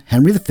Branagh,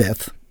 Henry V.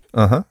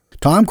 Uh-huh.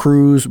 Tom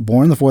Cruise,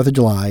 Born on the 4th of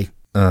July.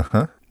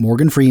 Uh-huh.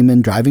 Morgan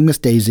Freeman, Driving Miss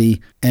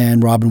Daisy,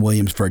 and Robin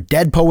Williams for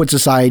Dead Poet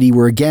Society,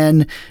 where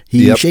again,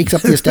 he shakes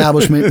up the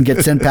establishment and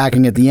gets sent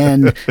packing at the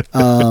end.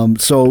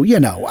 So,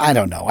 I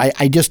don't know.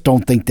 I just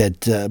don't think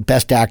that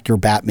Best Actor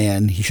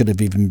Batman, he should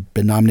have even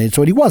been nominated,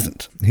 so he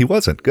wasn't. He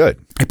wasn't.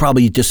 Good. I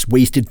probably just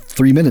wasted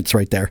 3 minutes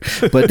right there.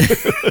 But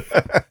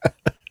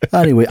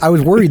anyway, I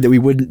was worried that we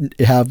wouldn't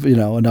have,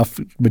 enough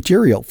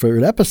material for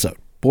an episode.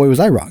 Boy,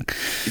 was I wrong.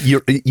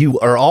 You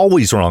are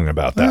always wrong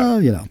about that.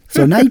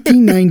 So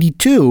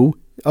 1992...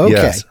 Okay.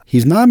 Yes.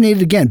 He's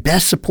nominated again,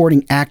 Best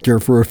Supporting Actor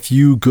for A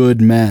Few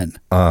Good Men.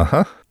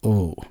 Uh-huh.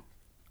 Oh.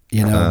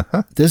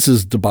 This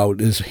is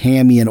about as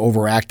hammy and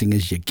overacting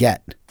as you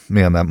get.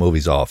 Man, that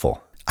movie's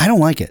awful. I don't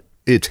like it.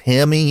 It's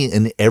hammy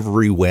in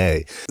every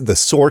way. The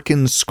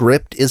Sorkin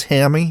script is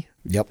hammy.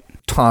 Yep.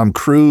 Tom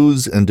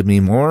Cruise and Demi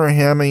Moore are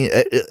hammy.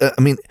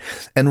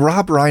 And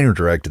Rob Reiner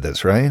directed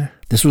this, right?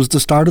 This was the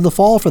start of the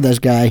fall for this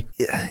guy.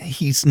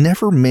 He's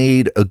never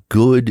made a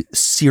good,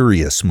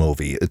 serious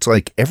movie. It's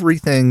like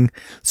everything.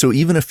 So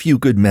even A Few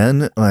Good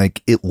Men,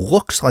 it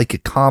looks like a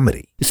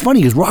comedy. It's funny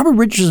because Robert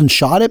Richardson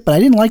shot it, but I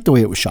didn't like the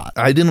way it was shot.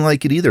 I didn't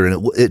like it either.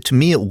 And to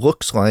me, it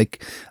looks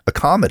like a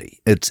comedy.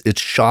 It's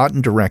shot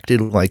and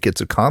directed like it's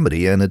a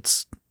comedy, and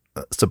it's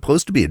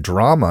supposed to be a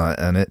drama,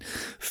 and it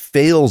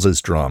fails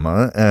as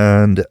drama,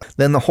 and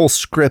then the whole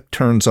script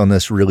turns on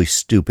this really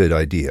stupid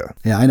idea.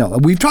 Yeah, I know.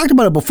 We've talked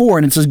about it before,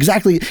 and it's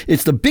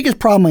the biggest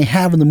problem I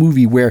have in the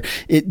movie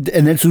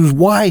and this is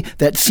why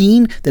that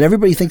scene that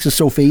everybody thinks is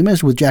so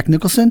famous with Jack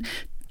Nicholson,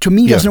 to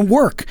me, doesn't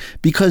work,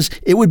 because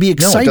it would be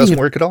exciting. No, it doesn't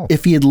work at all.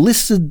 If he had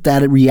listed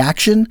that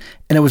reaction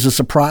and it was a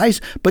surprise.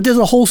 But there's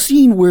a whole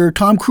scene where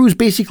Tom Cruise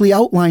basically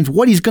outlines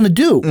what he's going to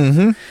do.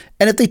 Mm-hmm.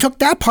 And if they took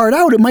that part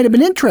out, it might have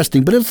been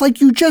interesting. But it's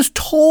like, you just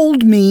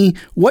told me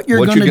what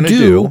you're going to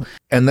do.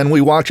 And then we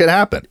watch it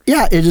happen.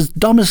 Yeah, it is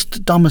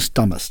dumbest.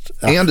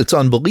 And it's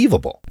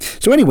unbelievable.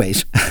 So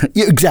anyways,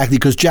 exactly,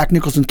 because Jack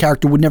Nicholson's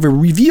character would never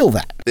reveal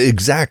that.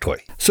 Exactly.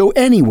 So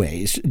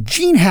anyways,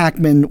 Gene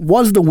Hackman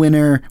was the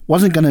winner,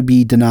 wasn't going to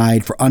be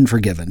denied for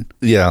Unforgiven.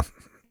 Yeah.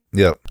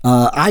 Yeah.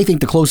 I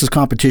think the closest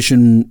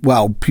competition,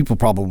 well, people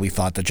probably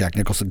thought that Jack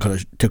Nicholson could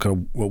have took it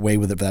away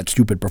with it for that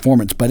stupid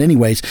performance. But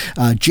anyways,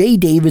 Jay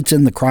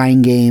Davidson, The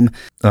Crying Game.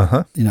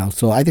 Uh-huh.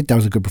 So I think that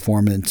was a good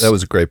performance. That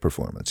was a great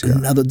performance,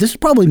 yeah. This is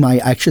probably I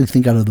actually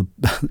think out of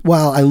the,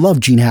 well, I love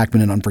Gene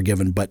Hackman in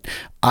Unforgiven, but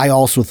I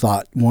also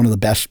thought one of the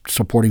best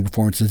supporting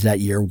performances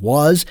that year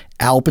was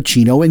Al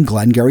Pacino and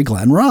Glengarry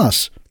Glen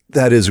Ross.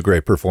 That is a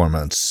great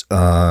performance.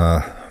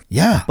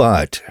 Yeah.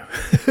 But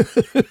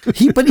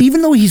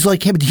even though he's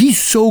like him,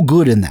 he's so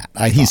good in that.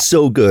 He's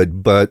so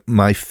good, but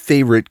my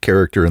favorite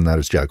character in that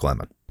is Jack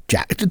Lemmon.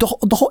 Jack, the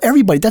whole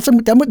everybody.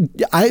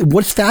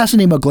 What's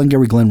fascinating about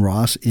Glengarry Glen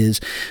Ross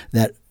is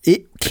that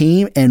it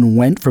came and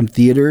went from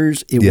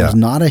theaters. It was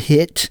not a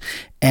hit.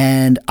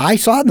 And I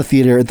saw it in the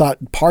theater and thought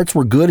parts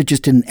were good. It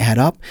just didn't add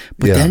up.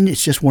 But then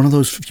it's just one of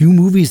those few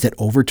movies that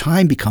over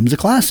time becomes a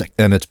classic.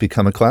 And it's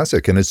become a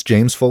classic. And it's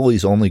James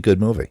Foley's only good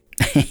movie.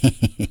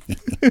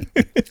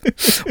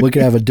 We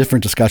could have a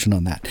different discussion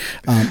on that.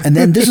 And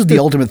then this is the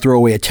ultimate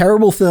throwaway. A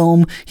terrible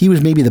film. He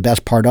was maybe the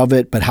best part of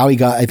it. But how he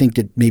got, I think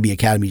that maybe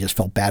Academy just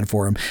felt bad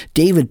for him.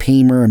 David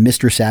Paymer and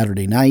Mr.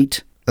 Saturday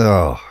Night.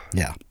 Oh.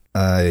 Yeah.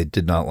 I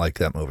did not like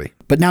that movie.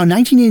 But now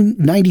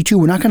 1992,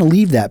 we're not going to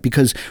leave that,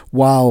 because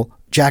while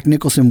Jack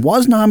Nicholson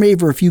was nominated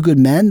for A Few Good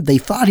Men, they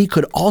thought he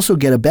could also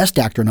get a Best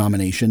Actor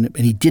nomination,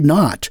 and he did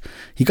not.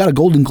 He got a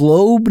Golden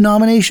Globe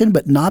nomination,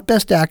 but not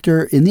Best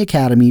Actor in the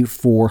Academy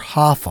for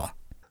Hoffa.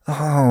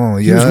 Oh,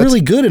 yeah. He was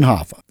really good in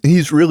Hoffa.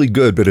 He's really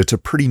good, but it's a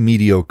pretty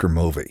mediocre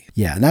movie.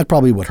 Yeah, and that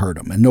probably what hurt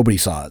him, and nobody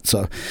saw it.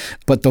 So,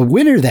 but the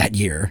winner that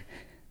year,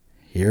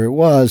 here it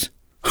was.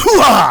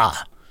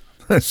 Hoo-ha!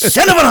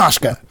 Son of an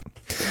Oscar!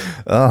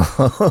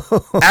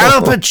 Oh.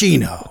 Al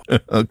Pacino.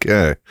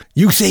 Okay.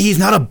 You say he's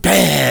not a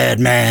bad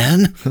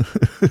man.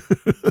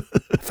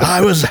 If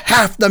I was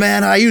half the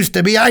man I used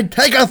to be, I'd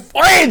take a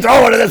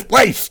flamethrower to this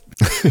place.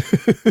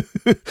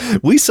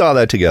 We saw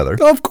that together.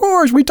 Of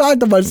course. We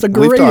talked about it. It's the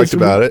greatest. We talked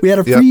about it. We had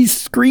a free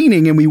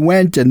screening, and we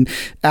went, and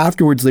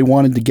afterwards they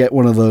wanted to get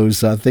one of those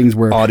things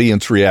where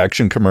audience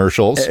reaction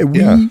commercials.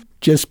 We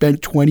just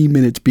spent 20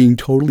 minutes being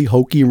totally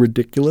hokey and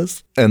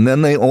ridiculous. And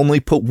then they only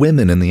put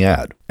women in the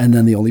ad. Well,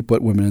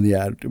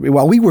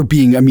 we were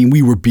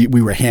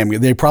hamming.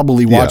 They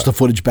probably watched the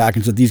footage back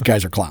and said, these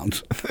guys are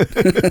clowns.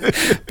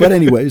 But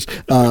anyways,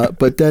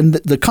 but then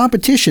the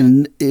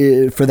competition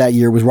for that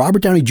year was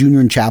Robert Downey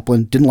Jr. and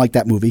Chaplin. Didn't like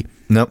that movie.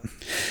 Nope.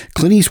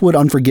 Clint Eastwood,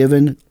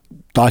 Unforgiven.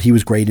 Thought he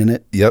was great in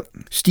it. Yep.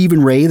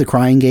 Stephen Ray, The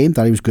Crying Game.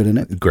 Thought he was good in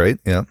it. Great,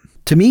 yeah.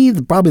 To me,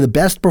 probably the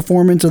best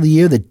performance of the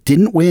year that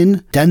didn't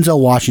win,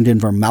 Denzel Washington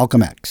for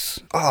Malcolm X.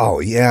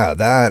 Oh, yeah,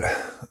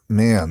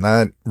 Man,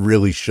 that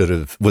really should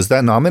have. Was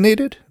that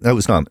nominated? That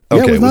was not. Yeah,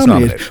 Okay, it was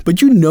nominated. But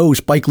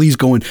Spike Lee's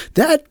going,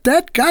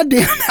 that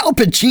goddamn Al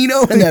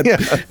Pacino and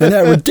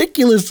that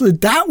ridiculous,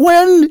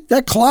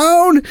 that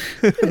clown,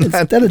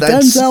 instead of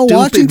Denzel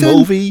Washington.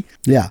 Movie.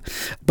 Yeah.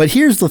 But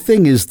here's the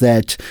thing is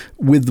that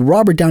with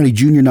Robert Downey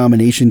Jr.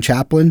 nomination,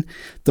 Chaplin,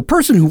 the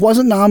person who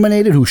wasn't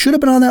nominated, who should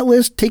have been on that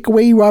list, take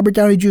away Robert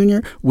Downey Jr.,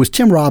 was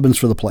Tim Robbins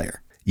for The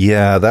Player.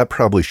 Yeah, that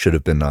probably should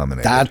have been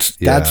nominated.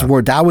 That's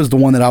where that was the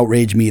one that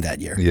outraged me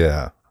that year.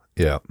 Yeah.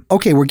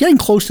 Okay, we're getting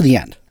close to the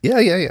end. Yeah.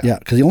 Yeah,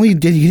 because he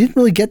didn't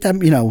really get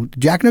that.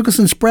 Jack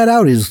Nicholson spread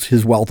out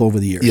his wealth over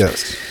the years.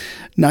 Yes.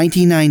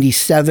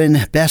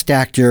 1997, Best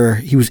Actor.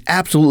 He was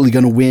absolutely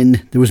going to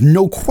win. There was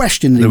no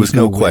question. There was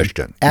no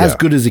question. As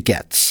good as it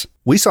gets.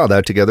 We saw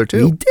that together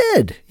too. We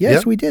did.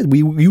 Yes, we did.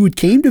 You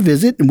came to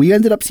visit, and we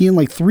ended up seeing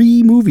like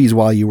 3 movies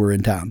while you were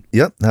in town.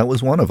 Yep, that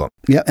was one of them.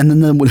 Yeah, and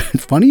then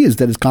what's funny is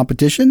that his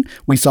competition,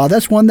 we saw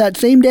this one that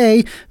same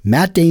day,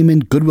 Matt Damon,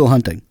 Good Will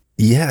Hunting.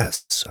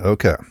 Yes.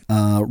 Okay.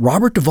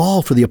 Robert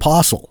Duvall for The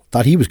Apostle.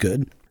 Thought he was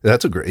good.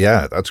 That's a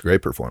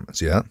great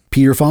performance. Yeah.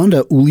 Peter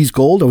Fonda, Uli's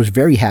Gold. I was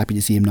very happy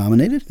to see him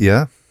nominated.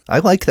 Yeah. I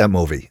like that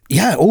movie.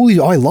 Yeah.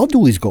 I loved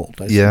Uli's Gold.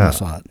 I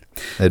saw it.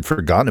 I had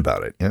forgotten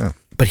about it. Yeah.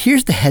 But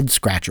here's the head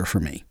scratcher for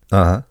me.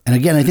 Uh-huh. And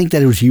again, I think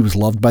that he was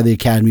loved by the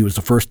Academy. It was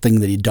the first thing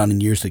that he'd done in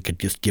years that could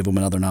just give him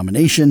another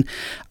nomination.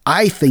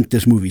 I think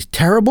this movie's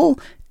terrible,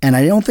 and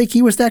I don't think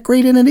he was that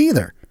great in it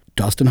either.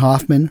 Dustin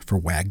Hoffman for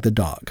Wag the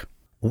Dog.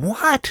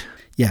 What?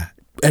 Yeah.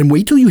 And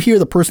wait till you hear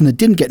the person that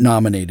didn't get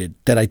nominated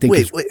that I think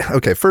Wait.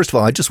 Okay, first of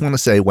all, I just want to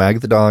say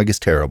Wag the Dog is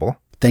terrible.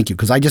 Thank you,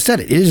 because I just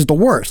said it. It is the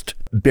worst.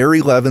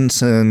 Barry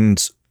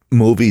Levinson's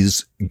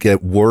movies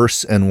get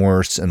worse and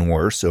worse and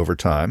worse over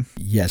time.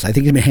 Yes, I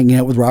think he's been hanging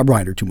out with Rob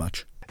Reiner too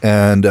much.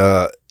 And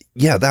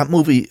that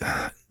movie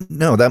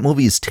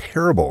is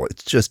terrible.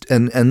 It's just,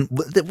 and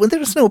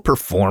there's no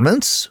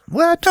performance.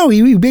 What? No,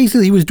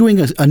 he was doing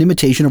an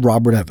imitation of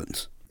Robert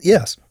Evans.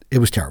 Yes. It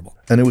was terrible.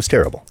 And it was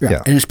terrible.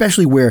 Yeah. And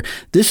especially where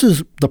this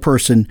is the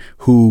person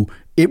who,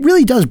 it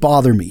really does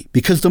bother me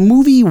because the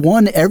movie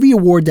won every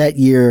award that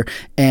year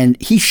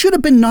and he should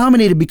have been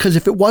nominated because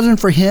if it wasn't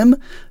for him,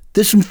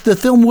 the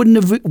film wouldn't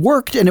have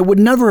worked and it would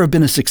never have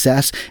been a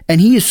success.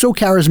 And he is so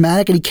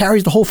charismatic and he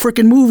carries the whole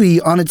frickin' movie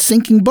on its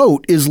sinking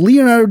boat. Is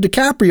Leonardo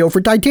DiCaprio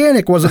for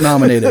Titanic wasn't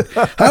nominated?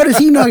 How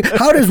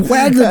does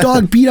Wag the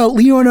Dog beat out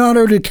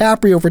Leonardo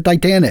DiCaprio for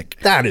Titanic?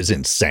 That is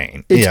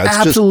insane. It's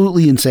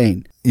absolutely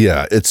insane.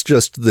 Yeah, it's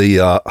just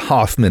the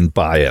Hoffman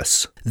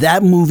bias.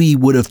 That movie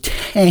would have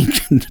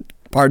tanked,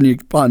 pardon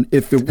the pun,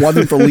 if it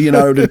wasn't for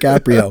Leonardo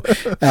DiCaprio.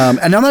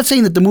 And I'm not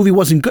saying that the movie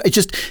wasn't good. It's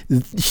just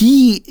when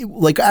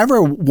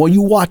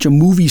you watch a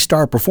movie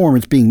star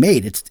performance being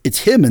made, it's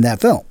him in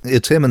that film.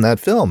 It's him in that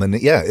film.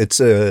 And yeah,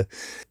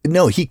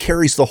 he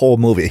carries the whole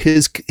movie.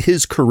 His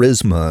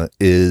charisma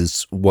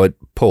is what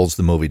pulls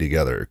the movie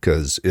together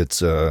because it's,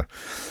 that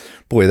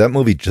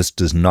movie just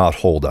does not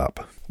hold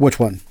up. Which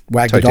one?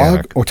 Wag Titanic. the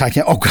Dog or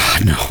Titanic? Oh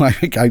God,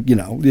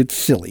 no! It's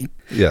silly.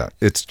 Yeah,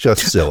 it's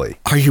just silly.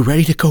 Are you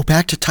ready to go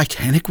back to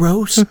Titanic,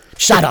 Rose?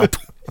 Shut up!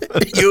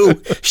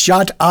 You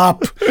shut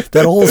up!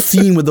 That whole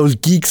scene with those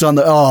geeks on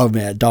the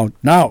man, don't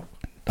no.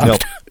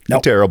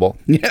 Terrible.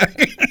 Yeah.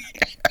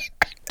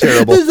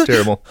 Terrible.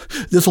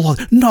 There's a lot.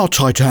 Not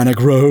Titanic,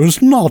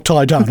 Rose. Not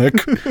Titanic.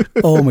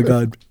 Oh my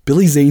God,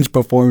 Billy Zane's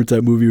performance in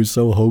that movie was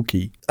so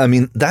hokey. I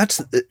mean,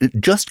 that's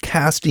just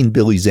casting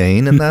Billy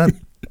Zane in that.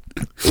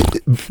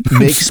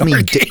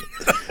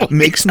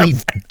 makes me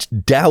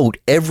doubt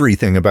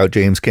everything about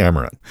James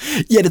Cameron.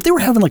 Yeah, if they were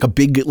having like a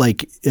big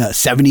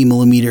 70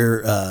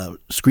 millimeter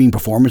screen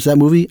performance of that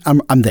movie,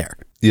 I'm there.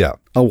 Yeah,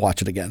 I'll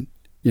watch it again.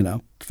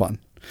 It's fun.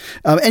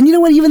 And you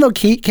know what? Even though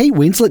Kate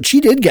Winslet,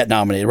 she did get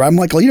nominated. Right? I'm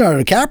like,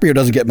 Leonardo DiCaprio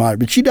doesn't get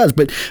nominated, but she does.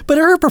 But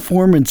her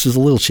performance is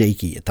a little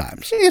shaky at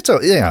times.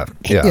 Yeah.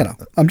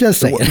 I'm just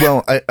saying.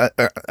 Well,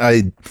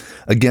 I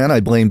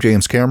blame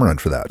James Cameron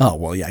for that. Oh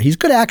well, yeah, he's a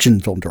good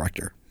action film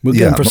director. We'll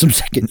get him for some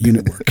second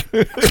unit work.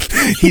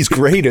 He's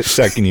great at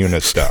second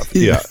unit stuff.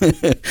 Yeah.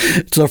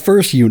 It's the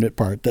first unit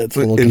part that's a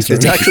little concerning.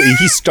 It's actually,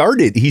 he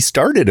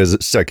started as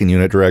a second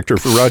unit director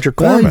for Roger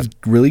Corman. Well, he's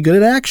really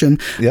good at action.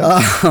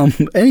 Yeah.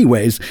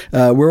 Anyways,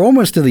 we're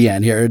almost to the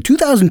end here.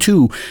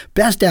 2002,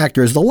 Best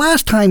Actor is the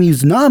last time he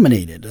was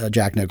nominated,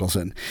 Jack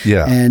Nicholson.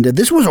 Yeah. And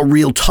this was a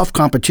real tough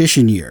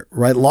competition year,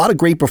 right? A lot of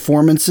great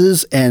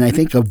performances, and I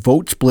think a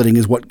vote splitting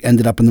is what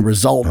ended up in the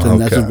result.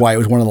 And that's why it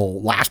was one of the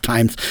last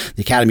times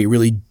the Academy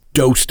really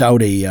dosed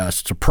out a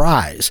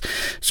surprise.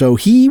 So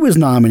he was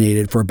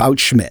nominated for About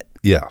Schmidt.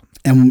 Yeah.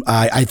 And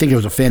I think it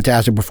was a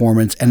fantastic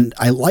performance. And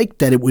I liked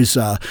that it was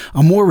a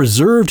more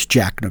reserved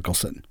Jack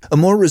Nicholson. A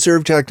more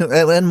reserved Jack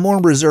and more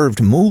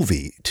reserved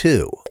movie,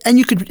 too.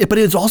 And but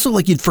it's also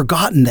like you'd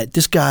forgotten that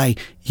this guy,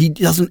 he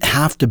doesn't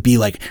have to be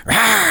like,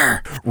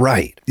 rawr.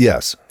 Right.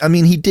 Yes. I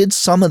mean, he did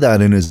some of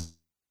that in his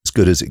As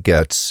Good as It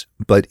Gets,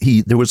 but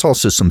there was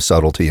also some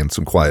subtlety and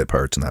some quiet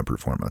parts in that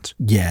performance.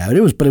 Yeah, it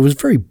was a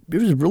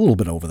little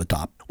bit over the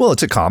top. Well,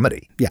 it's a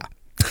comedy. Yeah.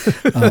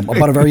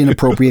 About a very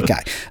inappropriate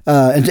guy.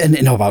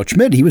 And About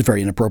Schmidt, he was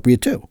very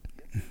inappropriate too.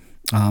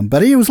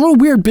 But it was a little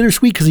weird,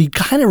 bittersweet, because he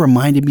kind of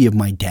reminded me of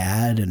my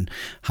dad and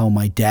how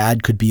my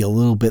dad could be a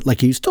little bit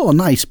like he's still a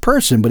nice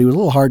person, but he was a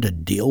little hard to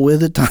deal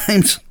with at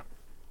times.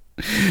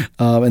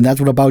 And that's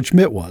what About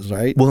Schmidt was,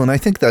 right? Well, and I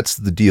think that's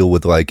the deal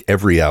with like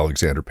every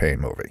Alexander Payne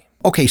movie.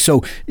 Okay,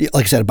 so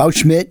like I said, About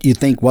Schmidt, you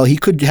think, well, he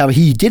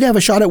did have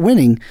a shot at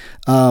winning,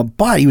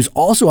 but he was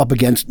also up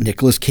against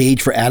Nicolas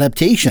Cage for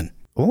adaptation.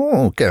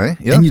 Oh, okay.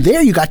 Yeah. And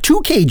there you got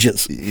 2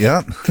 Cages.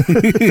 Yeah.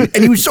 And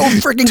he was so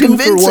freaking 2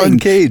 convincing. for 1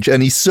 Cage,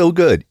 and he's so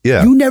good.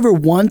 Yeah. You never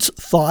once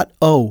thought,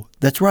 oh,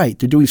 that's right,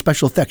 they're doing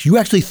special effects. You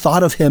actually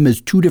thought of him as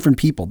 2 different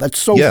people. That's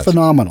so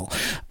phenomenal.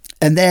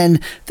 And then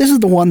this is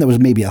the one that was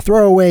maybe a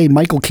throwaway,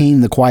 Michael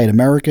Caine, The Quiet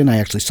American. I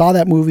actually saw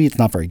that movie. It's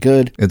not very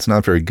good. It's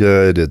not very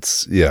good.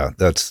 That's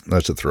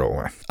a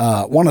throwaway.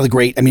 One of the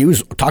great, it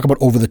was talk about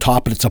over the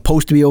top, but it's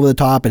supposed to be over the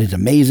top, and it's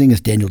amazing. It's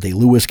Daniel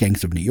Day-Lewis,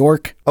 Gangs of New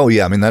York. Oh,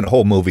 yeah. That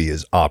whole movie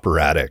is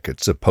operatic.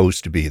 It's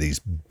supposed to be these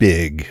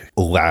big,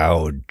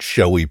 loud,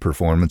 showy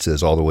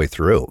performances all the way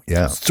through.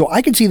 Yeah. So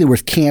I could see there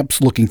was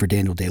camps looking for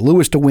Daniel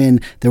Day-Lewis to win.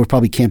 There was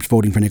probably camps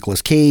voting for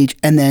Nicolas Cage.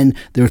 And then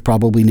there was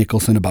probably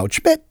Nicholson About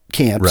Schmidt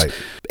camps. Right.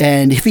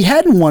 And if he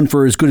hadn't won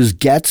for As Good as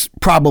Gets,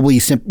 probably,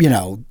 they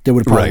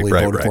would have probably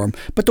voted for him.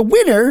 But the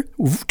winner,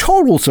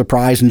 total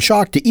surprise and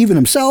shock to even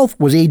himself,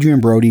 was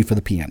Adrian Brody for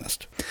The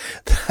Pianist.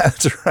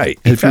 That's right.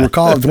 If you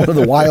recall, it's one of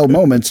the wild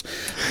moments.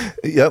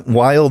 Yep,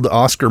 wild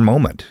Oscar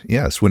moment.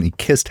 Yes, when he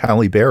kissed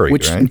Halle Berry,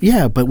 right?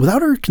 Yeah, but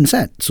without her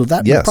consent. So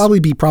that would probably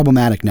be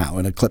problematic now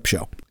in a clip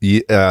show.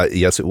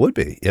 Yes, it would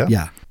be. Yeah.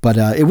 Yeah. But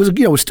it was,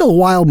 it was still a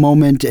wild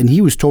moment, and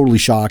he was totally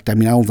shocked. I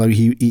don't think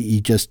he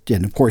just,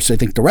 and of course, I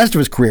think the rest of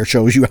his career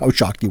shows you how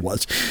shocked he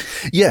was.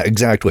 Yeah,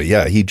 exactly.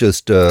 Yeah, he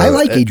just. I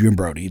like Adrian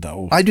Brody,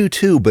 though. I do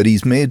too, but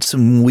he's made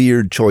some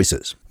weird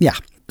choices. Yeah.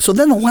 So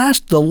then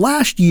the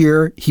last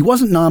year, he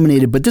wasn't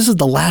nominated, but this is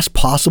the last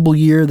possible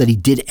year that he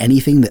did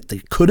anything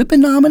that could have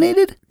been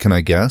nominated. Can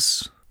I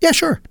guess? Yeah,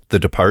 sure. The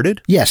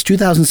Departed? Yes,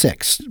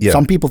 2006. Yeah.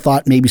 Some people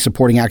thought maybe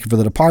supporting actor for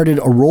The Departed,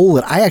 a role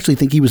that I actually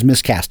think he was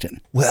miscast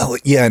in. Well,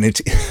 yeah, and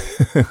it's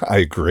I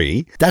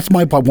agree. That's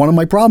one of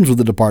my problems with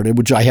The Departed,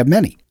 which I have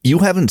many. You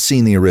haven't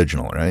seen the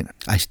original, right?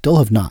 I still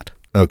have not.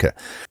 Okay.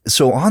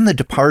 So on The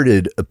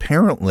Departed,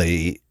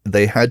 apparently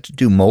they had to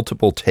do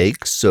multiple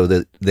takes so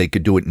that they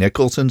could do it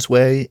Nicholson's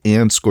way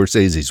and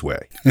Scorsese's way.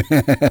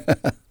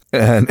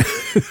 And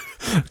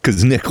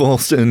because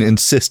Nicholson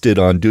insisted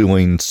on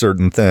doing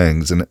certain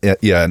things, and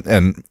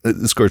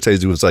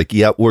Scorsese was like,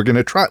 "Yeah, we're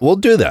gonna try. We'll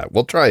do that.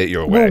 We'll try it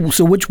your way." Well,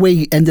 so which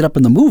way ended up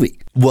in the movie?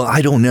 Well,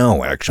 I don't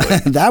know actually.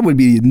 That would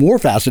be more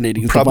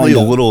fascinating. Probably a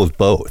little of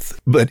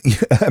both, but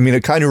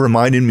it kind of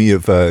reminded me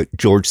of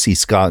George C.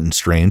 Scott in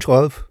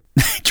Strangelove.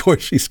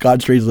 George C. Scott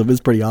Strangelove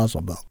is pretty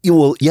awesome, though.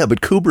 Well, yeah,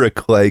 but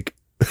Kubrick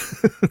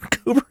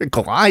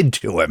Kubrick lied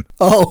to him.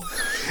 Oh.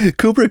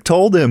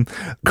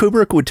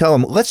 Kubrick would tell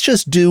him, let's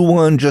just do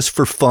one just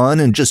for fun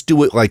and just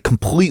do it like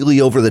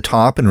completely over the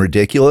top and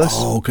ridiculous.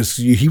 Oh, because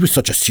he was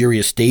such a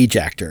serious stage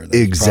actor.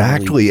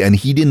 Exactly. And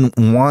he didn't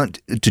want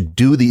to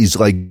do these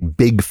like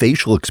big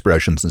facial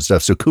expressions and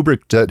stuff. So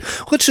Kubrick said,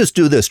 let's just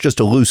do this just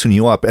to loosen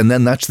you up. And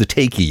then that's the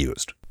take he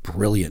used.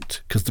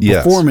 Brilliant, because the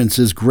performance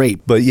is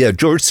great. But yeah,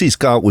 George C.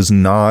 Scott was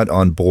not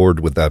on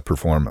board with that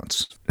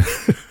performance.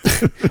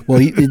 Well,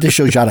 this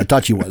shows you how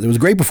touch he was. It was a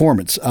great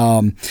performance.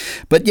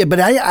 But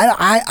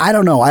I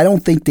don't know. I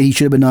don't think that he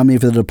should have been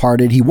nominated for The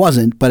Departed. He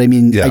wasn't, but I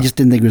just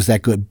didn't think it was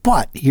that good.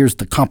 But here's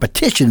the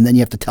competition, and then you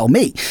have to tell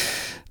me.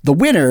 The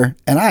winner,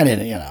 and I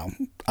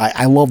didn't,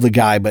 I love the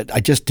guy, but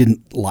I just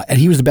didn't like, and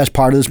he was the best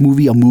part of this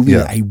movie, a movie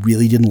that I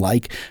really didn't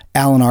like,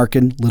 Alan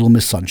Arkin, Little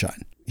Miss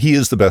Sunshine. He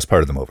is the best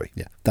part of the movie.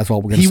 Yeah, that's all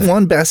we're going to say. He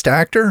won Best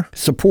Actor?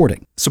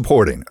 Supporting.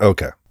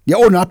 Okay. Yeah,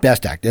 or not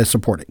Best Actor,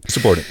 supporting.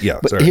 Yeah.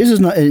 But here's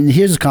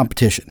his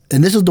competition.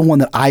 And this is the one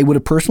that I would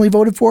have personally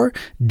voted for.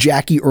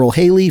 Jackie Earle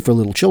Haley for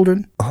Little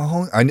Children.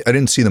 Oh, I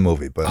didn't see the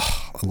movie, but...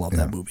 Oh, I love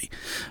that movie.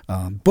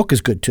 Book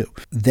is good, too.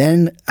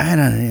 Then, I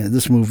don't know,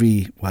 this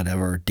movie,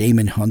 whatever,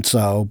 Damon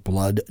Hunso,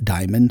 Blood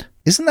Diamond.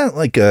 Isn't that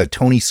like a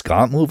Tony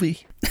Scott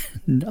movie?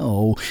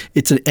 No,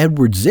 it's an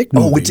Edward Zwick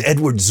movie. Oh, it's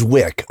Edward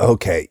Zwick.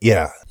 Okay,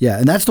 yeah. Yeah,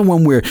 and that's the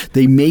one where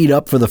they made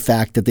up for the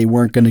fact that they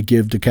weren't going to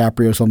give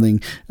DiCaprio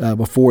something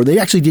before. They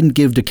actually didn't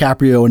give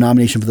DiCaprio a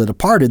nomination for The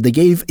Departed. They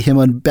gave him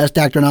a Best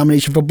Actor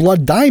nomination for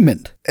Blood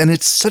Diamond. And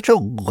it's such a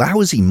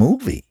lousy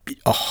movie.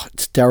 Oh,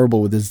 it's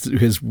terrible with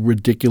his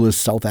ridiculous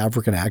South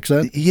African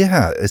accent.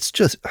 Yeah, it's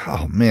just,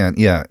 oh man,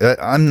 yeah.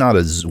 I'm not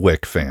a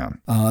Zwick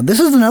fan. This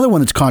is another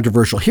one that's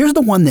controversial. Here's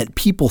the one that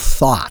people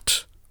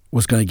thought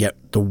was going to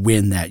get the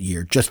win that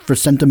year, just for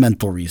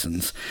sentimental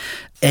reasons.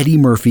 Eddie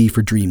Murphy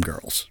for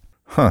Dreamgirls.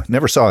 Huh,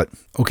 never saw it.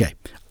 Okay,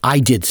 I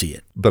did see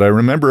it. But I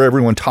remember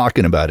everyone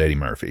talking about Eddie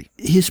Murphy.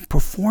 His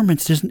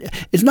performance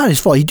it's not his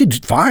fault. He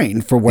did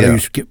fine for what he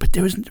was, but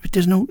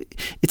there's no,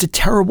 it's a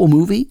terrible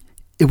movie.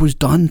 It was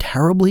done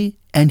terribly,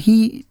 and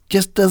he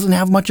just doesn't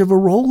have much of a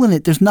role in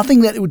it. There's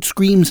nothing that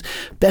screams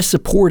Best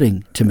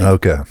Supporting to me.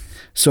 Okay.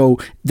 So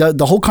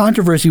the whole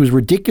controversy was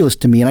ridiculous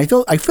to me, and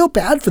I feel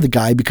bad for the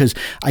guy because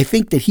I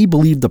think that he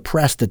believed the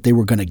press that they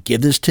were going to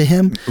give this to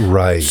him.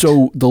 Right.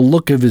 So the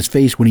look of his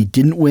face when he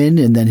didn't win,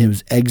 and then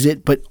his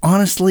exit. But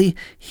honestly,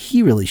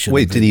 he really should.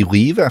 Wait, did he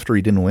leave after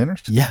he didn't win?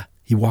 Yeah,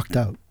 he walked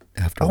out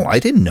after. Oh, I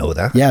didn't know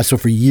that. Yeah, so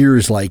for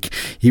years, like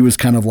he was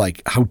kind of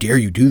like, "How dare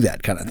you do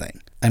that?" kind of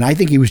thing. And I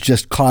think he was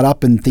just caught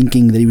up in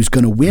thinking that he was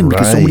going to win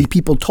because so many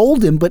people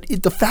told him. But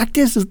the fact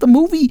is the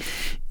movie,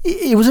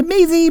 it was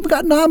amazing. He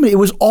got nominated. It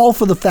was all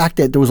for the fact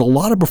that there was a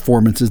lot of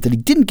performances that he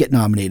didn't get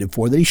nominated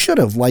for that he should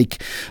have,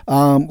 like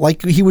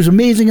he was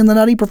amazing in the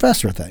Nutty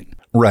Professor thing.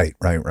 Right.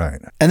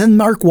 And then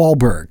Mark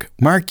Wahlberg,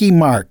 Marky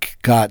Mark,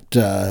 got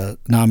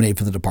nominated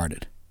for The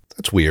Departed.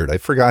 That's weird. I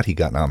forgot he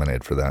got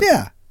nominated for that.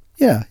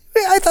 Yeah.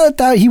 I thought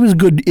that he was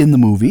good in the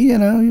movie, he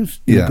was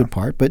a good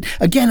part. But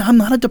again, I'm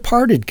not a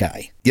Departed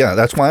guy. Yeah,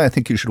 that's why I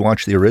think you should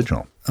watch the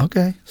original.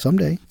 Okay,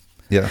 someday.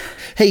 Yeah.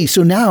 Hey,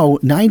 so now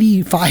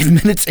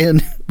 95 minutes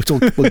in, which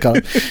we'll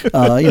cut,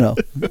 we're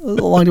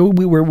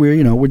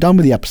done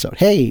with the episode.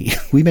 Hey,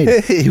 we made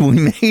it. Hey, we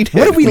made it.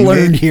 What have we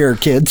learned here,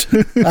 kids?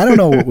 I don't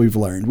know what we've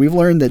learned. We've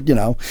learned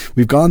that,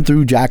 we've gone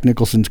through Jack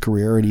Nicholson's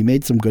career and he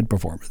made some good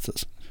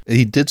performances.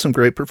 He did some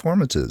great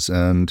performances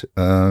and,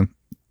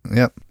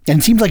 yeah. And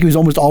it seems like he was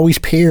almost always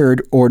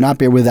paired or not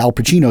paired with Al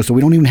Pacino, so we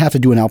don't even have to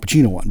do an Al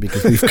Pacino one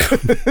because we've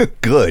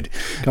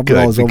covered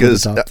all his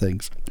over-the-top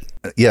things.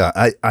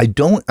 Yeah,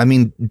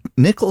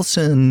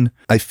 Nicholson,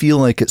 I feel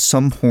like at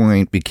some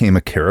point became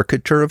a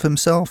caricature of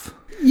himself.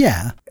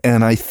 Yeah.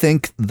 And I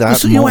think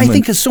that I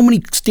think that so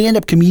many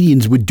stand-up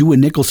comedians would do a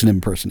Nicholson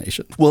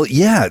impersonation. Well,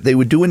 yeah, they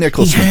would do a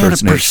Nicholson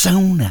impersonation. He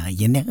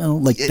had a persona,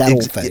 like that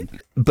whole thing.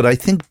 But I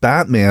think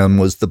Batman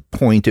was the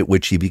point at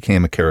which he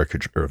became a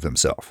caricature of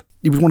himself.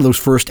 He was one of those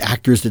first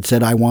actors that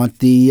said, I want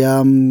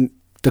the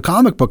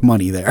comic book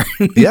money there.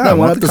 Yeah, I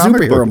want the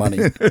superhero money.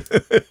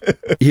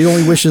 He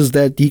only wishes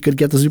that he could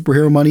get the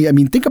superhero money. I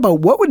mean, think about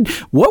what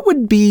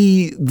would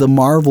be the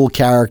Marvel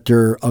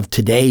character of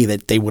today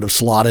that they would have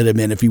slotted him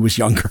in if he was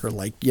younger.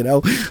 Like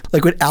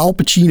with Al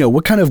Pacino,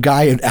 what kind of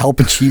guy would Al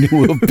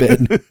Pacino have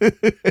been?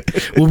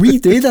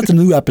 That's a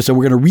new episode.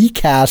 We're going to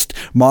recast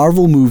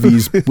Marvel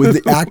movies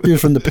with the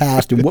actors from the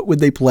past and what would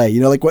they play?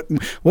 What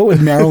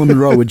would Marilyn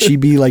Monroe? Would she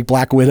be like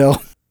Black Widow?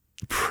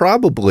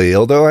 Probably,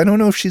 although I don't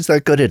know if she's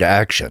that good at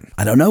action.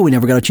 I don't know. We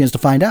never got a chance to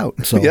find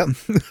out. So yep.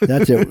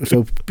 That's it.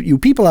 So you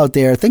people out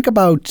there, think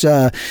about,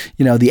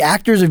 the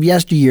actors of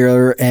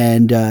yesteryear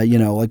and,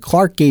 like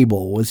Clark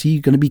Gable. Was he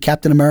going to be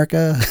Captain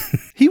America?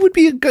 He would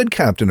be a good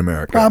Captain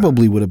America.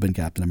 Probably would have been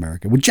Captain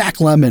America. With Jack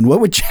Lemmon, what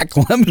would Jack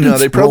Lemmon? No,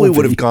 they probably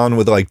would have gone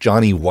with like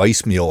Johnny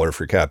Weissmuller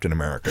for Captain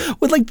America.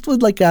 With people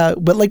like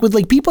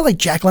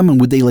Jack Lemmon,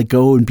 would they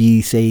go and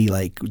be, say,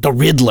 like the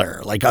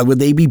Riddler? Would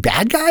they be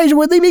bad guys or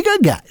would they be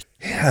good guys?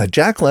 Yeah,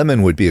 Jack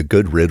Lemmon would be a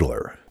good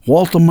Riddler.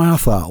 Walter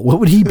Matthau,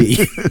 what would he be?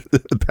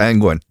 The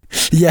Penguin.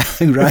 Yeah,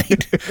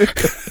 right.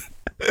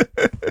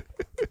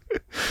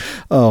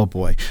 Oh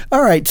boy!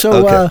 All right,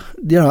 so okay.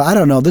 I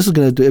don't know. This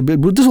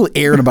will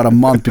air in about a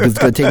month because it's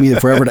going to take me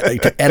forever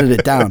to edit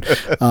it down.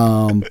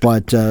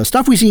 But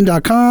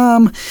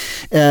stuffweseen.com,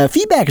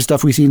 feedback at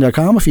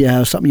stuffweseen.com. If you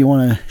have something you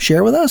want to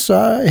share with us,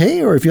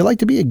 hey, or if you'd like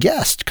to be a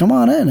guest, come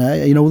on in.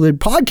 The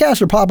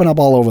podcasts are popping up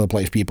all over the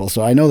place, people.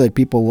 So I know that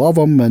people love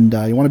them, and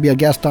you want to be a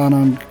guest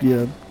on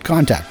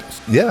contact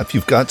us. Yeah, if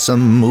you've got some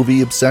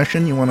movie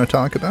obsession you want to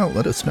talk about,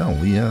 let us know.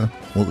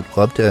 We'll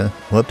love to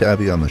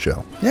have you on the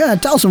show. Yeah,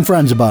 tell some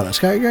friends about us.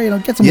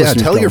 Get some. Yeah,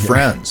 tell your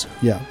friends.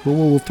 Yeah,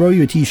 we'll throw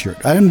you a T-shirt.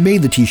 I haven't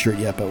made the T-shirt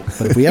yet, but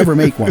if we ever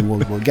make one,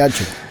 we'll get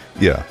you.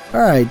 Yeah. All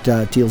right,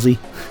 TLZ.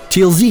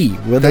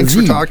 Thanks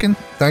for talking.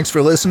 Thanks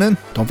for listening.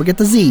 Don't forget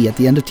the Z at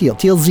the end of Teal.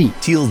 TLZ.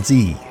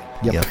 TLZ.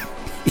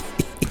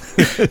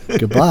 Yep.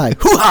 Goodbye.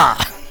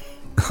 Hoo-ha!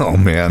 Oh,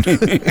 man.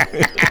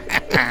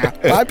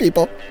 Bye,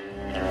 people.